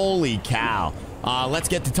 Holy cow. Let's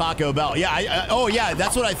get to Taco Bell. Yeah, oh, yeah,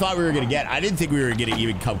 that's what I thought we were going to get. I didn't think we were going to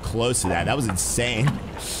even come close to that. That was insane.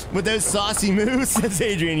 With those saucy moves, says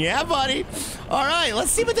Adrian. Yeah, buddy. All right,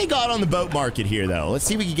 let's see what they got on the boat market here, though. Let's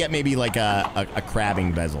see if we can get maybe like a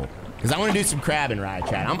crabbing bezel. Because I want to do some crabbing, right,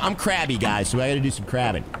 chat? I'm crabby, guys, so I got to do some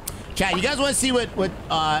crabbing. Chat, you guys want to see what look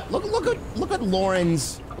what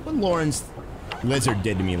Lauren's lizard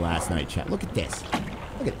did to me last night, chat. Look at this.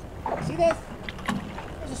 Look at it. See this?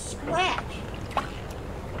 There's a scratch.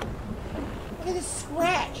 Look at this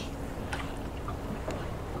scratch.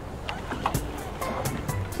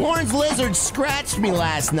 Lauren's lizard scratched me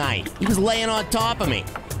last night. He was laying on top of me.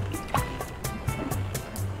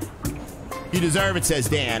 You deserve it, says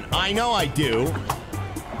Dan. I know I do.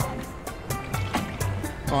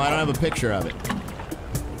 Oh, I don't have a picture of it.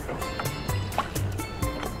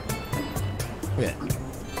 Look at it.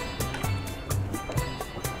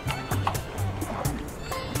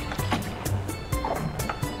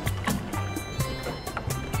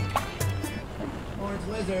 Orange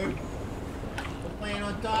lizard was playing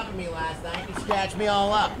on top of me last night. He scratched me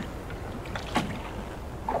all up.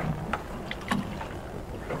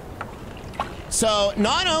 So,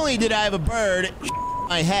 not only did I have a bird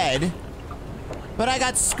my head, but I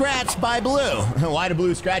got scratched by Blue. Why did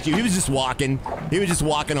Blue scratch you? He was just walking. He was just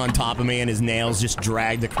walking on top of me, and his nails just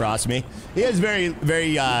dragged across me. He has very,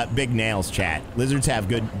 very big nails, chat. Lizards have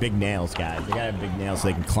good big nails, guys. They gotta have big nails so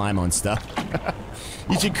they can climb on stuff.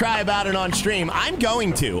 You should cry about it on stream. I'm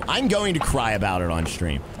going to cry about it on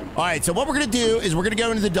stream. All right, so what we're gonna do is we're gonna go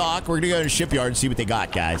into the dock. We're gonna go to the shipyard and see what they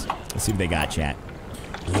got, guys. Let's see what they got, chat.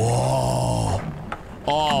 Whoa.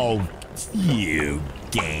 Oh, you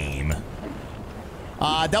game.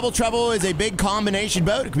 Double Trouble is a big combination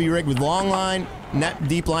boat. It can be rigged with long line, net,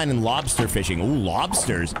 deep line, and lobster fishing. Ooh,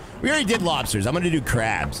 lobsters. We already did lobsters. I'm going to do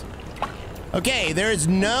crabs. Okay, there is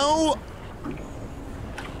no...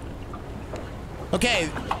 Okay,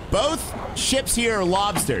 both ships here are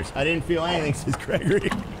lobsters. I didn't feel anything, says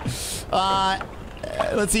Gregory.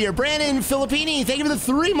 Let's see here. Brandon Filippini, thank you for the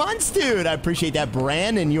 3 months, dude. I appreciate that,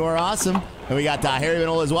 Brandon. You are awesome. And we got Harry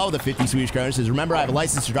Vinola as well with the 50 Swedish kronor. Says, remember, I have a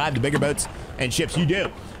license to drive the bigger boats and ships. You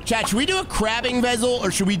do. Chat, should we do a crabbing vessel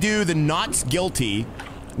or should we do the Knots Guilty,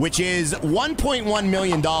 which is $1.1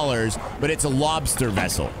 million, but it's a lobster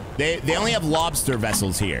vessel. They only have lobster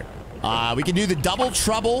vessels here. We can do the Double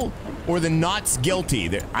Trouble or the Knots Guilty.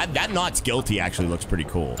 That Knots Guilty actually looks pretty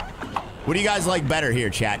cool. What do you guys like better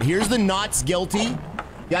here, chat? Here's the Knots Guilty. You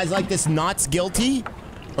guys like this Knots Guilty?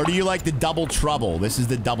 Or do you like the Double Trouble? This is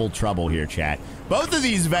the Double Trouble here, chat. Both of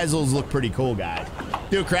these vessels look pretty cool, guys.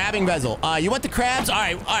 Do a crabbing vessel. You want the crabs? All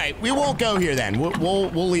right. We won't go here then.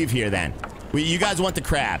 We'll leave here then. You guys want the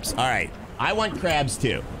crabs. All right. I want crabs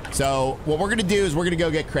too. So what we're gonna do is we're gonna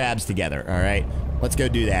go get crabs together. All right. Let's go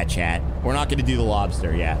do that, chat. We're not gonna do the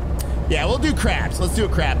lobster, yeah. Yeah, we'll do crabs. Let's do a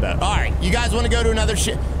crab boat. All right. You guys want to go to another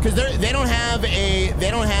ship? Because they don't have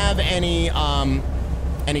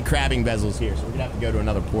any crabbing vessels here, so we're gonna have to go to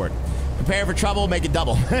another port. Prepare for trouble, make it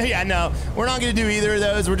double. Yeah, no, we're not gonna do either of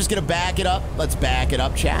those. We're just gonna back it up. Let's back it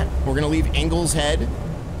up, chat. We're gonna leave Ingalls Head,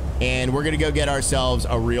 and we're gonna go get ourselves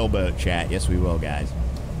a real boat, chat. Yes, we will, guys.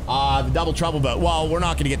 The Double Trouble boat. Well, we're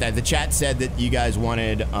not gonna get that. The chat said that you guys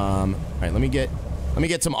wanted. All right, let me get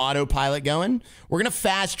some autopilot going. We're gonna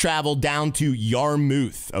fast travel down to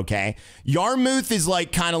Yarmouth, okay? Yarmouth is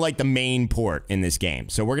kind of like the main port in this game.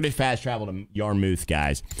 So we're gonna fast travel to Yarmouth,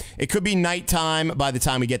 guys. It could be nighttime by the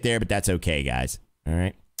time we get there, but that's okay, guys. All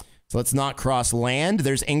right. So let's not cross land.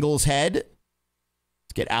 There's Ingalls Head.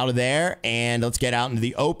 Let's get out of there and let's get out into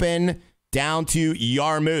the open down to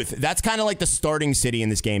Yarmouth. That's kind of like the starting city in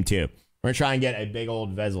this game too. We're going to try and get a big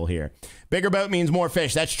old vessel here. Bigger boat means more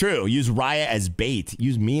fish. That's true. Use Raya as bait.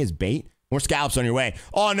 Use me as bait. More scallops on your way.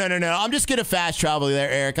 Oh, no. I'm just going to fast travel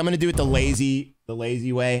there, Eric. I'm going to do it the lazy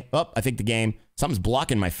way. Oh, I think something's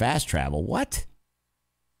blocking my fast travel. What?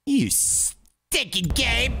 You sticky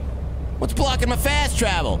game. What's blocking my fast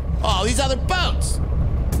travel? Oh, these other boats.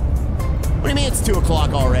 What do you mean it's 2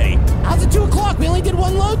 o'clock already? How's it 2 o'clock? We only did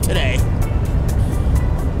one load today.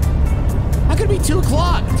 How could it be 2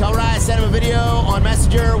 o'clock? Tell Ryan I sent him a video on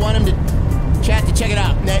Messenger. Want him to chat to check it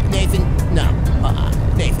out. Nathan, no.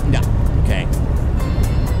 Nathan, no. Okay.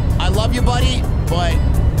 I love you, buddy, but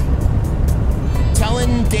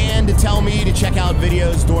telling Dan to tell me to check out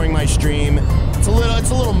videos during my stream, it's a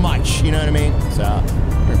little much, you know what I mean? So, I'm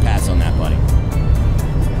gonna pass on that, buddy.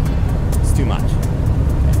 It's too much.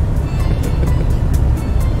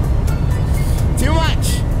 Too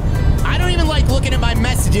much. I don't even like looking at my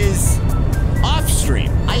messages off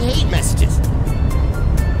stream. I hate messages.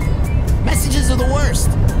 Messages are the worst.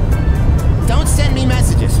 Don't send me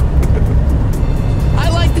messages. I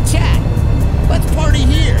like the chat. Let's party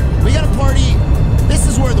here. We got a party. This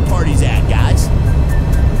is where the party's at, guys.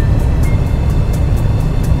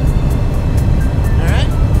 All right?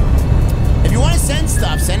 If you want to send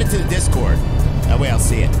stuff, send it to the Discord. That way I'll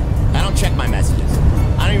see it. I don't check my messages.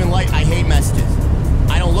 I hate messages.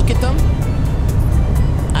 I don't look at them.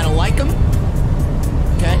 I don't like them.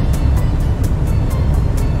 Okay?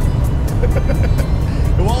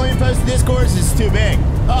 It won't even post to Discord, it's too big.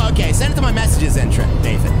 Oh, okay. Send it to my messages then,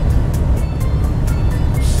 Nathan.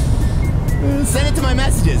 Send it to my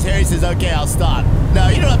messages. Harry says, okay, I'll stop. No,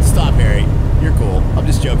 you don't have to stop, Harry. You're cool. I'm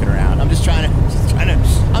just joking around. I'm trying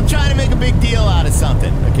to make a big deal out of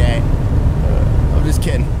something, okay? I'm just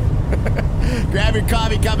kidding. Grab your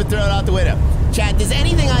coffee cup and throw it out the window. Chat, does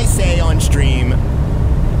anything I say on stream,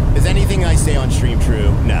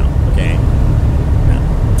 true? No, okay?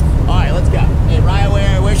 No. All right, let's go. Hey,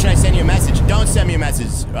 Ryan, where should I send you a message? Don't send me a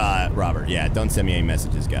message, Robert. Yeah, don't send me any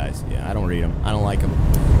messages, guys. Yeah, I don't read them. I don't like them.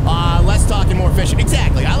 Less talking, more fishing.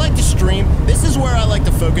 Exactly. I like to stream. This is where I like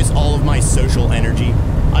to focus all of my social energy.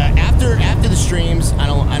 After the streams, I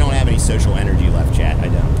don't have any social energy left, chat. I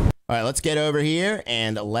don't. All right, let's get over here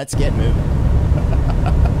and let's get moving.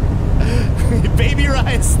 Baby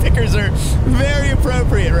Ryan stickers are very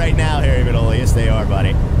appropriate right now, Harry Vitola. Yes, they are,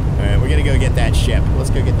 buddy. All right, we're gonna go get that ship. Let's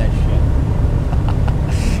go get that ship.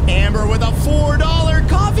 Amber with a $4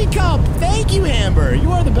 coffee cup. Thank you, Amber.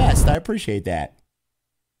 You are the best. I appreciate that.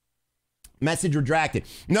 Message retracted.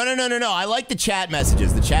 No. I like the chat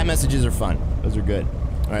messages. The chat messages are fun. Those are good.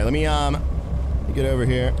 All right, let me get over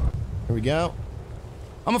here. Here we go.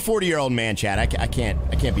 I'm a 40-year-old man, chat. I can't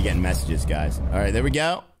be getting messages, guys. All right, there we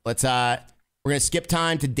go. Let's we're gonna skip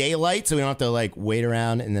time to daylight so we don't have to like wait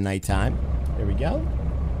around in the nighttime. There we go.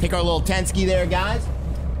 Take our little Tensky there, guys.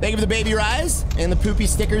 Thank you for the baby rise and the poopy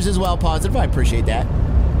stickers as well. Positive. I appreciate that.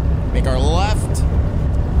 Make our left.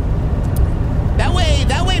 That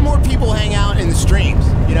way more people hang out in the streams.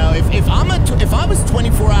 You know, if I was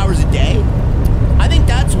 24 hours a day, I think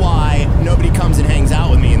that's why nobody comes and hangs out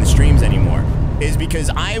with me in the streams anymore. Is because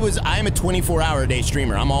I'm a 24-hour-a-day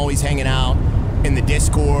streamer. I'm always hanging out in the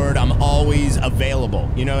Discord. I'm always available.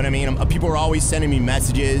 You know what I mean? People are always sending me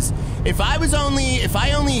messages. If I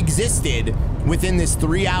only existed within this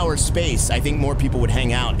 3-hour space, I think more people would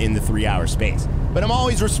hang out in the 3-hour space. But I'm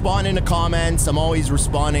always responding to comments. I'm always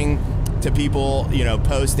responding to people, you know,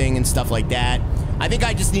 posting and stuff like that. I think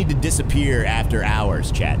I just need to disappear after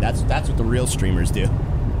hours, chat. That's what the real streamers do.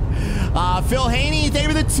 Phil Haney, thank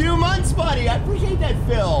you for the 2 months, buddy. I appreciate that,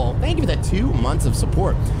 Phil. Thank you for the 2 months of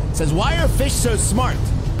support. Says, why are fish so smart?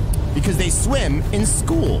 Because they swim in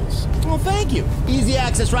schools. Well, thank you. Easy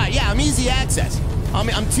access, right? Yeah, I'm easy access.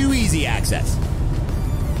 I'm too easy access.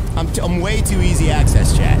 I'm way too easy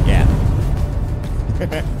access, chat. Yeah.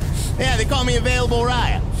 Yeah, they call me Available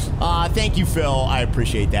Raya. Thank you, Phil. I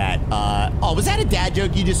appreciate that. Oh, was that a dad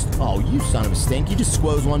joke? Oh, you son of a stink. You just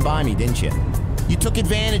squoze one by me, didn't you? You took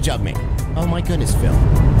advantage of me. Oh my goodness, Phil.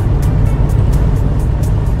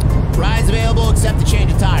 Rides available except to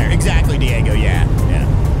change a tire. Exactly, Diego. Yeah.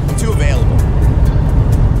 I'm too available.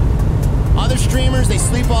 Other streamers, they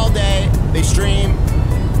sleep all day, they stream,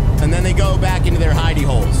 and then they go back into their hidey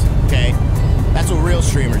holes. Okay? That's what real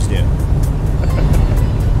streamers do.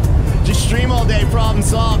 Just stream all day, problem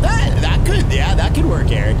solved. That could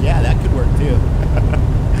work, Eric. Yeah, that could work too.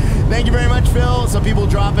 Thank you very much, Phil. Some people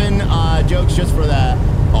dropping jokes just for that.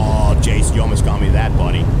 Oh, Jace, you almost got me that,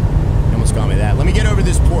 buddy. You almost got me that. Let me get over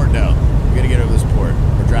this port, though. We gotta get over this port.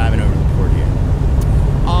 We're driving over the port here.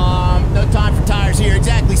 No time for tires here.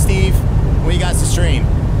 Exactly, Steve. What you got to stream?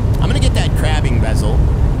 I'm gonna get that crabbing bezel,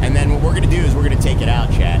 and then what we're gonna do is we're gonna take it out,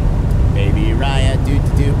 chat. Baby Raya,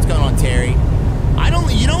 what's going on, Terry?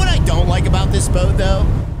 You know what I don't like about this boat, though?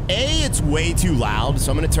 A, it's way too loud,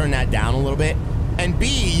 so I'm gonna turn that down a little bit. And B,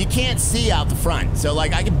 you can't see out the front. So,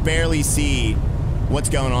 like, I can barely see what's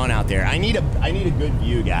going on out there. I need a good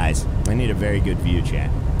view, guys. I need a very good view,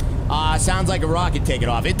 chat. Sounds like a rocket taking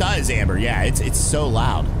off. It does, Amber. Yeah, it's so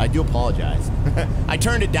loud. I do apologize. I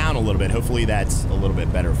turned it down a little bit. Hopefully that's a little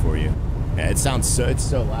bit better for you. Yeah, it's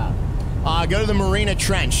so loud. Go to the Marina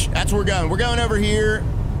Trench. That's where we're going. We're going over here.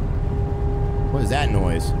 What is that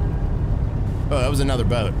noise? Oh, that was another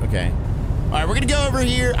boat. Okay. All right, we're going to go over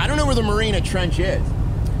here. I don't know where the Marina Trench is.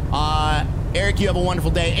 Eric, you have a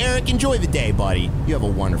wonderful day. Eric, enjoy the day, buddy. You have a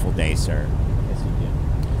wonderful day, sir. Yes, you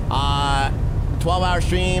do. 12-hour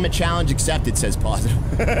stream, a challenge accepted, says Positive.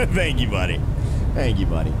 Thank you, buddy. Thank you,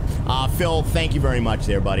 buddy. Phil, thank you very much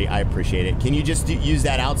there, buddy. I appreciate it. Can you just use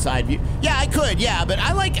that outside view? Yeah, I could, yeah, but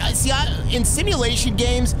I like, in simulation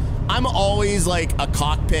games, I'm always like a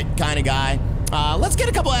cockpit kind of guy. Let's get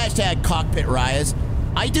a couple hashtag cockpit Ryas.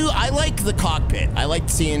 I like the cockpit. I like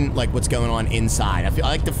seeing like what's going on inside. I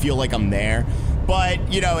like to feel like I'm there.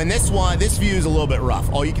 But, you know, in this one, this view is a little bit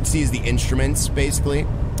rough. All you can see is the instruments, basically,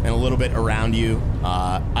 and a little bit around you.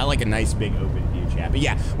 I like a nice big open view, chat. But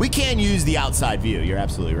yeah, we can use the outside view. You're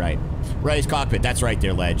absolutely right. Ray's cockpit. That's right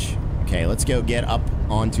there, Ledge. Okay, let's go get up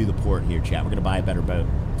onto the port here, chat. We're going to buy a better boat.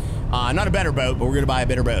 Not a better boat, but we're going to buy a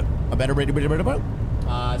better boat. A better boat.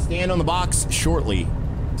 Stand on the box shortly.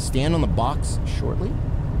 Stand on the box shortly?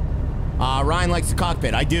 Ryan likes the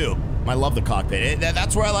cockpit. I do. I love the cockpit.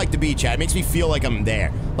 That's where I like to be, chat. It makes me feel like I'm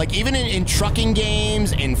there. Like, even in trucking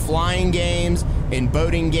games, in flying games, in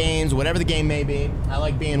boating games, whatever the game may be, I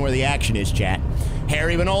like being where the action is, chat.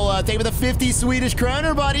 Harry Vanola, thank you for the 50 Swedish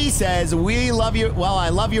kroner, buddy. Says, we love you. Well, I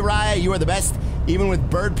love you, Raya. You are the best, even with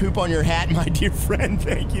bird poop on your hat, my dear friend.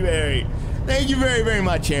 Thank you, Harry. Thank you very, very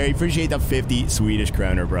much, Harry. Appreciate the 50 Swedish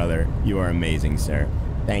kroner, brother. You are amazing, sir.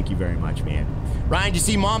 Thank you very much, man. Ryan, did you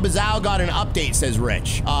see Mom Bazal got an update, says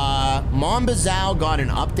Rich. Mom Bazal got an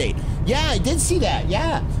update. Yeah, I did see that,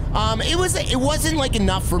 yeah. It wasn't like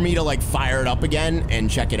enough for me to like fire it up again and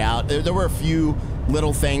check it out. There were a few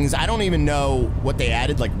little things. I don't even know what they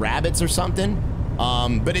added, like rabbits or something.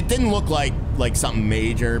 But it didn't look like something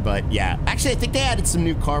major, but yeah. Actually, I think they added some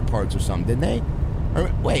new car parts or something, didn't they?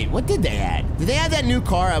 Or wait, what did they add? Did they add that new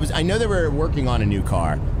car? I know they were working on a new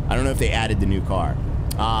car. I don't know if they added the new car.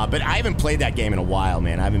 But I haven't played that game in a while,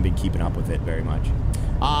 man. I haven't been keeping up with it very much.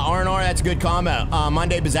 R&R, that's a good comment.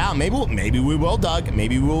 Monday Bazal. Maybe we will, Doug.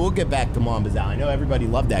 Maybe we will get back to Mon Bazal. I know everybody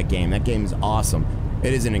loved that game. That game is awesome.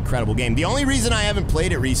 It is an incredible game. The only reason I haven't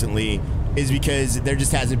played it recently is because there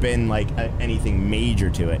just hasn't been, like, anything major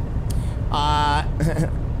to it. I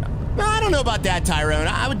don't know about that, Tyrone.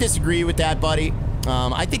 I would disagree with that, buddy.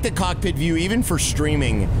 I think the cockpit view, even for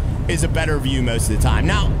streaming, is a better view most of the time.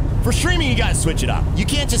 Now, for streaming, you gotta switch it up. You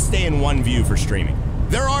can't just stay in one view for streaming.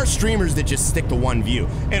 There are streamers that just stick to one view.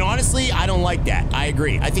 And honestly, I don't like that. I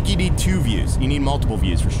agree. I think you need two views. You need multiple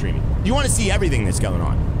views for streaming. You want to see everything that's going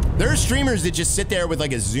on. There are streamers that just sit there with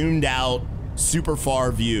like a zoomed out, super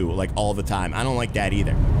far view, like all the time. I don't like that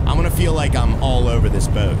either. I want to feel like I'm all over this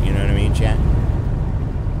boat. You know what I mean, chat?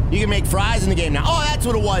 You can make fries in the game now. Oh, that's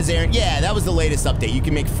what it was, Aaron. Yeah, that was the latest update. You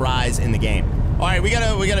can make fries in the game. All right, we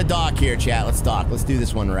gotta dock here, chat. Let's dock. Let's do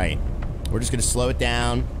this one right. We're just gonna slow it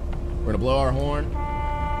down. We're gonna blow our horn.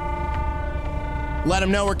 Let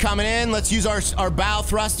them know we're coming in. Let's use our bow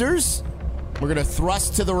thrusters. We're gonna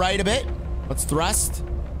thrust to the right a bit. Let's thrust.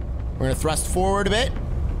 We're gonna thrust forward a bit.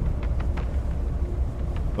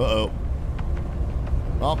 Uh-oh.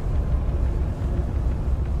 Well.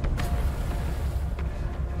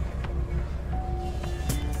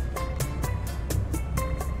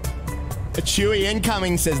 A Chewy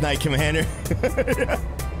incoming, says Knight Commander.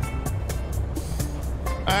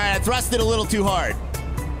 Alright, I thrusted a little too hard.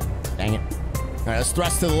 Dang it. Alright, let's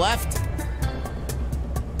thrust to the left.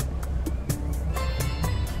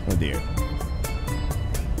 Oh dear.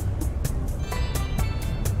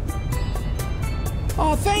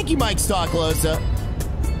 Oh, thank you, Mike Stocklosa.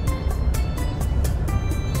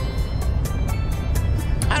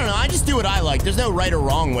 I don't know, I just do what I like. There's no right or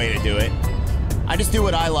wrong way to do it. I just do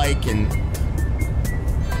what I like and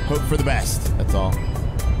hope for the best. That's all.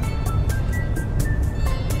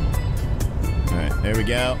 All right, there we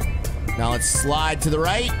go. Now let's slide to the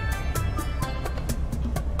right.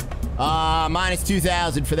 Minus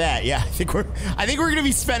 2,000 for that. Yeah, I think we're gonna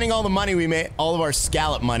be spending all the money we made, all of our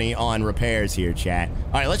Scallop money on repairs here, chat.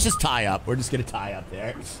 All right, let's just tie up. We're just gonna tie up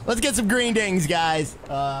there. Let's get some green dings, guys.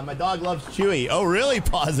 My dog loves Chewy. Oh, really?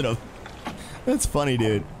 Positive. That's funny,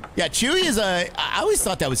 dude. Yeah, Chewy is I always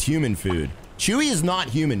thought that was human food. Chewy is not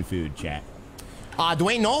human food, chat.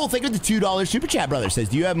 Dwayne Knoll, thank you for the $2 super chat, brother. Says,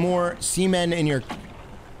 do you have more semen in your...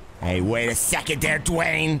 Hey, wait a second there,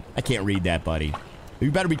 Dwayne. I can't read that, buddy.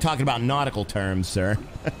 You better be talking about nautical terms, sir.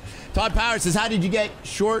 Todd Power says, how did you get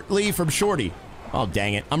shortly from Shorty? Oh,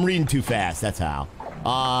 dang it. I'm reading too fast. That's how.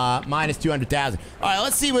 Minus 200,000. All right,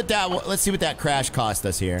 let's see what that crash cost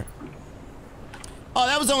us here. Oh,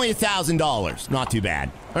 that was only $1,000. Not too bad.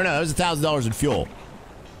 Or no, that was $1,000 in fuel.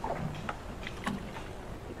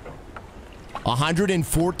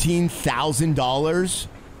 $114,000.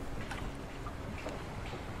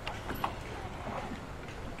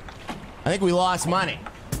 I think we lost money.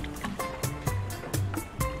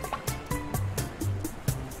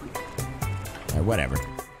 All right, whatever.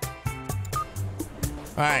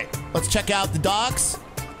 All right, let's check out the docks.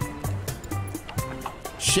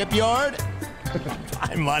 Shipyard.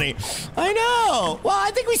 Money. I know. Well,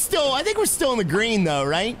 I think we're still in the green though,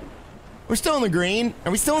 right? We're still in the green.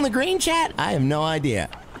 Are we still in the green, chat? I have no idea.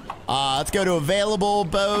 Let's go to available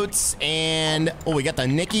boats and we got the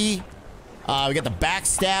Nikki. We got the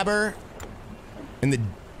Backstabber and the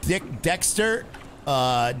Dexter.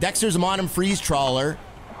 Dexter's a modern freeze trawler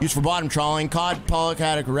used for bottom trawling, cod, pollock,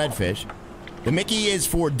 haddock, redfish. The Mickey is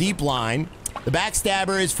for deep line. The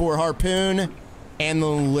Backstabber is for harpoon. And the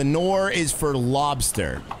Lenore is for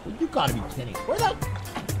lobster. You gotta be kidding. Where the...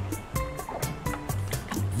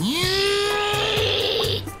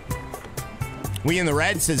 We in the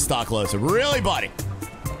red, says Stocklosa. Really, buddy?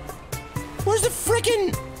 Where's the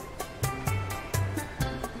frickin'...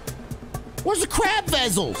 Where's the crab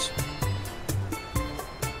vessels?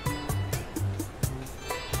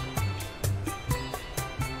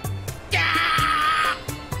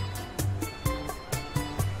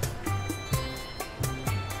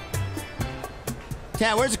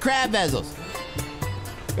 Yeah, where's the crab vessels?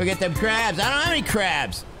 Go get them crabs. I don't have any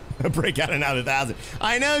crabs. Break out another 1,000.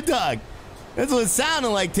 I know, Doug. That's what it sounded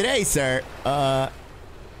like today, sir.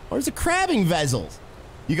 Where's the crabbing vessels?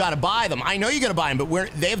 You gotta buy them. I know you gotta buy them, but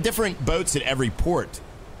they have different boats at every port.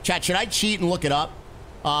 Chat, should I cheat and look it up?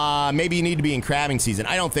 Maybe you need to be in crabbing season.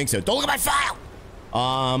 I don't think so. Don't look at my file!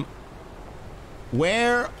 I'm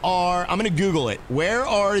gonna Google it. Where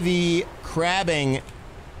are the crabbing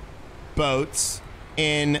boats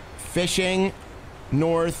in fishing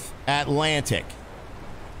North Atlantic?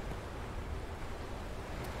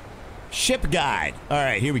 Ship guide. All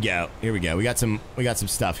right, here we go. Here we go. We got some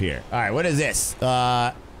stuff here. All right, what is this?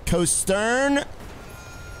 Coastern.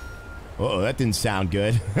 Uh-oh, that didn't sound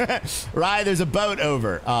good. Right, there's a boat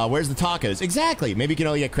over. Where's the tacos? Exactly. Maybe you can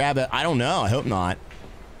only get crab. I don't know. I hope not.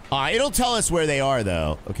 It'll tell us where they are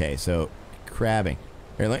though. Okay, so crabbing.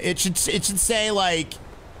 Here, it should say like,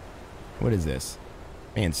 what is this?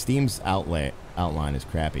 Man, Steam's outline is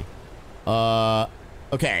crappy.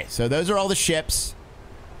 Okay, so those are all the ships.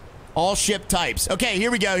 All ship types. Okay,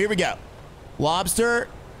 here we go, here we go. Lobster,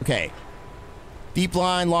 okay. Deep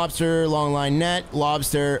line, lobster, long line net,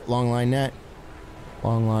 lobster, long line net,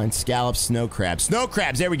 long line, scallop, snow crabs. Snow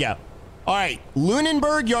crabs, there we go. All right,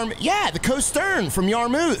 Lunenburg, Yarmouth. Yeah, the Coastern from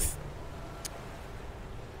Yarmouth.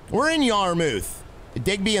 We're in Yarmouth.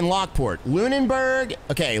 Digby and Lockport. Lunenburg,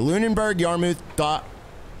 okay, Lunenburg, Yarmouth,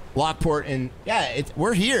 Lockport, and yeah,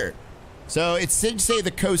 we're here. So it should say the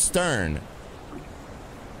Coastern.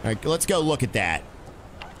 All right, let's go look at that.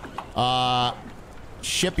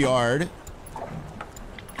 Shipyard.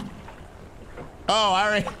 Oh,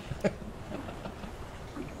 I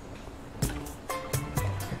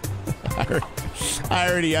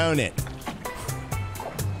already own it.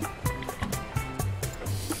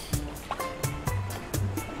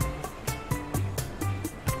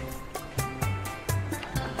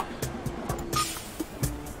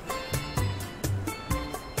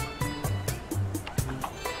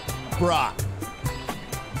 Bruh.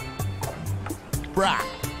 Bruh.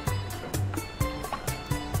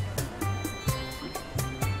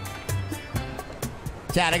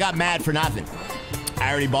 Chad, I got mad for nothing. I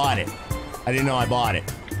already bought it. I didn't know I bought it.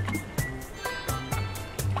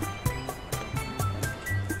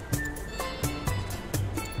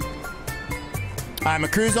 All right, my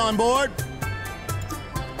crew's on board.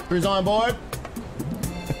 Crew's on board.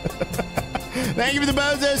 Thank you for the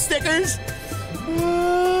bozo stickers.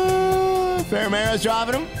 Ferromero's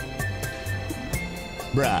dropping them.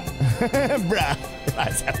 Bruh. Bruh. I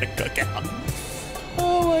was having a cookout.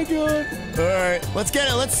 Oh my god. Alright, let's get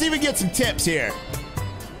it. Let's see if we can get some tips here.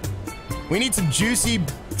 We need some juicy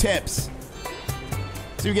tips.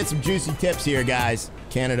 Let's see if we get some juicy tips here, guys.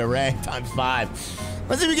 Canada Ray times 5.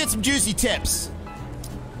 Let's see if we get some juicy tips.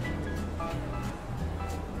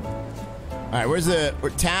 Alright, where's the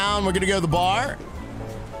town? We're gonna go to the bar.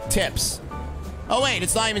 Tips. Oh wait,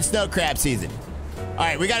 it's not even snow crab season. All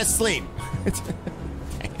right, we gotta sleep.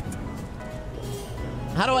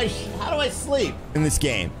 How do I sleep in this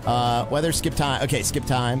game? Weather, skip time. Okay, skip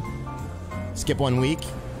time. Skip 1 week.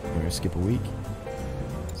 We're gonna skip a week.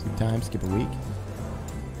 Skip time, skip a week.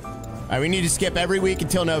 All right, we need to skip every week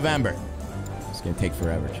until November. It's gonna take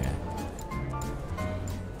forever, chat.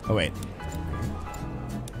 Oh, wait.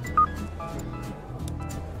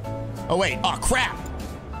 Oh, wait. Oh, crap.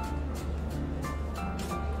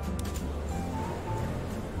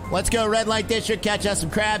 Let's go, Red Light District. Catch us some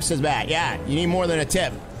crabs, says Matt. Yeah, you need more than a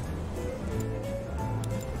tip.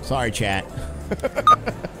 Sorry, chat.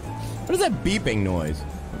 What is that beeping noise?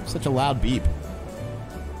 Such a loud beep.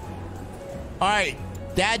 All right,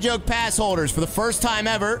 dad joke pass holders for the first time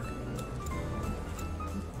ever.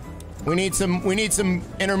 We need some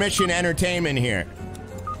intermission entertainment here.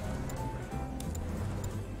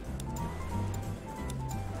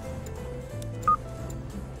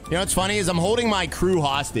 You know what's funny is I'm holding my crew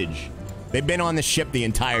hostage. They've been on the ship the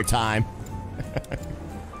entire time.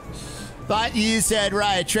 Thought you said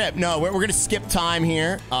riot trip. No, we're gonna skip time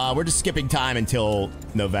here. We're just skipping time until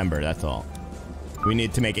November, that's all. We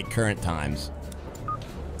need to make it current times.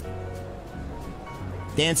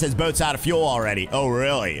 Dan says boat's out of fuel already. Oh,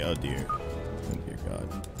 really? Oh, dear. Oh, dear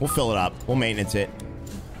God. We'll fill it up. We'll maintenance it.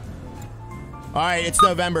 All right, it's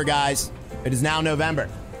November, guys. It is now November.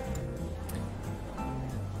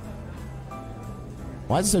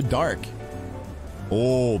 Why is it so dark?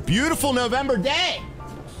 Oh, beautiful November day.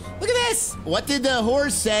 Look at this. What did the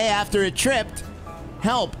horse say after it tripped?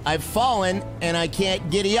 Help, I've fallen and I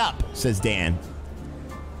can't giddy up, says Dan.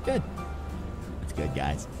 Good. That's good,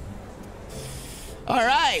 guys. All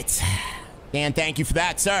right. Dan, thank you for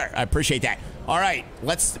that, sir. I appreciate that. All right,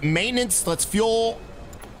 let's maintenance. Let's fuel.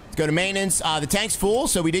 Let's go to maintenance. The tank's full,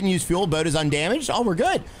 so we didn't use fuel. Boat is undamaged. Oh, we're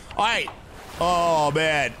good. All right. Oh,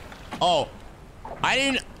 man. Oh, I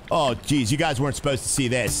didn't. Oh, geez, you guys weren't supposed to see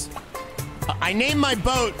this. I named my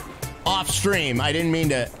boat off stream. I didn't mean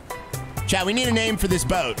to. Chat, we need a name for this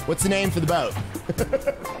boat. What's the name for the boat?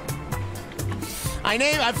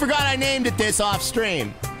 I forgot I named it this off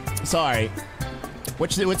stream. Sorry.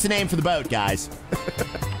 What's the name for the boat, guys?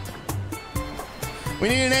 We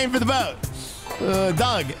need a name for the boat.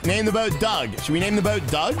 Doug. Name the boat Doug. Should we name the boat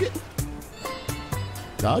Doug?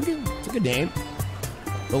 Doug? It's a good name.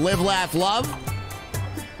 The Live, Laugh, Love.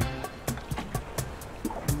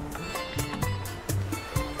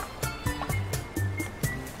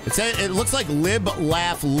 It looks like Lib,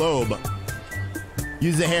 Laugh, Lobe.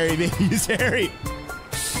 Use the Harry. Use Harry.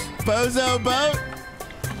 Bozo boat.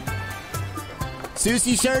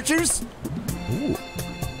 Sushi searchers. Ooh.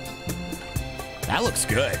 That looks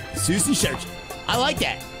good. Sushi search. I like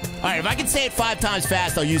that. All right, if I can say it 5 times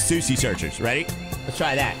fast, I'll use sushi searchers. Ready? Let's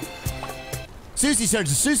try that. Sushi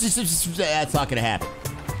searchers. Sushi searchers. That's not gonna happen.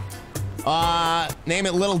 Name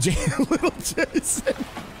it Little Jason.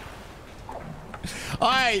 All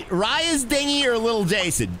right, Raya's dinghy or Little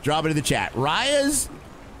Jason? Drop it in the chat. Raya's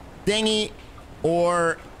dinghy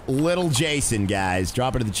or Little Jason, guys?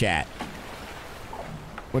 Drop it in the chat.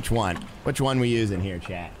 Which one? Which one we using here,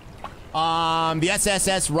 chat? The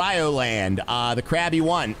SSS Ryoland. The Krabby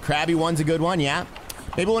one. Krabby one's a good one, yeah.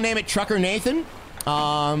 Maybe we'll name it Trucker Nathan.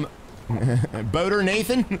 Boater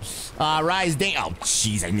Nathan. Raya's dinghy. Oh,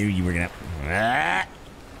 jeez, I knew you were gonna.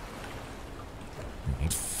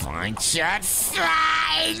 Fine, chat.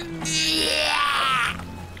 Fine. Yeah.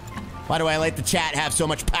 Why do I let the chat have so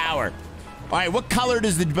much power? All right, what color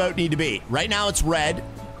does the boat need to be? Right now it's red.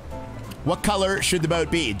 What color should the boat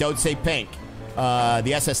be? Don't say pink.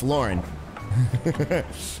 The SS Lauren.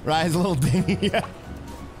 Rise a little dinghy.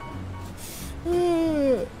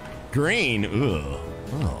 Green. Ugh.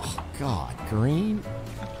 Oh, God. Green?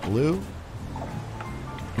 Blue?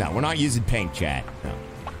 No, we're not using pink, chat. No.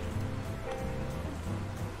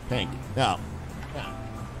 Pink. No.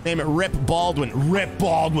 Name it Rip Baldwin. Rip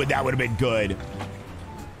Baldwin. That would have been good.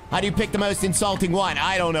 How do you pick the most insulting one?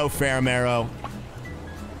 I don't know, Faramero.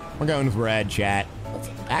 We're going with red, chat.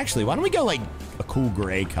 Actually, why don't we go like a cool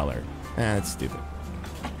gray color? That's stupid.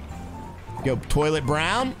 Go toilet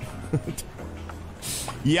brown.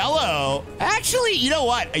 Yellow. Actually, you know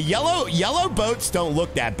what? Yellow boats don't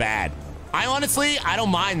look that bad. I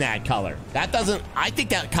don't mind that color. I think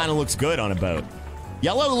that kind of looks good on a boat.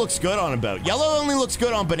 Yellow looks good on a boat. Yellow only looks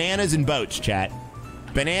good on bananas and boats, chat.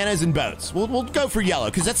 Bananas and boats. We'll go for yellow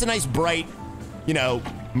because that's a nice bright, you know,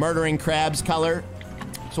 murdering crabs color.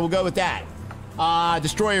 So we'll go with that.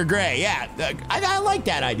 Destroyer gray. Yeah, I like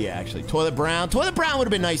that idea actually. Toilet brown. Toilet brown would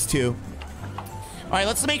have been nice too. All right,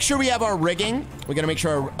 let's make sure we have our rigging. We're gonna make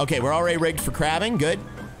sure. Okay, we're already rigged for crabbing. Good.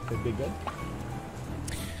 Good.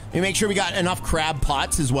 We make sure we got enough crab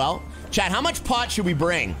pots as well. Chat, how much pot should we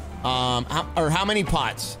bring? How many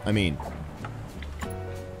pots? I mean,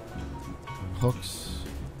 hooks.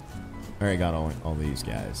 I already got all these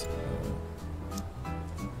guys.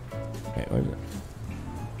 Okay, what is it?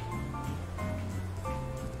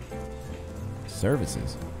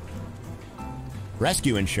 Services.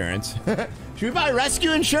 Rescue insurance. Should we buy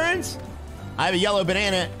rescue insurance? I have a yellow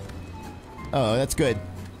banana. Oh, that's good.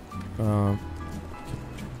 Do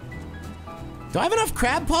I have enough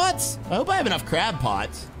crab pots? I hope I have enough crab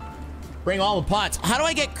pots. Bring all the pots. How do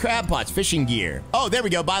I get crab pots? Fishing gear. Oh, there we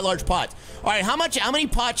go. Buy large pots. All right, how many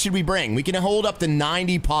pots should we bring? We can hold up to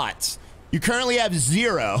 90 pots. You currently have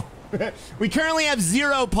 0. We currently have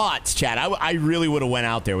 0 pots, chat. I really would have went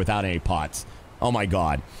out there without any pots. Oh my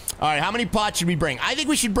God. All right, how many pots should we bring? I think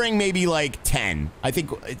we should bring maybe like 10. I think,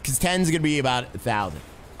 because 10 is going to be about 1,000.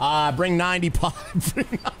 Bring 90 pots.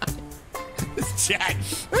 This chat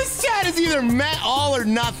is either met all or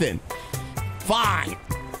nothing. Fine.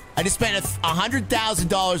 I just spent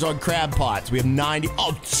 $100,000 on crab pots. We have 90.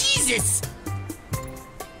 Oh, Jesus.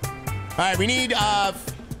 All right, we need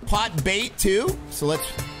pot bait too. So let's.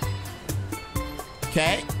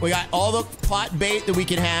 Okay, we got all the pot bait that we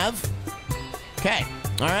can have. Okay,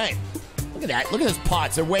 all right. Look at that. Look at those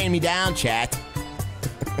pots. They're weighing me down, chat.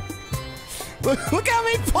 Look how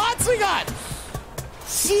many pots we got.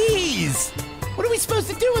 Jeez. What are we supposed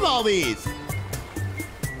to do with all these?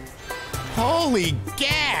 Holy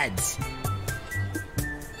gads.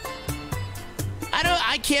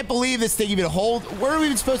 I can't believe this thing even holds. Where are we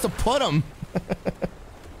even supposed to put them?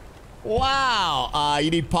 Wow. You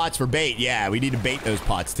need pots for bait. Yeah, we need to bait those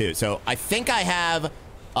pots too. So I think I have,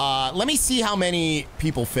 let me see how many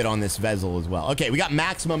people fit on this vessel as well. Okay, we got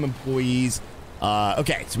maximum employees.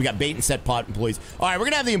 Okay, so we got bait and set pot employees. All right, we're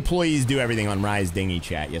going to have the employees do everything on Rise Dinghy,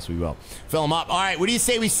 chat. Yes, we will. Fill them up. All right, what do you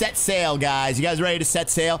say we set sail, guys? You guys ready to set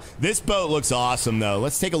sail? This boat looks awesome, though.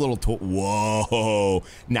 Let's take a little tour. Whoa.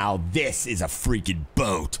 Now, this is a freaking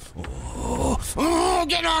boat. Oh,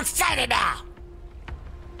 getting all excited now.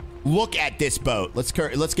 Look at this boat. Let's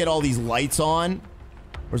get all these lights on.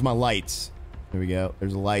 Where's my lights? There we go.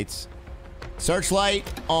 There's the lights. Searchlight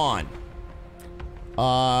on.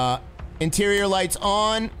 Interior lights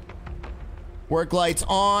on, work lights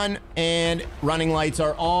on, and running lights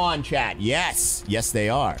are on, chat. Yes. Yes, they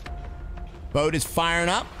are. Boat is firing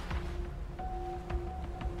up.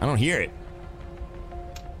 I don't hear it.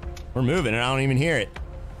 We're moving and I don't even hear it.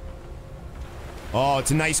 Oh,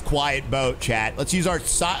 it's a nice quiet boat, chat. Let's use our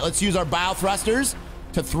bow thrusters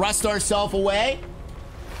to thrust ourselves away.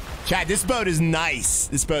 Chat, this boat is nice.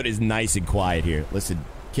 This boat is nice and quiet here. Listen,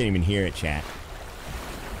 can't even hear it, chat.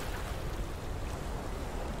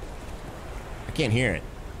 I can't hear it,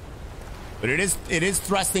 but it is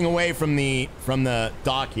thrusting away from the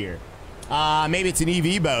dock here. Maybe it's an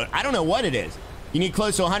EV boat. I don't know what it is. You need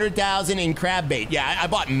close to 100,000 in crab bait. Yeah, I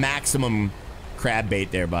bought maximum crab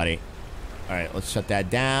bait there, buddy. All right, let's shut that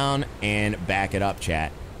down and back it up,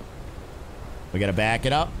 chat. We gotta back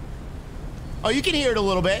it up. Oh, you can hear it a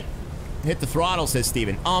little bit. Hit the throttle, says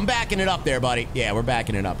Steven. Oh, I'm backing it up there, buddy. Yeah, we're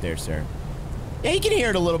backing it up there, sir. Yeah, you can hear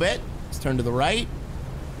it a little bit. Let's turn to the right.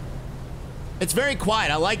 It's very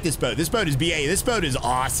quiet. I like this boat. This boat is BA. This boat is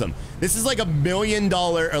awesome. This is like $1 million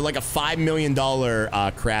or like a $5 million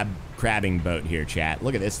crabbing boat here, chat.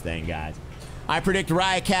 Look at this thing, guys. I predict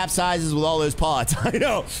Riot capsizes with all those pods. I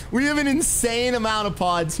know. We have an insane amount of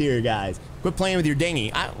pods here, guys. Quit playing with your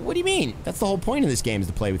dinghy. What do you mean? That's the whole point of this game, is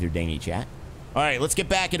to play with your dinghy, chat. All right, let's get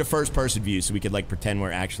back into first-person view so we could like pretend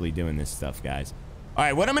we're actually doing this stuff, guys. All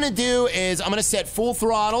right, what I'm gonna do is I'm gonna set full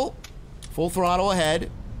throttle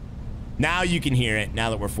ahead. Now you can hear it,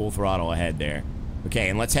 now that we're full throttle ahead there. Okay,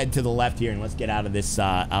 and let's head to the left here and let's get out of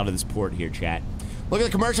this port here, chat. Look at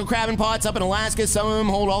the commercial crabbing pots up in Alaska. Some of them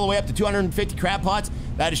hold all the way up to 250 crab pots.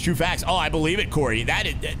 That is true facts. Oh, I believe it, Corey.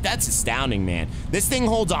 That's astounding, man. This thing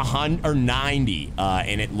holds 100 or 90,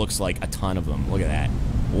 and it looks like a ton of them. Look at that.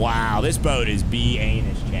 Wow, this boat is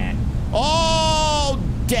B-anus, chat. Oh,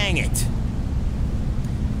 dang it.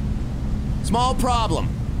 Small problem.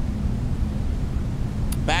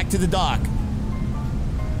 Back to the dock.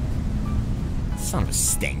 Son of a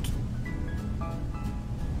stink.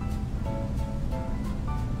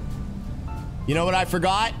 You know what I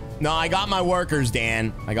forgot? No, I got my workers,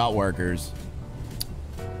 Dan. I got workers.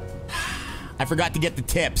 I forgot to get the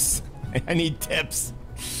tips. I need tips.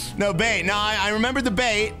 No bait. No, I remembered the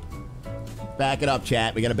bait. Back it up,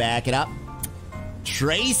 chat. We gotta back it up.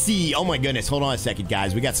 Tracy. Oh my goodness. Hold on a second,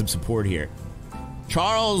 guys. We got some support here.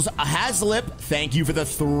 Charles Haslip, thank you for the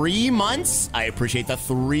 3 months. I appreciate the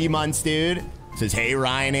 3 months, dude. Says, hey,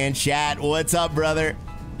 Ryan and chat. What's up, brother?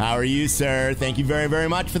 How are you, sir? Thank you very, very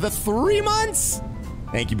much for the 3 months.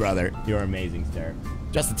 Thank you, brother. You're amazing, sir.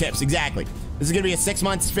 Just the tips, exactly. This is going to be a 6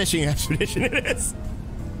 months fishing expedition. It is.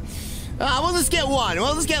 We'll just get one.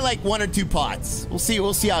 We'll just get like 1 or 2 pots. We'll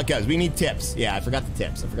see how it goes. We need tips. Yeah, I forgot the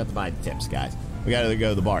tips. I forgot to buy the tips, guys. We gotta go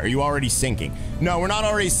to the bar. Are you already sinking? No, we're not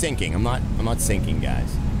already sinking. I'm not sinking,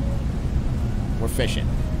 guys. We're fishing.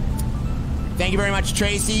 Thank you very much,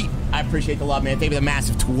 Tracy. I appreciate the love, man. Thank you for the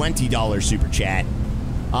massive $20 super chat.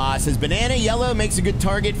 Says, banana yellow makes a good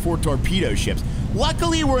target for torpedo ships.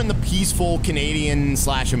 Luckily, we're in the peaceful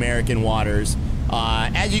Canadian/American waters.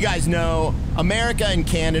 As you guys know, America and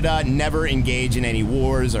Canada never engage in any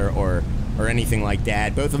wars or anything like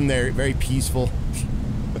that. Both of them, they're very peaceful.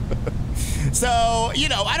 So, you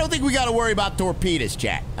know, I don't think we got to worry about torpedoes,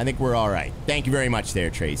 chat. I think we're all right. Thank you very much there,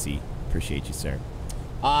 Tracy. Appreciate you, sir.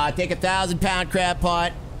 Take a 1,000-pound crab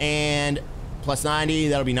pot and plus 90.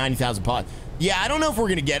 That'll be 90,000 pots. Yeah, I don't know if we're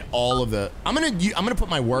gonna get all of the. I'm gonna put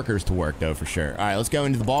my workers to work though for sure. All right, let's go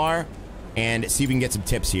into the bar and see if we can get some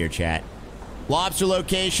tips here, chat. Lobster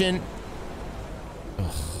location.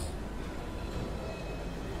 Ugh.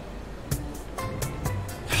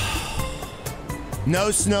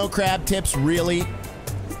 No snow crab tips, really?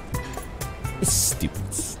 It's stupid.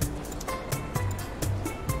 It's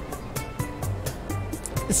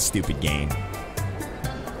a stupid game.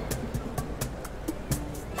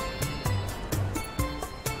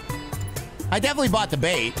 I definitely bought the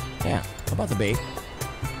bait. Yeah, I bought the bait.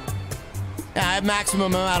 Yeah, I have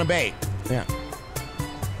maximum amount of bait. Yeah.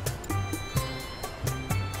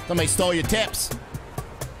 Somebody stole your tips.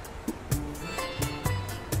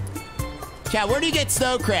 Chat, where do you get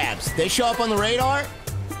snow crabs? They show up on the radar?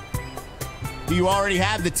 Do you already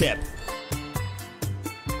have the tip?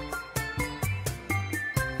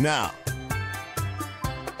 No.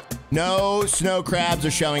 No snow crabs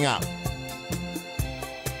are showing up.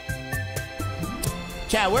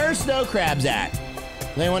 Chat, where are snow crabs at?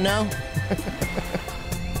 Does anyone know?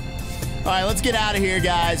 All right, let's get out of here,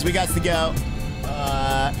 guys. We got to go.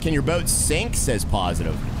 Can your boat sink? Says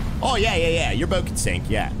positive. Oh, yeah. Your boat can sink.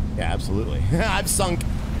 Yeah, absolutely. I've sunk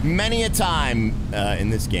many a time in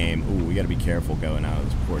this game. Ooh, we got to be careful going out of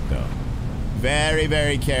this port, though. Very,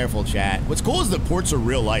 very careful, chat. What's cool is the ports are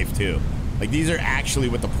real life, too. Like, these are actually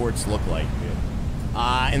what the ports look like, dude.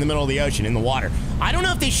 In the middle of the ocean, in the water. I don't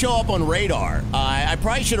know if they show up on radar. I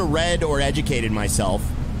probably should have read or educated myself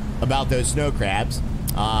about those snow crabs.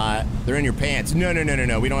 They're in your pants. No.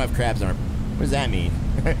 We don't have crabs in our... What does that mean?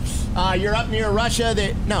 You're up near Russia.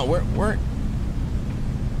 No, we're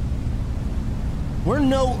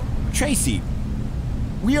no... Tracy,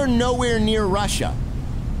 we are nowhere near Russia.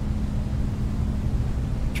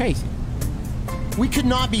 Tracy, we could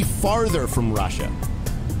not be farther from Russia.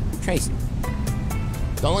 Tracy.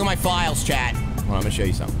 Don't look at my files, chat. Well, I'm gonna show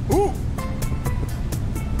you something. Ooh!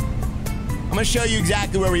 I'm gonna show you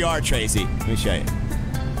exactly where we are, Tracy. Let me show you.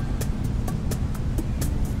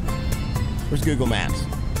 Where's Google Maps?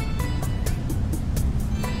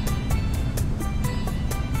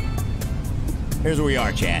 Here's where we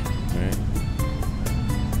are, chat. All right.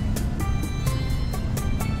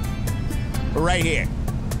 We're right here.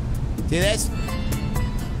 See this?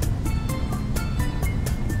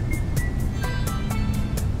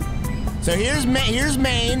 So here's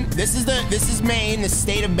Maine. This is Maine, the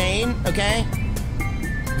state of Maine, okay?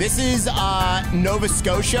 This is Nova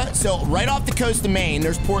Scotia. So right off the coast of Maine,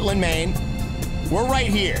 there's Portland, Maine. We're right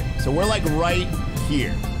here. So we're like right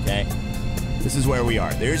here, okay? This is where we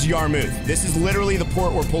are. There's Yarmouth. This is literally the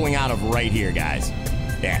port we're pulling out of right here, guys.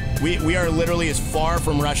 Yeah, we are literally as far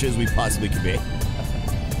from Russia as we possibly could be.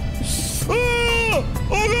 Oh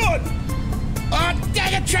God! Oh,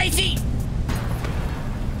 dang it, Tracy!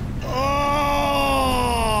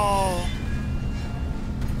 Oh!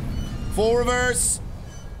 Full reverse.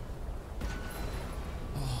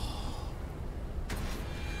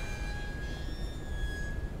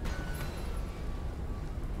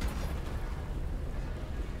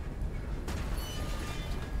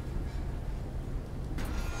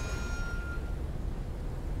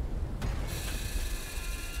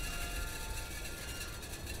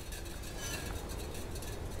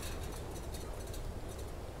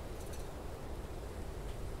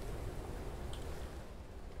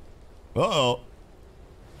 Uh-oh.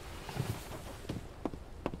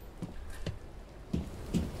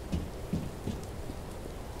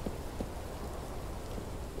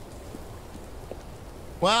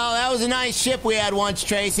 Well, that was a nice ship we had once,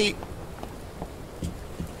 Tracy.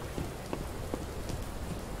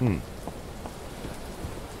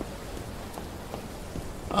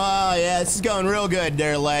 Oh, yeah, this is going real good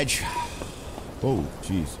there, Ledge. Oh,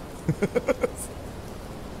 jeez.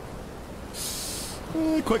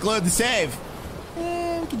 Quick load to save.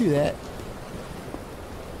 We can do that.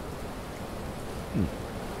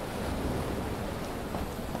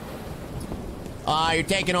 You're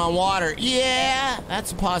taking on water. Yeah,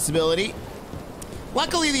 that's a possibility.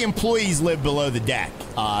 Luckily, the employees live below the deck.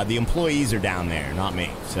 The employees are down there, not me.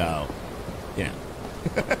 So, you know.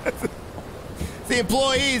 It's the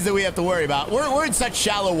employees that we have to worry about. We're in such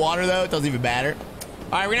shallow water, though, it doesn't even matter.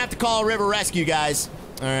 All right, we're going to have to call a river rescue, guys.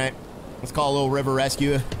 All right, let's call a little river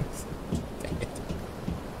rescue.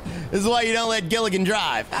 This is why you don't let Gilligan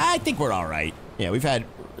drive. I think we're all right. Yeah, we've had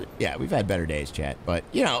better days, chat. But,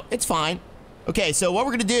 you know, it's fine. Okay, so what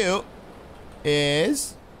we're going to do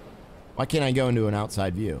is... Why can't I go into an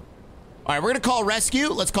outside view? All right, we're going to call rescue.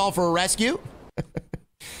 Let's call for a rescue.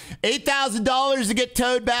 $8,000 to get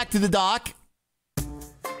towed back to the dock.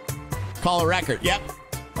 Call a record. Yep.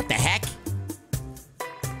 What the heck?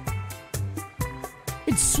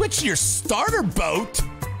 It's switch to your starter boat.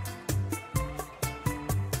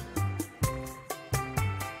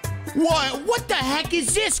 What the heck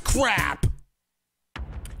is this crap?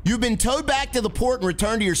 You've been towed back to the port and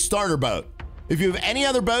returned to your starter boat. If you have any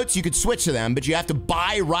other boats, you could switch to them, but you have to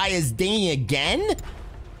buy Raya's dinghy again?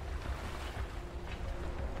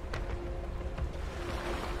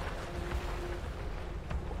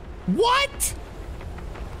 What?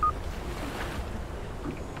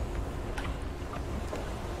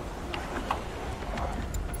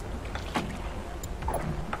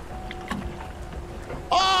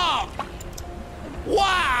 Oh!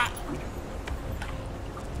 What?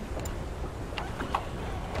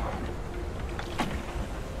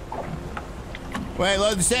 Wait,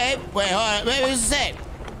 load the save? Wait, hold on. Maybe it's a save.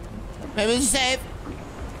 Maybe it's a save.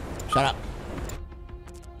 Shut up.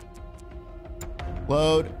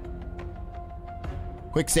 Load.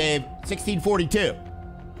 Quick save. 1642.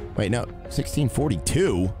 Wait, no.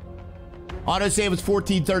 1642? Auto save was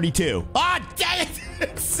 1432. Ah, dang it!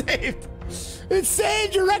 It's saved. It's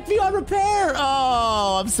saved. Your wreck on repair.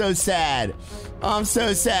 Oh, I'm so sad. I'm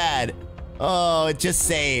so sad. Oh, it just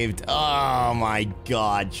saved. Oh my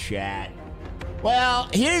God, chat. Well,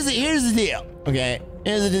 here's the deal. Okay,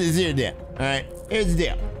 here's the deal. All right, here's the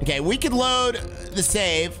deal. Okay, we could load the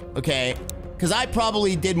save. Okay, because I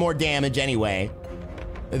probably did more damage anyway.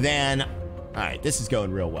 Than, all right, this is going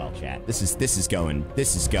real well, chat. This is going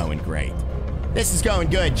great. This is going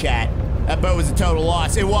good, chat. That boat was a total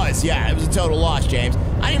loss. It was, yeah, it was a total loss, James.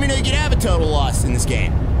 I didn't even know you could have a total loss in this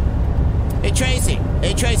game. Hey, Tracy,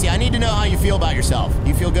 I need to know how you feel about yourself.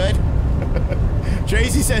 You feel good?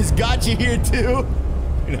 Tracy says, got you here too.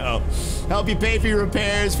 You know, help you pay for your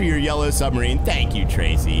repairs for your yellow submarine. Thank you,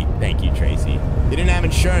 Tracy. Thank you, Tracy. They didn't have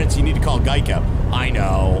insurance. You need to call Geico. I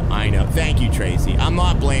know. Thank you, Tracy. I'm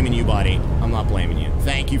not blaming you, buddy. I'm not blaming you.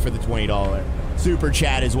 Thank you for the $20 super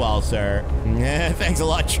chat as well, sir. Thanks a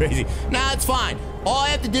lot, Tracy. Nah, it's fine. All I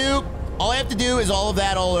have to do is all of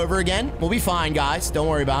that all over again. We'll be fine, guys. Don't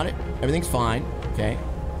worry about it. Everything's fine. Okay.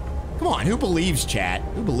 Come on, who believes, chat?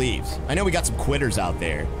 Who believes? I know we got some quitters out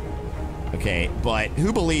there. Okay, but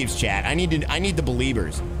who believes, chat? I need the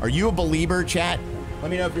believers. Are you a believer, chat? Let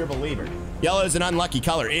me know if you're a believer. Yellow is an unlucky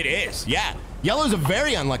color. It is, yeah. Yellow's a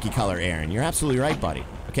very unlucky color, Aaron. You're absolutely right, buddy.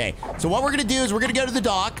 Okay, so what we're gonna do is we're gonna go to the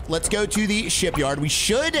dock. Let's go to the shipyard. We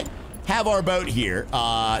should have our boat here.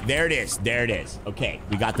 There it is. There it is. Okay,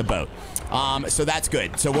 we got the boat. So that's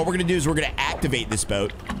good. So what we're gonna do is we're gonna activate this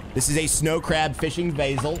boat. This is a Snowcrab fishing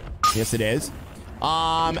vessel. Yes, it is.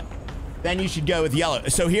 Then you should go with yellow.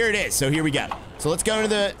 So here it is. So here we go. So let's go into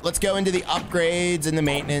the upgrades and the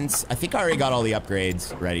maintenance. I think I already got all the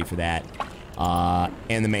upgrades ready for that.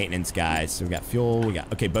 And the maintenance, guys. So we got fuel. We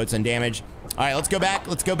got, okay, boats undamaged. All right, let's go back.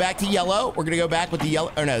 Let's go back to yellow. We're gonna go back with the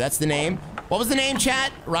yellow. Oh no, that's the name. What was the name,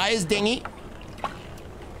 chat? Raya's dinghy.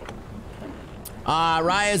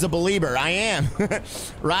 Raya's a believer. I am.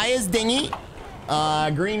 Raya's dinghy.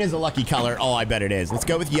 Green is a lucky color. Oh, I bet it is. Let's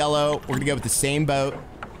go with yellow. We're gonna go with the same boat.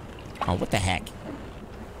 Oh, what the heck?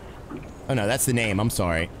 Oh no, that's the name. I'm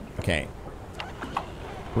sorry. Okay.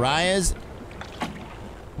 Raya's.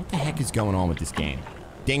 What the heck is going on with this game?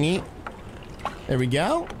 Dinghy. There we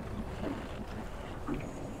go.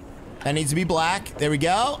 That needs to be black. There we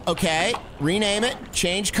go. Okay. Rename it.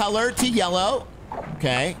 Change color to yellow.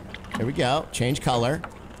 Okay. There we go. Change color.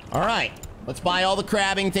 All right. Let's buy all the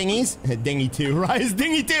crabbing thingies. Dinghy 2. Raya's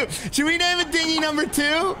dinghy 2. Should we name it dinghy number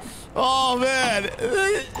 2? Oh, man.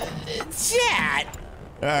 Chat.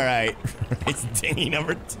 All right. It's dinghy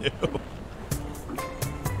number 2.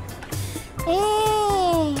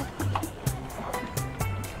 Oh.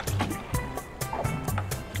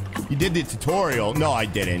 You did the tutorial. No, I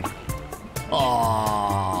didn't.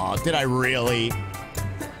 Oh, did I really?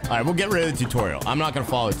 All right, we'll get rid of the tutorial. I'm not going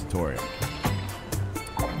to follow the tutorial.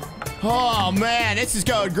 Oh, man, this is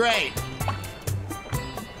going great.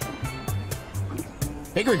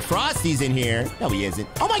 Big Rig Frosty's in here. No, he isn't.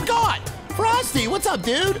 Oh, my God. Frosty, what's up,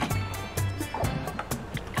 dude?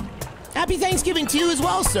 Happy Thanksgiving to you as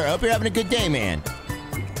well, sir. Hope you're having a good day, man.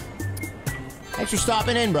 Thanks for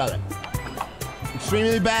stopping in, brother.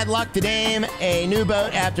 Extremely bad luck to name a new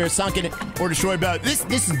boat after a sunken or destroyed boat. This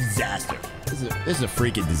is a disaster. This is a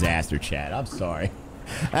freaking disaster, chat. I'm sorry.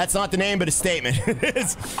 That's not the name, but a statement.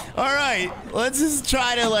 All right, let's just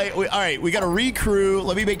try to all right, we got to recrew.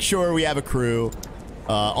 Let me make sure we have a crew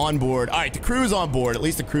on board. All right, the crew's on board. At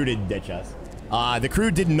least the crew didn't ditch us. The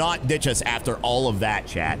crew did not ditch us after all of that,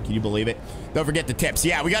 chat. Can you believe it? Don't forget the tips.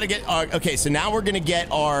 Yeah, we got to get our... Okay, so now we're going to get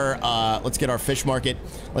our... let's get our fish market.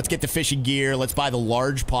 Let's get the fishing gear. Let's buy the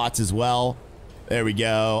large pots as well. There we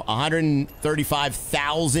go.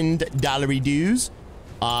 $135,000 dues.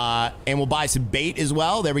 And we'll buy some bait as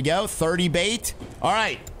well. There we go. 30 bait. All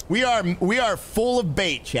right. We are full of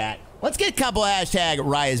bait, chat. Let's get a couple hashtag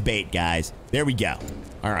Raya's bait, guys. There we go.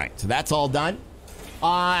 All right. So that's all done.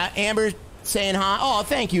 Amber saying hi. Oh,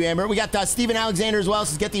 thank you, Amber. We got Steven Alexander as well.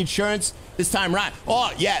 So let's get the insurance this time right.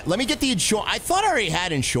 Oh, yeah. Let me get the insurance. I thought I already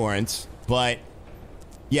had insurance, but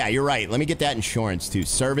yeah, you're right. Let me get that insurance too.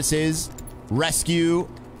 Services, rescue.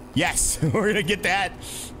 Yes, we're going to get that.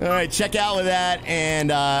 All right, check out with that. And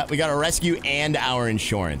we got our rescue and our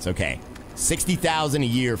insurance. Okay. $60,000 a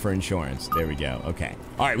year for insurance. There we go. Okay.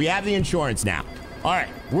 All right, we have the insurance now. All right,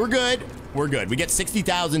 we're good. We're good. We get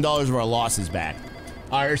 $60,000 of our losses back.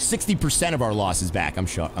 Or 60% of our losses back. I'm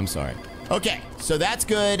sorry. Okay, so that's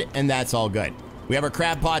good, and that's all good. We have our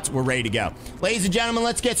crab pots. We're ready to go. Ladies and gentlemen,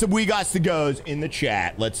 let's get some We Gots to Goes in the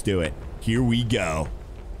chat. Let's do it. Here we go.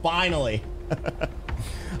 Finally.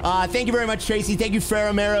 Thank you very much, Tracy. Thank you,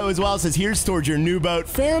 Faramero, as well. It says, here's towards your new boat.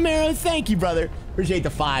 Faramero, thank you, brother. Appreciate the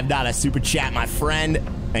 $5 super chat, my friend.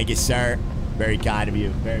 Thank you, sir. Very kind of you.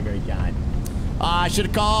 Very, very kind. I should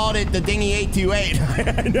have called it the Dinghy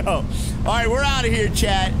 828. I know. All right, we're out of here,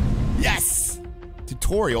 chat. Yes.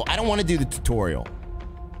 Tutorial. I don't want to do the tutorial.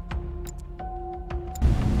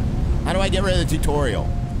 How do I get rid of the tutorial?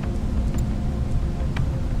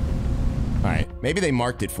 All right. Maybe they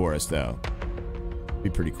marked it for us, though. Be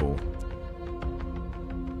pretty cool.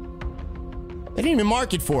 They didn't even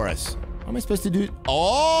mark it for us. How am I supposed to do it?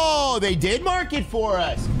 Oh, they did mark it for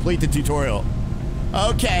us. Complete the tutorial.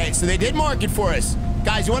 Okay, so they did mark it for us.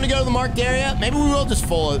 Guys, you want to go to the marked area? Maybe we will just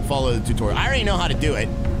follow the tutorial. I already know how to do it,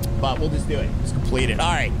 but we'll just do it. Just complete it.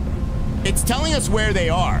 All right. It's telling us where they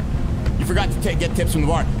are. You forgot to get tips from the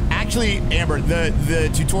bar. Actually, Amber, the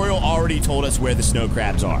tutorial already told us where the snow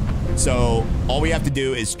crabs are. So all we have to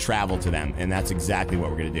do is travel to them, and that's exactly what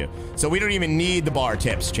we're going to do. So we don't even need the bar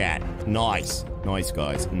tips, chat. Nice. Nice,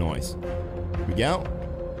 guys. Nice. Here we go.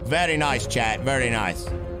 Very nice, chat. Very nice.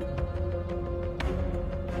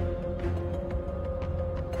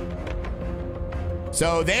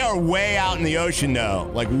 So they are way out in the ocean, though.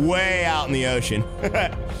 Like, way out in the ocean.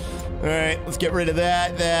 All right, let's get rid of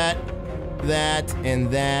that, and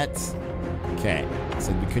that. Okay,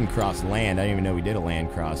 said we couldn't cross land. I didn't even know we did a land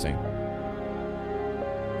crossing.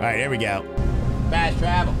 All right, here we go. Fast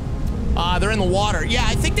travel. They're in the water. Yeah,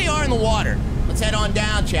 I think they are in the water. Let's head on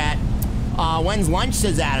down, chat. When's lunch,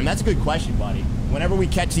 says Adam. That's a good question, buddy. Whenever we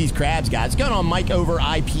catch these crabs, guys. What's going on, Mike over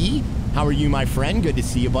IP? How are you, my friend? Good to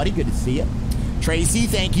see you, buddy. Good to see you. Tracy,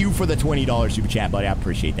 thank you for the $20 super chat, buddy. I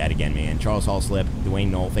appreciate that again, man. Charles Hall Slip, Dwayne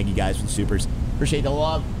Knoll, thank you guys for the supers. Appreciate the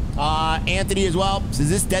love. Anthony as well. Says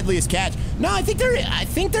this Deadliest Catch. No, I think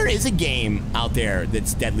there is a game out there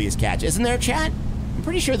that's Deadliest Catch. Isn't there, chat? I'm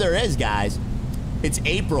pretty sure there is, guys. It's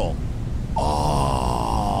April.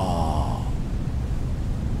 Oh.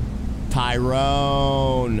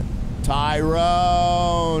 Tyrone.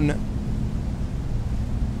 Tyrone.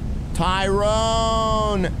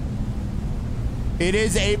 Tyrone. It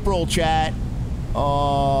is April, chat.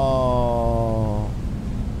 Oh.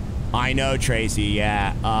 I know, Tracy,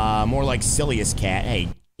 yeah. More like Silliest Cat. Hey,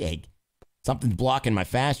 something's blocking my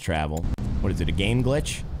fast travel. What is it, a game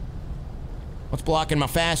glitch? What's blocking my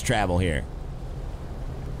fast travel here?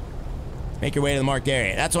 Make your way to the marked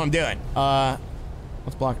area. That's what I'm doing.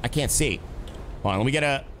 What's blocked? I can't see. Hold on, we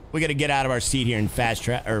gotta get out of our seat here in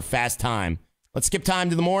fast time. Let's skip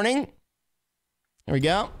time to the morning. There we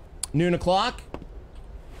go. Noon o'clock.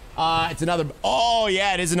 It's another... Oh,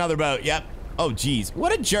 yeah, it is another boat. Yep. Oh, geez.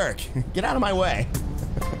 What a jerk. Get out of my way.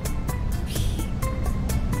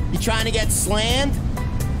 You trying to get slammed?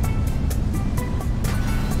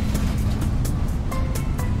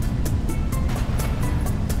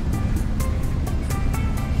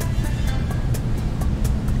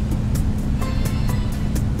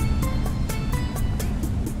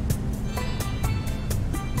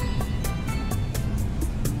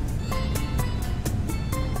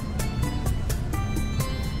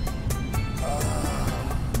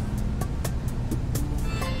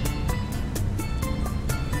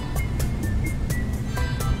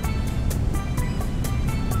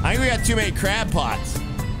 think we got too many crab pots.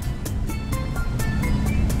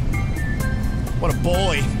 What a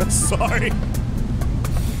bully. I'm sorry.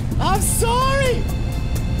 I'm sorry.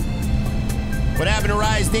 What happened to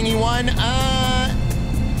Rise Dinghy 1?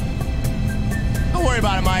 Don't worry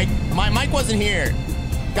about it, Mike. Mike wasn't here.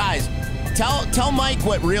 Guys, tell Mike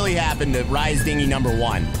what really happened to Rise Dinghy number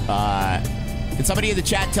 1. Can somebody in the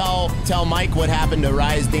chat tell Mike what happened to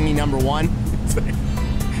Rise Dinghy number 1?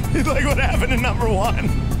 It's like what happened to number 1?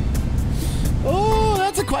 Oh,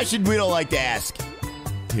 that's a question we don't like to ask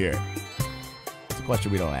here. It's a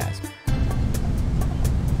question we don't ask.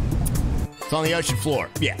 It's on the ocean floor.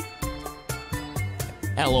 Yeah.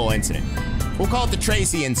 Had a little incident. We'll call it the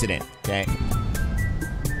Tracy incident, okay?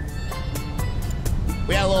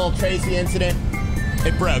 We had a little Tracy incident.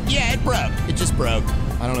 It broke. Yeah, it broke. It just broke.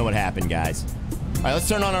 I don't know what happened, guys. All right, let's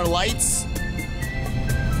turn on our lights.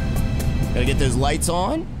 Gotta get those lights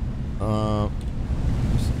on. All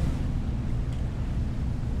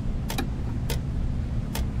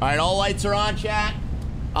right, all lights are on, chat.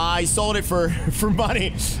 I sold it for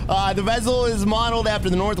money. The vessel is modeled after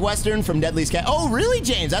the Northwestern from Deadliest Catch. Oh, really,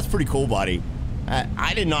 James? That's pretty cool, buddy.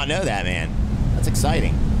 I did not know that, man. That's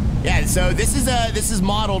exciting. Yeah, so this is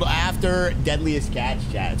modeled after Deadliest Catch,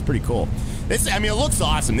 chat. It's pretty cool. I mean, it looks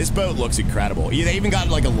awesome. This boat looks incredible. They even got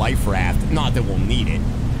like a life raft. Not that we'll need it,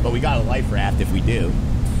 but we got a life raft if we do.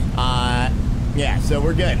 Yeah, so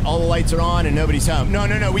we're good. All the lights are on and nobody's home. No.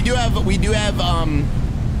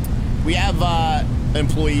 We have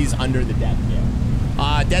employees under the deck.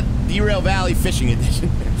 Yeah. Derail Valley Fishing Edition.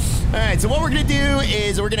 All right, so what we're gonna do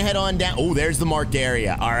is we're gonna head on down. Oh, there's the marked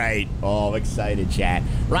area. All right. Oh, I'm excited, chat.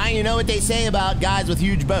 Ryan, you know what they say about guys with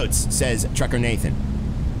huge boats? Says Trucker Nathan.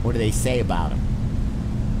 What do they say about them?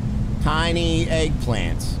 Tiny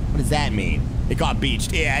eggplants. What does that mean? It got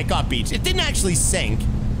beached. Yeah, it got beached. It didn't actually sink,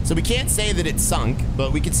 so we can't say that it sunk,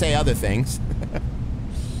 but we could say other things.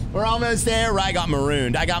 We're almost there. I got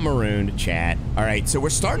marooned, chat. All right, so we're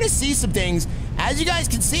starting to see some things. As you guys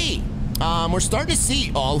can see, we're starting to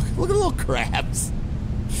see... Oh, look at the little crabs.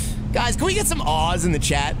 Guys, can we get some awes in the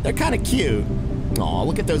chat? They're kind of cute. Oh,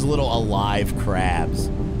 look at those little alive crabs.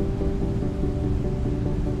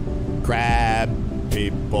 Crab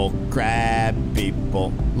people.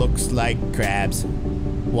 Looks like crabs.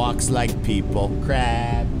 Walks like people.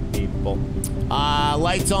 Crab people.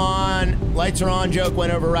 Lights on. Lights are on. Joke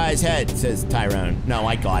went over Rye's head, says Tyrone. No,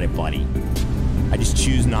 I got it, buddy. I just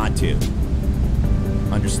choose not to.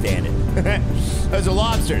 Understand it. Those are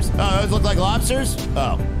lobsters. Oh, those look like lobsters?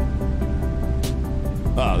 Oh.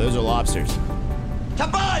 Oh, those are lobsters.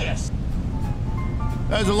 Tobias!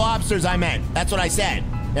 Those are lobsters I meant. That's what I said.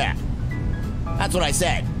 Yeah. That's what I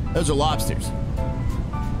said. Those are lobsters.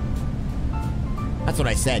 That's what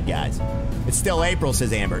I said, guys. It's still April,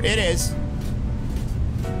 says Amber. It is.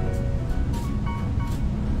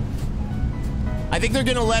 I think they're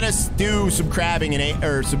gonna let us do some crabbing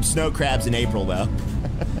or some snow crabs in April, though.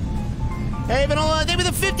 Hey, Vanilla, they were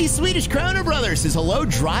the 50 Swedish Kroner brothers. Says hello,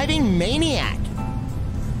 driving maniac.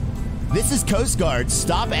 This is Coast Guard.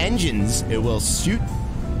 Stop engines. It will shoot.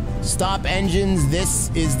 Stop engines.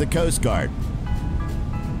 This is the Coast Guard.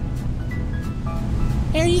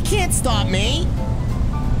 Hey, you can't stop me.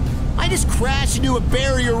 I just crashed into a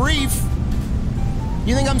barrier reef.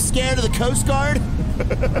 You think I'm scared of the Coast Guard?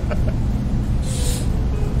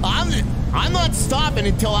 I'm not stopping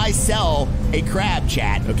until I sell a crab,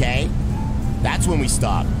 chat, okay? That's when we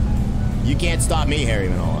stop. You can't stop me, Harry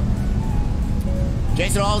Manola.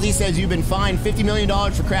 Jason Halsey says you've been fined $50 million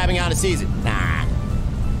for crabbing out of season. Nah.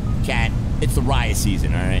 Chat, it's the riot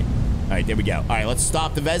season, all right? All right, there we go. All right, let's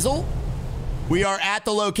stop the vessel. We are at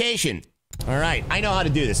the location. All right, I know how to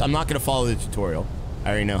do this. I'm not going to follow the tutorial. I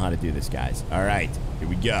already know how to do this, guys. All right, here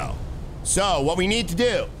we go. So what we need to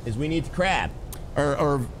do is we need to crab.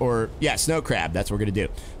 Yeah, snow crab. That's what we're going to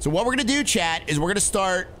do. So what we're going to do, chat, is we're going to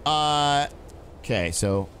start... Okay,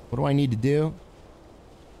 so what do I need to do?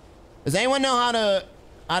 Does anyone know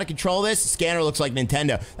how to control this? The scanner looks like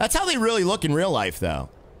Nintendo. That's how they really look in real life, though.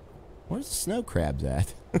 Where's the snow crabs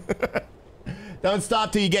at? Don't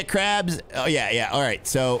stop till you get crabs. Oh, yeah. All right,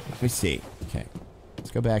 so let me see. Okay, let's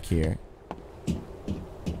go back here.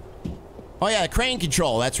 Oh, yeah, crane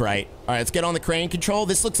control. That's right. All right, let's get on the crane control.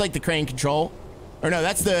 This looks like the crane control. Or no,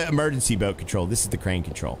 that's the emergency boat control. This is the crane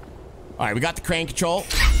control. All right, we got the crane control.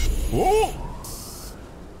 Whoa!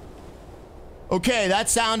 Okay, that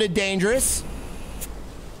sounded dangerous.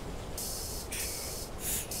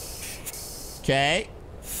 Okay.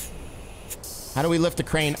 How do we lift the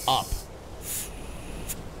crane up?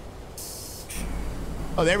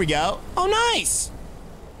 Oh, there we go. Oh, nice.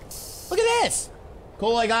 Look at this.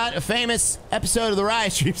 Cool, I got a famous episode of the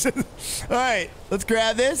Riot Streams. All right, let's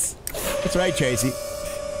grab this. That's right, Tracy.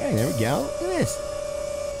 Hey, there we go. Look at this.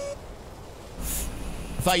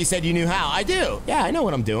 I thought you said you knew how. I do. Yeah, I know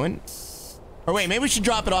what I'm doing. Or wait, maybe we should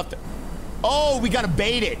drop it off. Oh, we gotta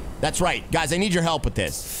bait it. That's right. Guys, I need your help with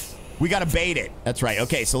this. We gotta bait it. That's right.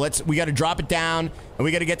 Okay, so we gotta drop it down, and we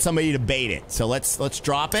gotta get somebody to bait it. So let's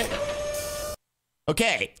drop it.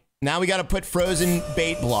 Okay, now we gotta put frozen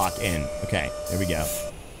bait block in. Okay, there we go.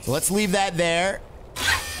 So let's leave that there.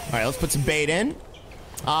 All right, let's put some bait in.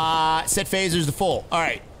 Set phasers to full. All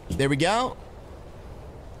right, there we go.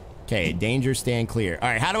 Okay, danger, stand clear. All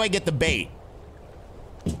right, how do I get the bait?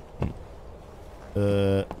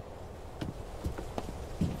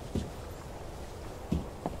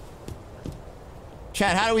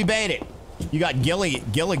 Chad, how do we bait it? You got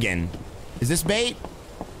Gilligan. Is this bait?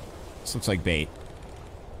 This looks like bait.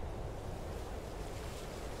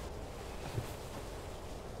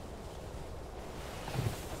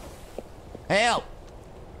 Help!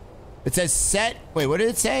 It says set. Wait, what did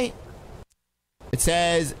it say? It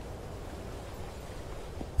says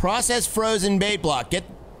process frozen bait block.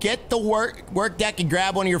 Get the work deck and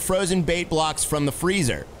grab one of your frozen bait blocks from the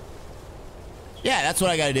freezer. Yeah, that's what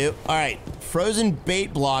I gotta do. All right, frozen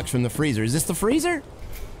bait blocks from the freezer. Is this the freezer?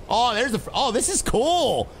 Oh, there's the. Oh, this is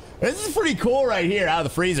cool. This is pretty cool right here out of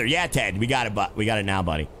the freezer. Yeah, Ted, we got it, but we got it now,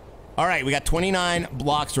 buddy. All right, we got 29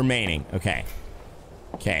 blocks remaining. Okay.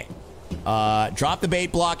 Okay. Drop the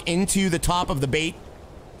bait block into the top of the bait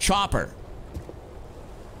chopper.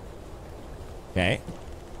 Okay.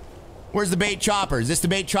 Where's the bait chopper? Is this the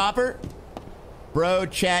bait chopper? Bro,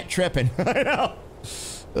 chat tripping. I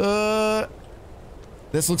know.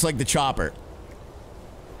 This looks like the chopper.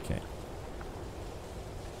 Okay.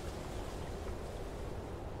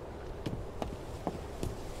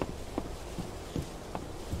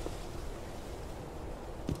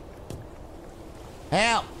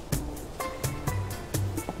 Help!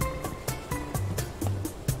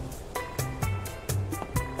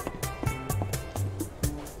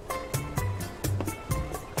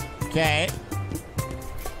 Okay.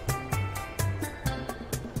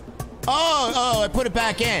 Oh, I put it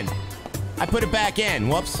back in. I put it back in.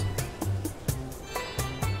 Whoops.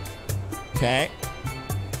 Okay.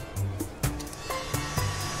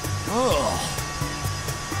 Oh.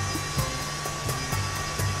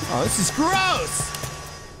 Oh, this is gross.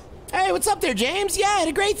 Hey, what's up there, James? Yeah, I had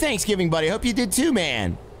a great Thanksgiving, buddy. Hope you did too,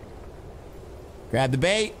 man. Grab the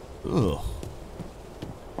bait. Ugh.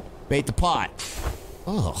 Bait the pot.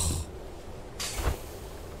 Ugh.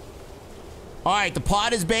 All right, the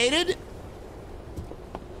pot is baited.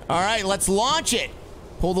 All right, let's launch it.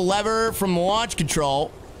 Pull the lever from the launch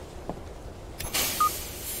control.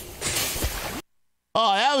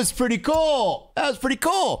 Oh, that was pretty cool. That was pretty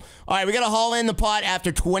cool. All right, we got to haul in the pot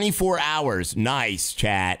after 24 hours. Nice,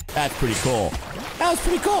 chat. That's pretty cool. That was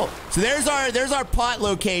pretty cool. So there's our pot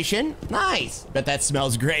location. Nice. Bet that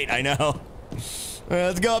smells great. I know. All right,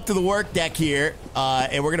 let's go up to the work deck here,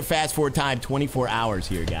 and we're going to fast forward time 24 hours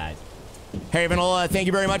here, guys. Harry Vanola, thank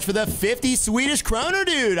you very much for the 50 Swedish kroner,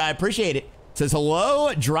 dude. I appreciate it. It says,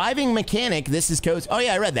 hello, driving mechanic. This is Coach. Oh,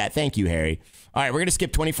 yeah, I read that. Thank you, Harry. All right, we're going to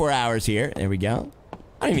skip 24 hours here. There we go.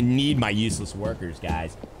 I don't even need my useless workers,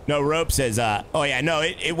 guys. No, Rope says, oh, yeah, no,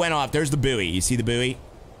 it went off. There's the buoy. You see the buoy?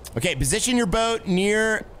 Okay, position your boat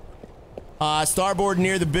near, starboard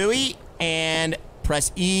near the buoy, and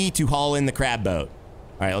press E to haul in the crab boat.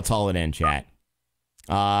 All right, let's haul it in, chat.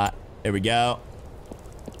 There we go.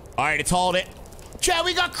 All right, it's hauled it. Chat,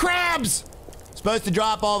 we got crabs! Supposed to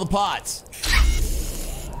drop all the pots.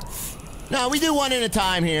 No, we do one at a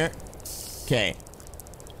time here. Okay.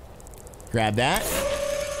 Grab that.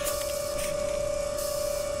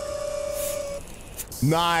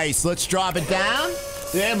 Nice, let's drop it down.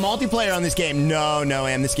 Do they have multiplayer on this game? No,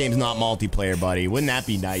 Em, this game's not multiplayer, buddy. Wouldn't that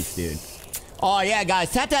be nice, dude? Oh, yeah,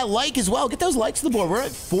 guys, tap that like as well. Get those likes to the board. We're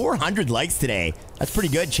at 400 likes today. That's pretty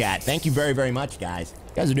good, chat. Thank you very, very much, guys.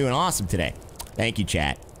 You guys are doing awesome today. Thank you,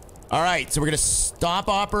 chat. All right, so we're going to stop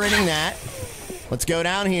operating that. Let's go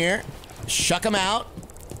down here. Shuck them out.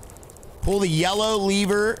 Pull the yellow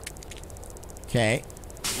lever. Okay.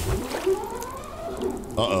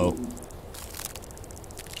 Uh-oh.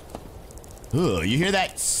 Ooh, you hear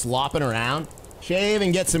that slopping around? Shave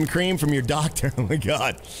and get some cream from your doctor. Oh, my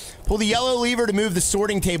God. Pull the yellow lever to move the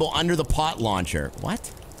sorting table under the pot launcher.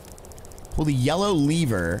 What? Pull the yellow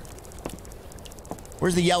lever.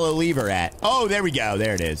 Where's the yellow lever at? Oh, there we go.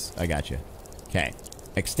 There it is. I got you. Okay.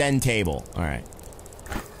 Extend table. All right.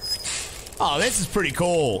 Oh, this is pretty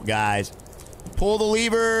cool, guys. Pull the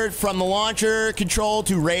lever from the launcher control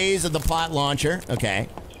to raise the pot launcher. Okay.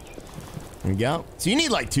 There we go. So you need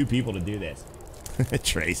like 2 people to do this.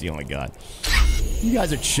 Tracy, oh my god. You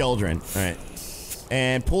guys are children. All right.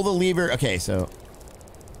 And pull the lever. Okay, so...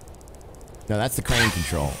 No, that's the crane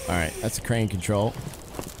control. All right, that's the crane control.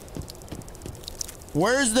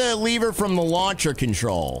 Where's the lever from the launcher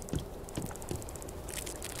control?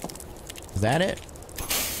 Is that it?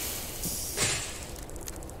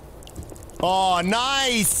 Oh,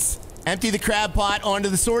 nice! Empty the crab pot onto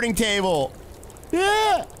the sorting table.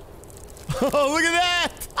 Yeah! Oh, look at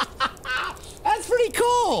that! That's pretty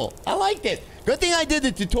cool. I like this. Good thing I did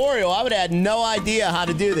the tutorial. I would have had no idea how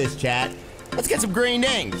to do this, chat. Let's get some green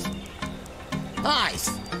dings. Nice.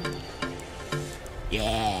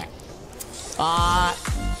 Yeah.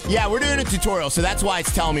 Yeah, we're doing a tutorial, so that's why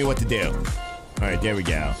it's telling me what to do. All right, there we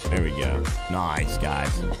go. There we go. Nice,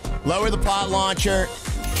 guys. Lower the pot launcher.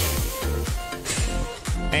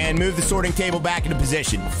 And move the sorting table back into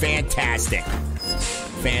position. Fantastic.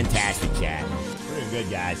 Fantastic, chat. We're doing good,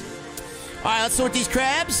 guys. All right, let's sort these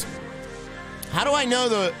crabs. How do I know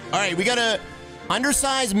the... All right, we got to...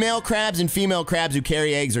 Undersized male crabs and female crabs who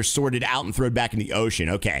carry eggs are sorted out and thrown back in the ocean.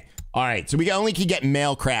 Okay. All right, so we only can get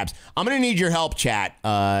male crabs. I'm going to need your help, chat,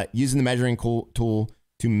 using the measuring tool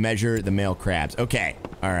to measure the male crabs. Okay.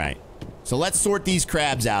 All right. So let's sort these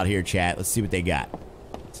crabs out here, chat. Let's see what they got.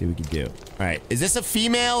 Let's see what we can do. All right. Is this a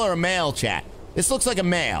female or a male, chat? This looks like a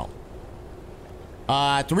male.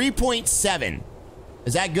 3.7.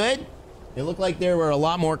 Is that good? It looked like there were a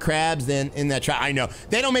lot more crabs than in that trap. I know.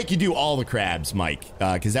 They don't make you do all the crabs, Mike,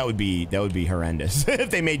 because that would be horrendous if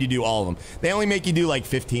they made you do all of them. They only make you do like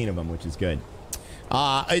 15 of them, which is good.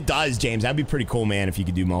 It does, James. That'd be pretty cool, man, if you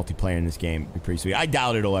could do multiplayer in this game. It'd be pretty sweet. I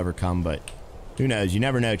doubt it'll ever come, but who knows? You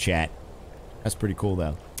never know, chat. That's pretty cool,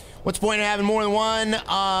 though. What's the point of having more than one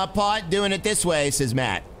pot? Doing it this way, says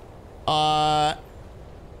Matt. Well,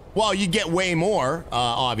 you'd get way more,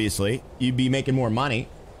 obviously. You'd be making more money.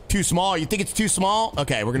 Too small? You think it's too small?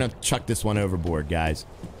 Okay, we're gonna chuck this one overboard, guys.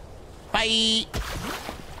 Bye!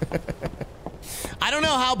 I don't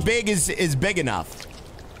know how big is big enough.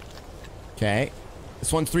 Okay.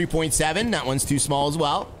 This one's 3.7. That one's too small as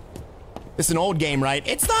well. This is an old game, right?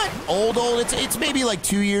 It's not old. It's maybe like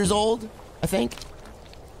 2 years old, I think.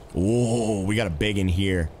 Oh, we got a big in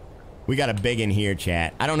here. We got a big in here,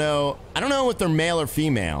 chat. I don't know if they're male or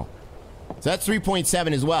female. So that's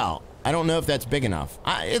 3.7 as well. I don't know if that's big enough.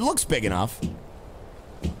 It looks big enough.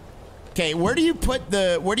 Okay, where do you put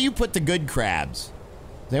the good crabs?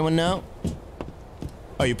 Does anyone know?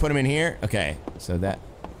 Oh, you put them in here? Okay, so that...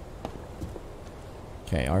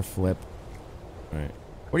 Okay, our flip. All right.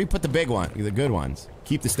 Where do you put the big one? The good ones.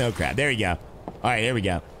 Keep the snow crab. There you go. All right, there we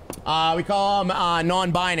go. We call them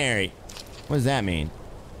non-binary. What does that mean?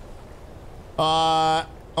 Oh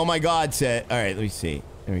my God, set. All right, let me see.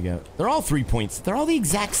 There we go. They're all 3 points. They're all the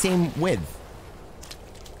exact same width.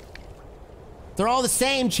 They're all the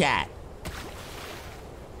same, chat.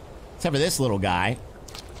 Except for this little guy.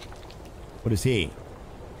 What is he?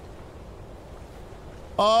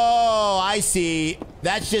 Oh, I see.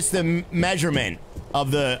 That's just the measurement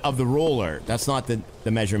of the ruler. That's not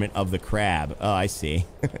the measurement of the crab. Oh, I see.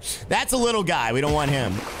 That's a little guy. We don't want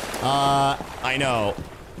him. I know.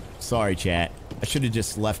 Sorry, chat. I should have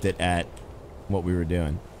just left it at what we were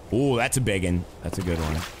doing. Ooh, that's a big one. That's a good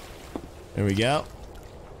one. There we go.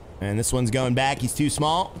 And this one's going back. He's too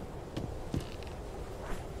small.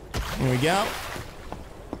 There we go.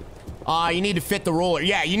 You need to fit the ruler.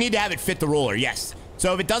 Yeah, you need to have it fit the ruler. Yes.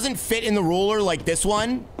 So if it doesn't fit in the ruler like this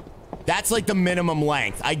one, that's like the minimum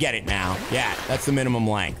length. I get it now. Yeah, that's the minimum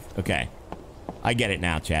length. Okay. I get it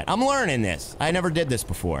now, chat. I'm learning this. I never did this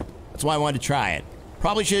before. That's why I wanted to try it.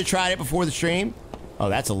 Probably should have tried it before the stream. Oh,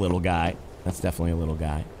 that's a little guy. That's definitely a little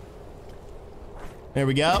guy. There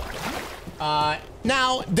we go. Now,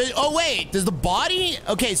 oh wait, does the body...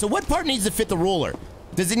 Okay, so what part needs to fit the ruler?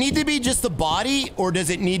 Does it need to be just the body, or does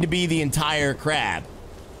it need to be the entire crab?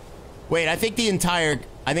 Wait, I think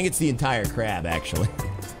it's the entire crab, actually.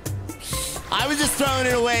 I was just throwing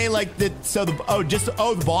it away like the... So the... Oh, just...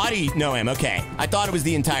 Oh, the body... No, okay. I thought it was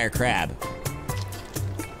the entire crab.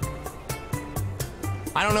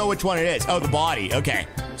 I don't know which one it is. Oh, the body. Okay.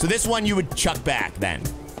 So this one you would chuck back then.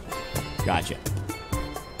 Gotcha.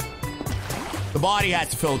 The body has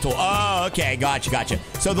to fill the tool. Oh, okay. Gotcha.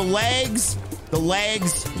 So the legs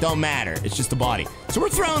don't matter. It's just the body. So we're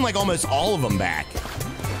throwing like almost all of them back.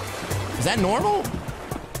 Is that normal?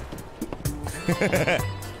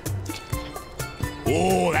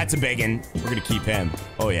 Oh, that's a big one. We're gonna keep him.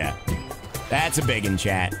 Oh yeah. That's a big one,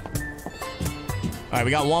 chat. All right,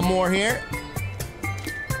 we got one more here.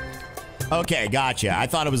 Okay, gotcha. I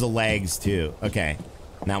thought it was the legs too. Okay.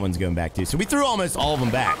 And that one's going back too. So we threw almost all of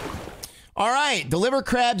them back. All right, deliver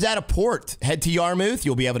crabs at a port. Head to Yarmouth.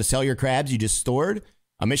 You'll be able to sell your crabs you just stored.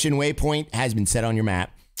 A mission waypoint has been set on your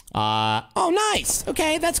map. Oh, nice.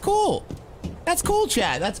 Okay, that's cool. That's cool,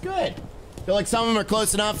 chat. That's good. Feel like some of them are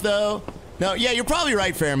close enough, though. No, yeah, you're probably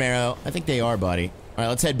right, Fairmero. I think they are, buddy. All right,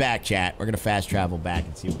 let's head back, chat. We're going to fast travel back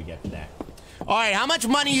and see what we get for that. All right, how much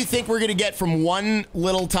money you think we're going to get from one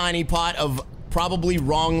little tiny pot of probably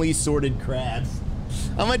wrongly sorted crabs?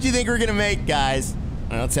 How much do you think we're going to make, guys?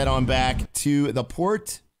 All right, let's head on back to the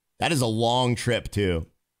port. That is a long trip, too.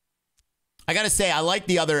 I got to say, I like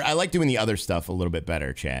doing the other stuff a little bit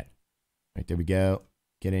better, chat. All right, there we go.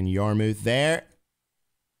 Get in Yarmouth there.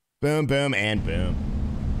 Boom, boom, and boom.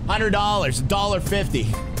 $100, $1.50.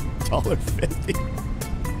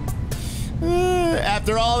 $1.50.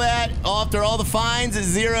 After all that, after all the fines, it's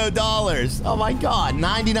 $0. Oh my God,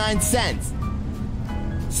 99 cents.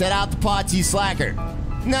 Set out the pots, you slacker.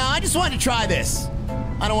 No, I just wanted to try this.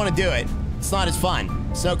 I don't want to do it. It's not as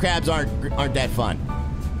fun. Snow crabs aren't that fun.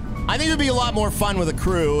 I think it would be a lot more fun with a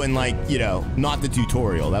crew and, like, you know, not the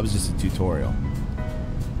tutorial. That was just a tutorial.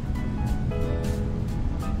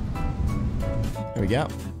 There we go.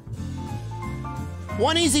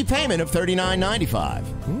 One easy payment of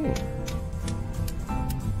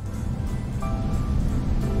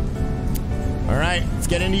 $39.95. All right, let's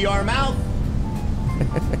get into your mouth.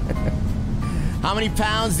 How many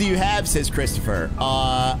pounds do you have, says Christopher?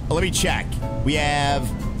 Let me check. We have...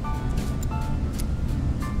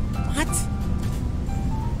 What?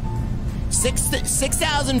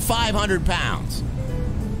 6,500 pounds.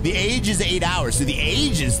 The age is 8 hours, so the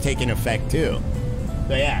age is taking effect, too.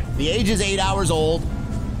 So, yeah, the age is 8 hours old.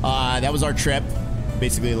 That was our trip.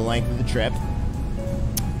 Basically, the length of the trip.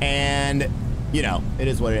 And, you know, it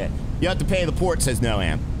is what it is. You have to pay the port, says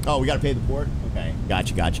Noam. Oh, we got to pay the port? Okay.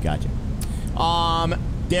 Gotcha.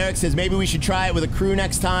 Derek says maybe we should try it with a crew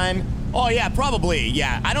next time. Oh, yeah, probably.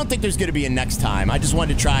 Yeah, I don't think there's going to be a next time. I just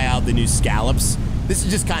wanted to try out the new scallops. This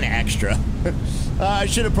is just kind of extra. I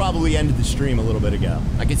should have probably ended the stream a little bit ago.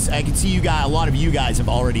 I could see you guys, a lot of you guys have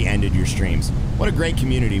already ended your streams. What a great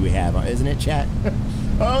community we have, isn't it, chat?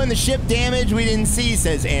 Oh, and the ship damage we didn't see,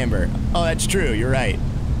 says Amber. Oh, that's true. You're right.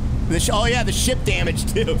 Oh, yeah, the ship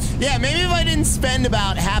damage, too. Yeah, maybe if I didn't spend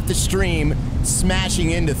about half the stream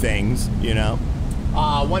smashing into things, you know.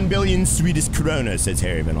 1 billion Swedish krona, says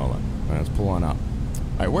Harry Vanola. All right, let's pull on up.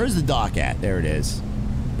 All right, where's the dock at? There it is.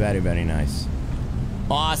 Very, very nice.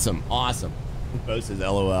 Awesome. Bo says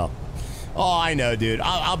LOL. Oh, I know, dude.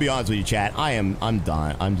 I'll be honest with you, chat. I'm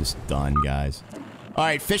done. I'm just done, guys. All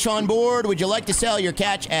right, fish on board. Would you like to sell your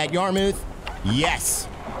catch at Yarmouth? Yes.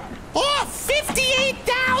 Oh,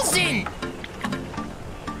 58,000!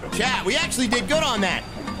 Chat, we actually did good on that.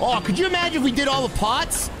 Oh, could you imagine if we did all the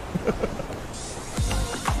pots?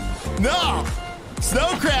 No!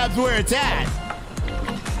 Snow crab's where it's at.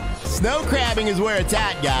 Snow crabbing is where it's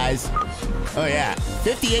at, guys. Oh, yeah.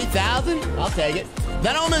 58,000? I'll take it.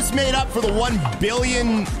 That almost made up for the $1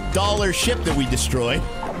 billion ship that we destroyed.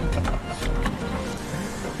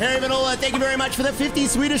 Harry Vanola, thank you very much for the 50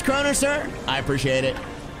 Swedish kroner, sir. I appreciate it.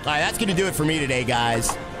 All right, that's going to do it for me today,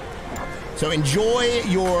 guys. So enjoy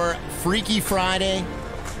your Freaky Friday.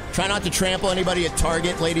 Try not to trample anybody at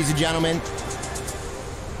Target, ladies and gentlemen.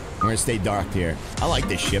 We're going to stay dark here. I like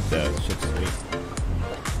this ship, though. This ship's sweet.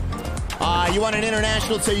 You want an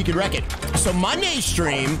international so you can wreck it. So Monday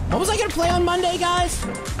stream. What was I going to play on Monday, guys? I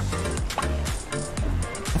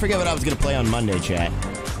forget what I was going to play on Monday, chat.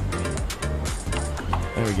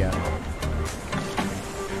 There we go.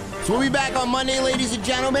 So we'll be back on Monday, ladies and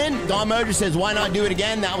gentlemen. Don Mojo says, why not do it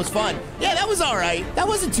again? That was fun. Yeah, that was all right. That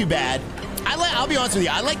wasn't too bad. I'll be honest with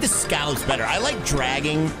you. I like the scallops better. I like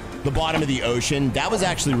dragging the bottom of the ocean. That was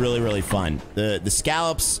actually really, really fun. The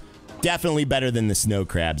scallops, definitely better than the snow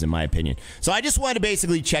crabs, in my opinion. So I just wanted to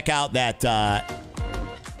basically check out that...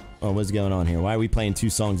 Oh, what's going on here? Why are we playing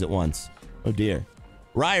two songs at once? Oh, dear.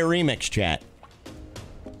 Raya Remix, chat.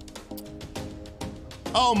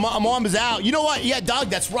 Oh, Mamba's out. You know what? Yeah, Doug,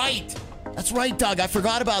 that's right. That's right, Doug. I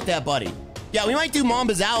forgot about that, buddy. Yeah, we might do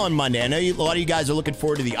Mamba's out on Monday. I know a lot of you guys are looking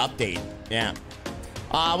forward to the update. Yeah.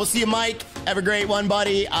 We'll see you, Mike. Have a great one,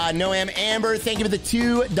 buddy. Noam Amber, thank you for the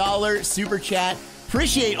 $2 super chat.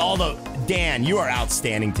 Appreciate all the... Dan, you are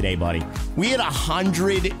outstanding today, buddy. We had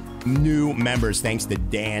 100 new members thanks to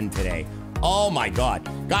Dan today. Oh, my God.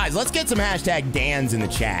 Guys, let's get some hashtag Dans in the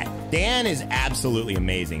chat. Dan is absolutely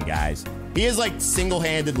amazing, guys. He is, like,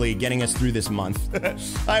 single-handedly getting us through this month.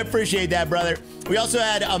 I appreciate that, brother. We also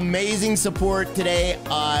had amazing support today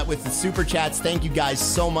with the super chats. Thank you guys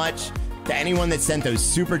so much to anyone that sent those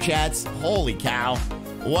super chats. Holy cow.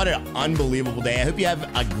 What an unbelievable day. I hope you have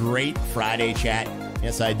a great Friday, chat.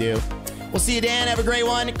 Yes, I do. We'll see you, Dan. Have a great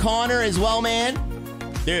one. Connor as well, man.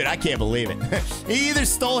 Dude, I can't believe it. He either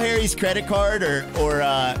stole Harry's credit card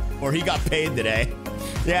or he got paid today.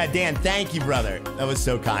 Yeah, Dan, thank you, brother. That was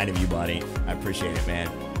so kind of you, buddy. I appreciate it, man.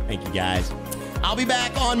 Thank you, guys. I'll be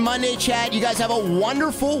back on Monday, chat. You guys have a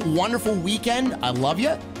wonderful, wonderful weekend. I love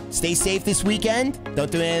you. Stay safe this weekend.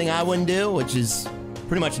 Don't do anything I wouldn't do, which is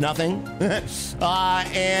pretty much nothing.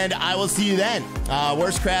 And I will see you then.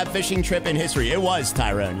 Worst crab fishing trip in history. It was,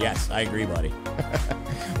 Tyrone. Yes, I agree, buddy.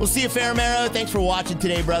 We'll see you, Faramaro. Thanks for watching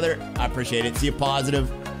today, brother. I appreciate it. See you, Positive.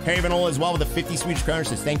 Harry Vanola as well with a 50 Swedish kroner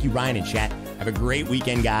says, thank you, Ryan and chat. Have a great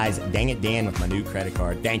weekend, guys. Dang it, Dan, with my new credit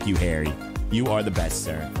card. Thank you, Harry. You are the best,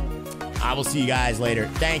 sir. I will see you guys later.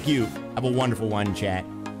 Thank you. Have a wonderful one, chat.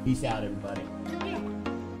 Peace out, everybody.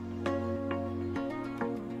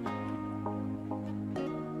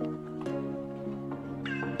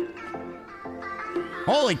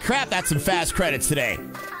 Holy crap, that's some fast credits today.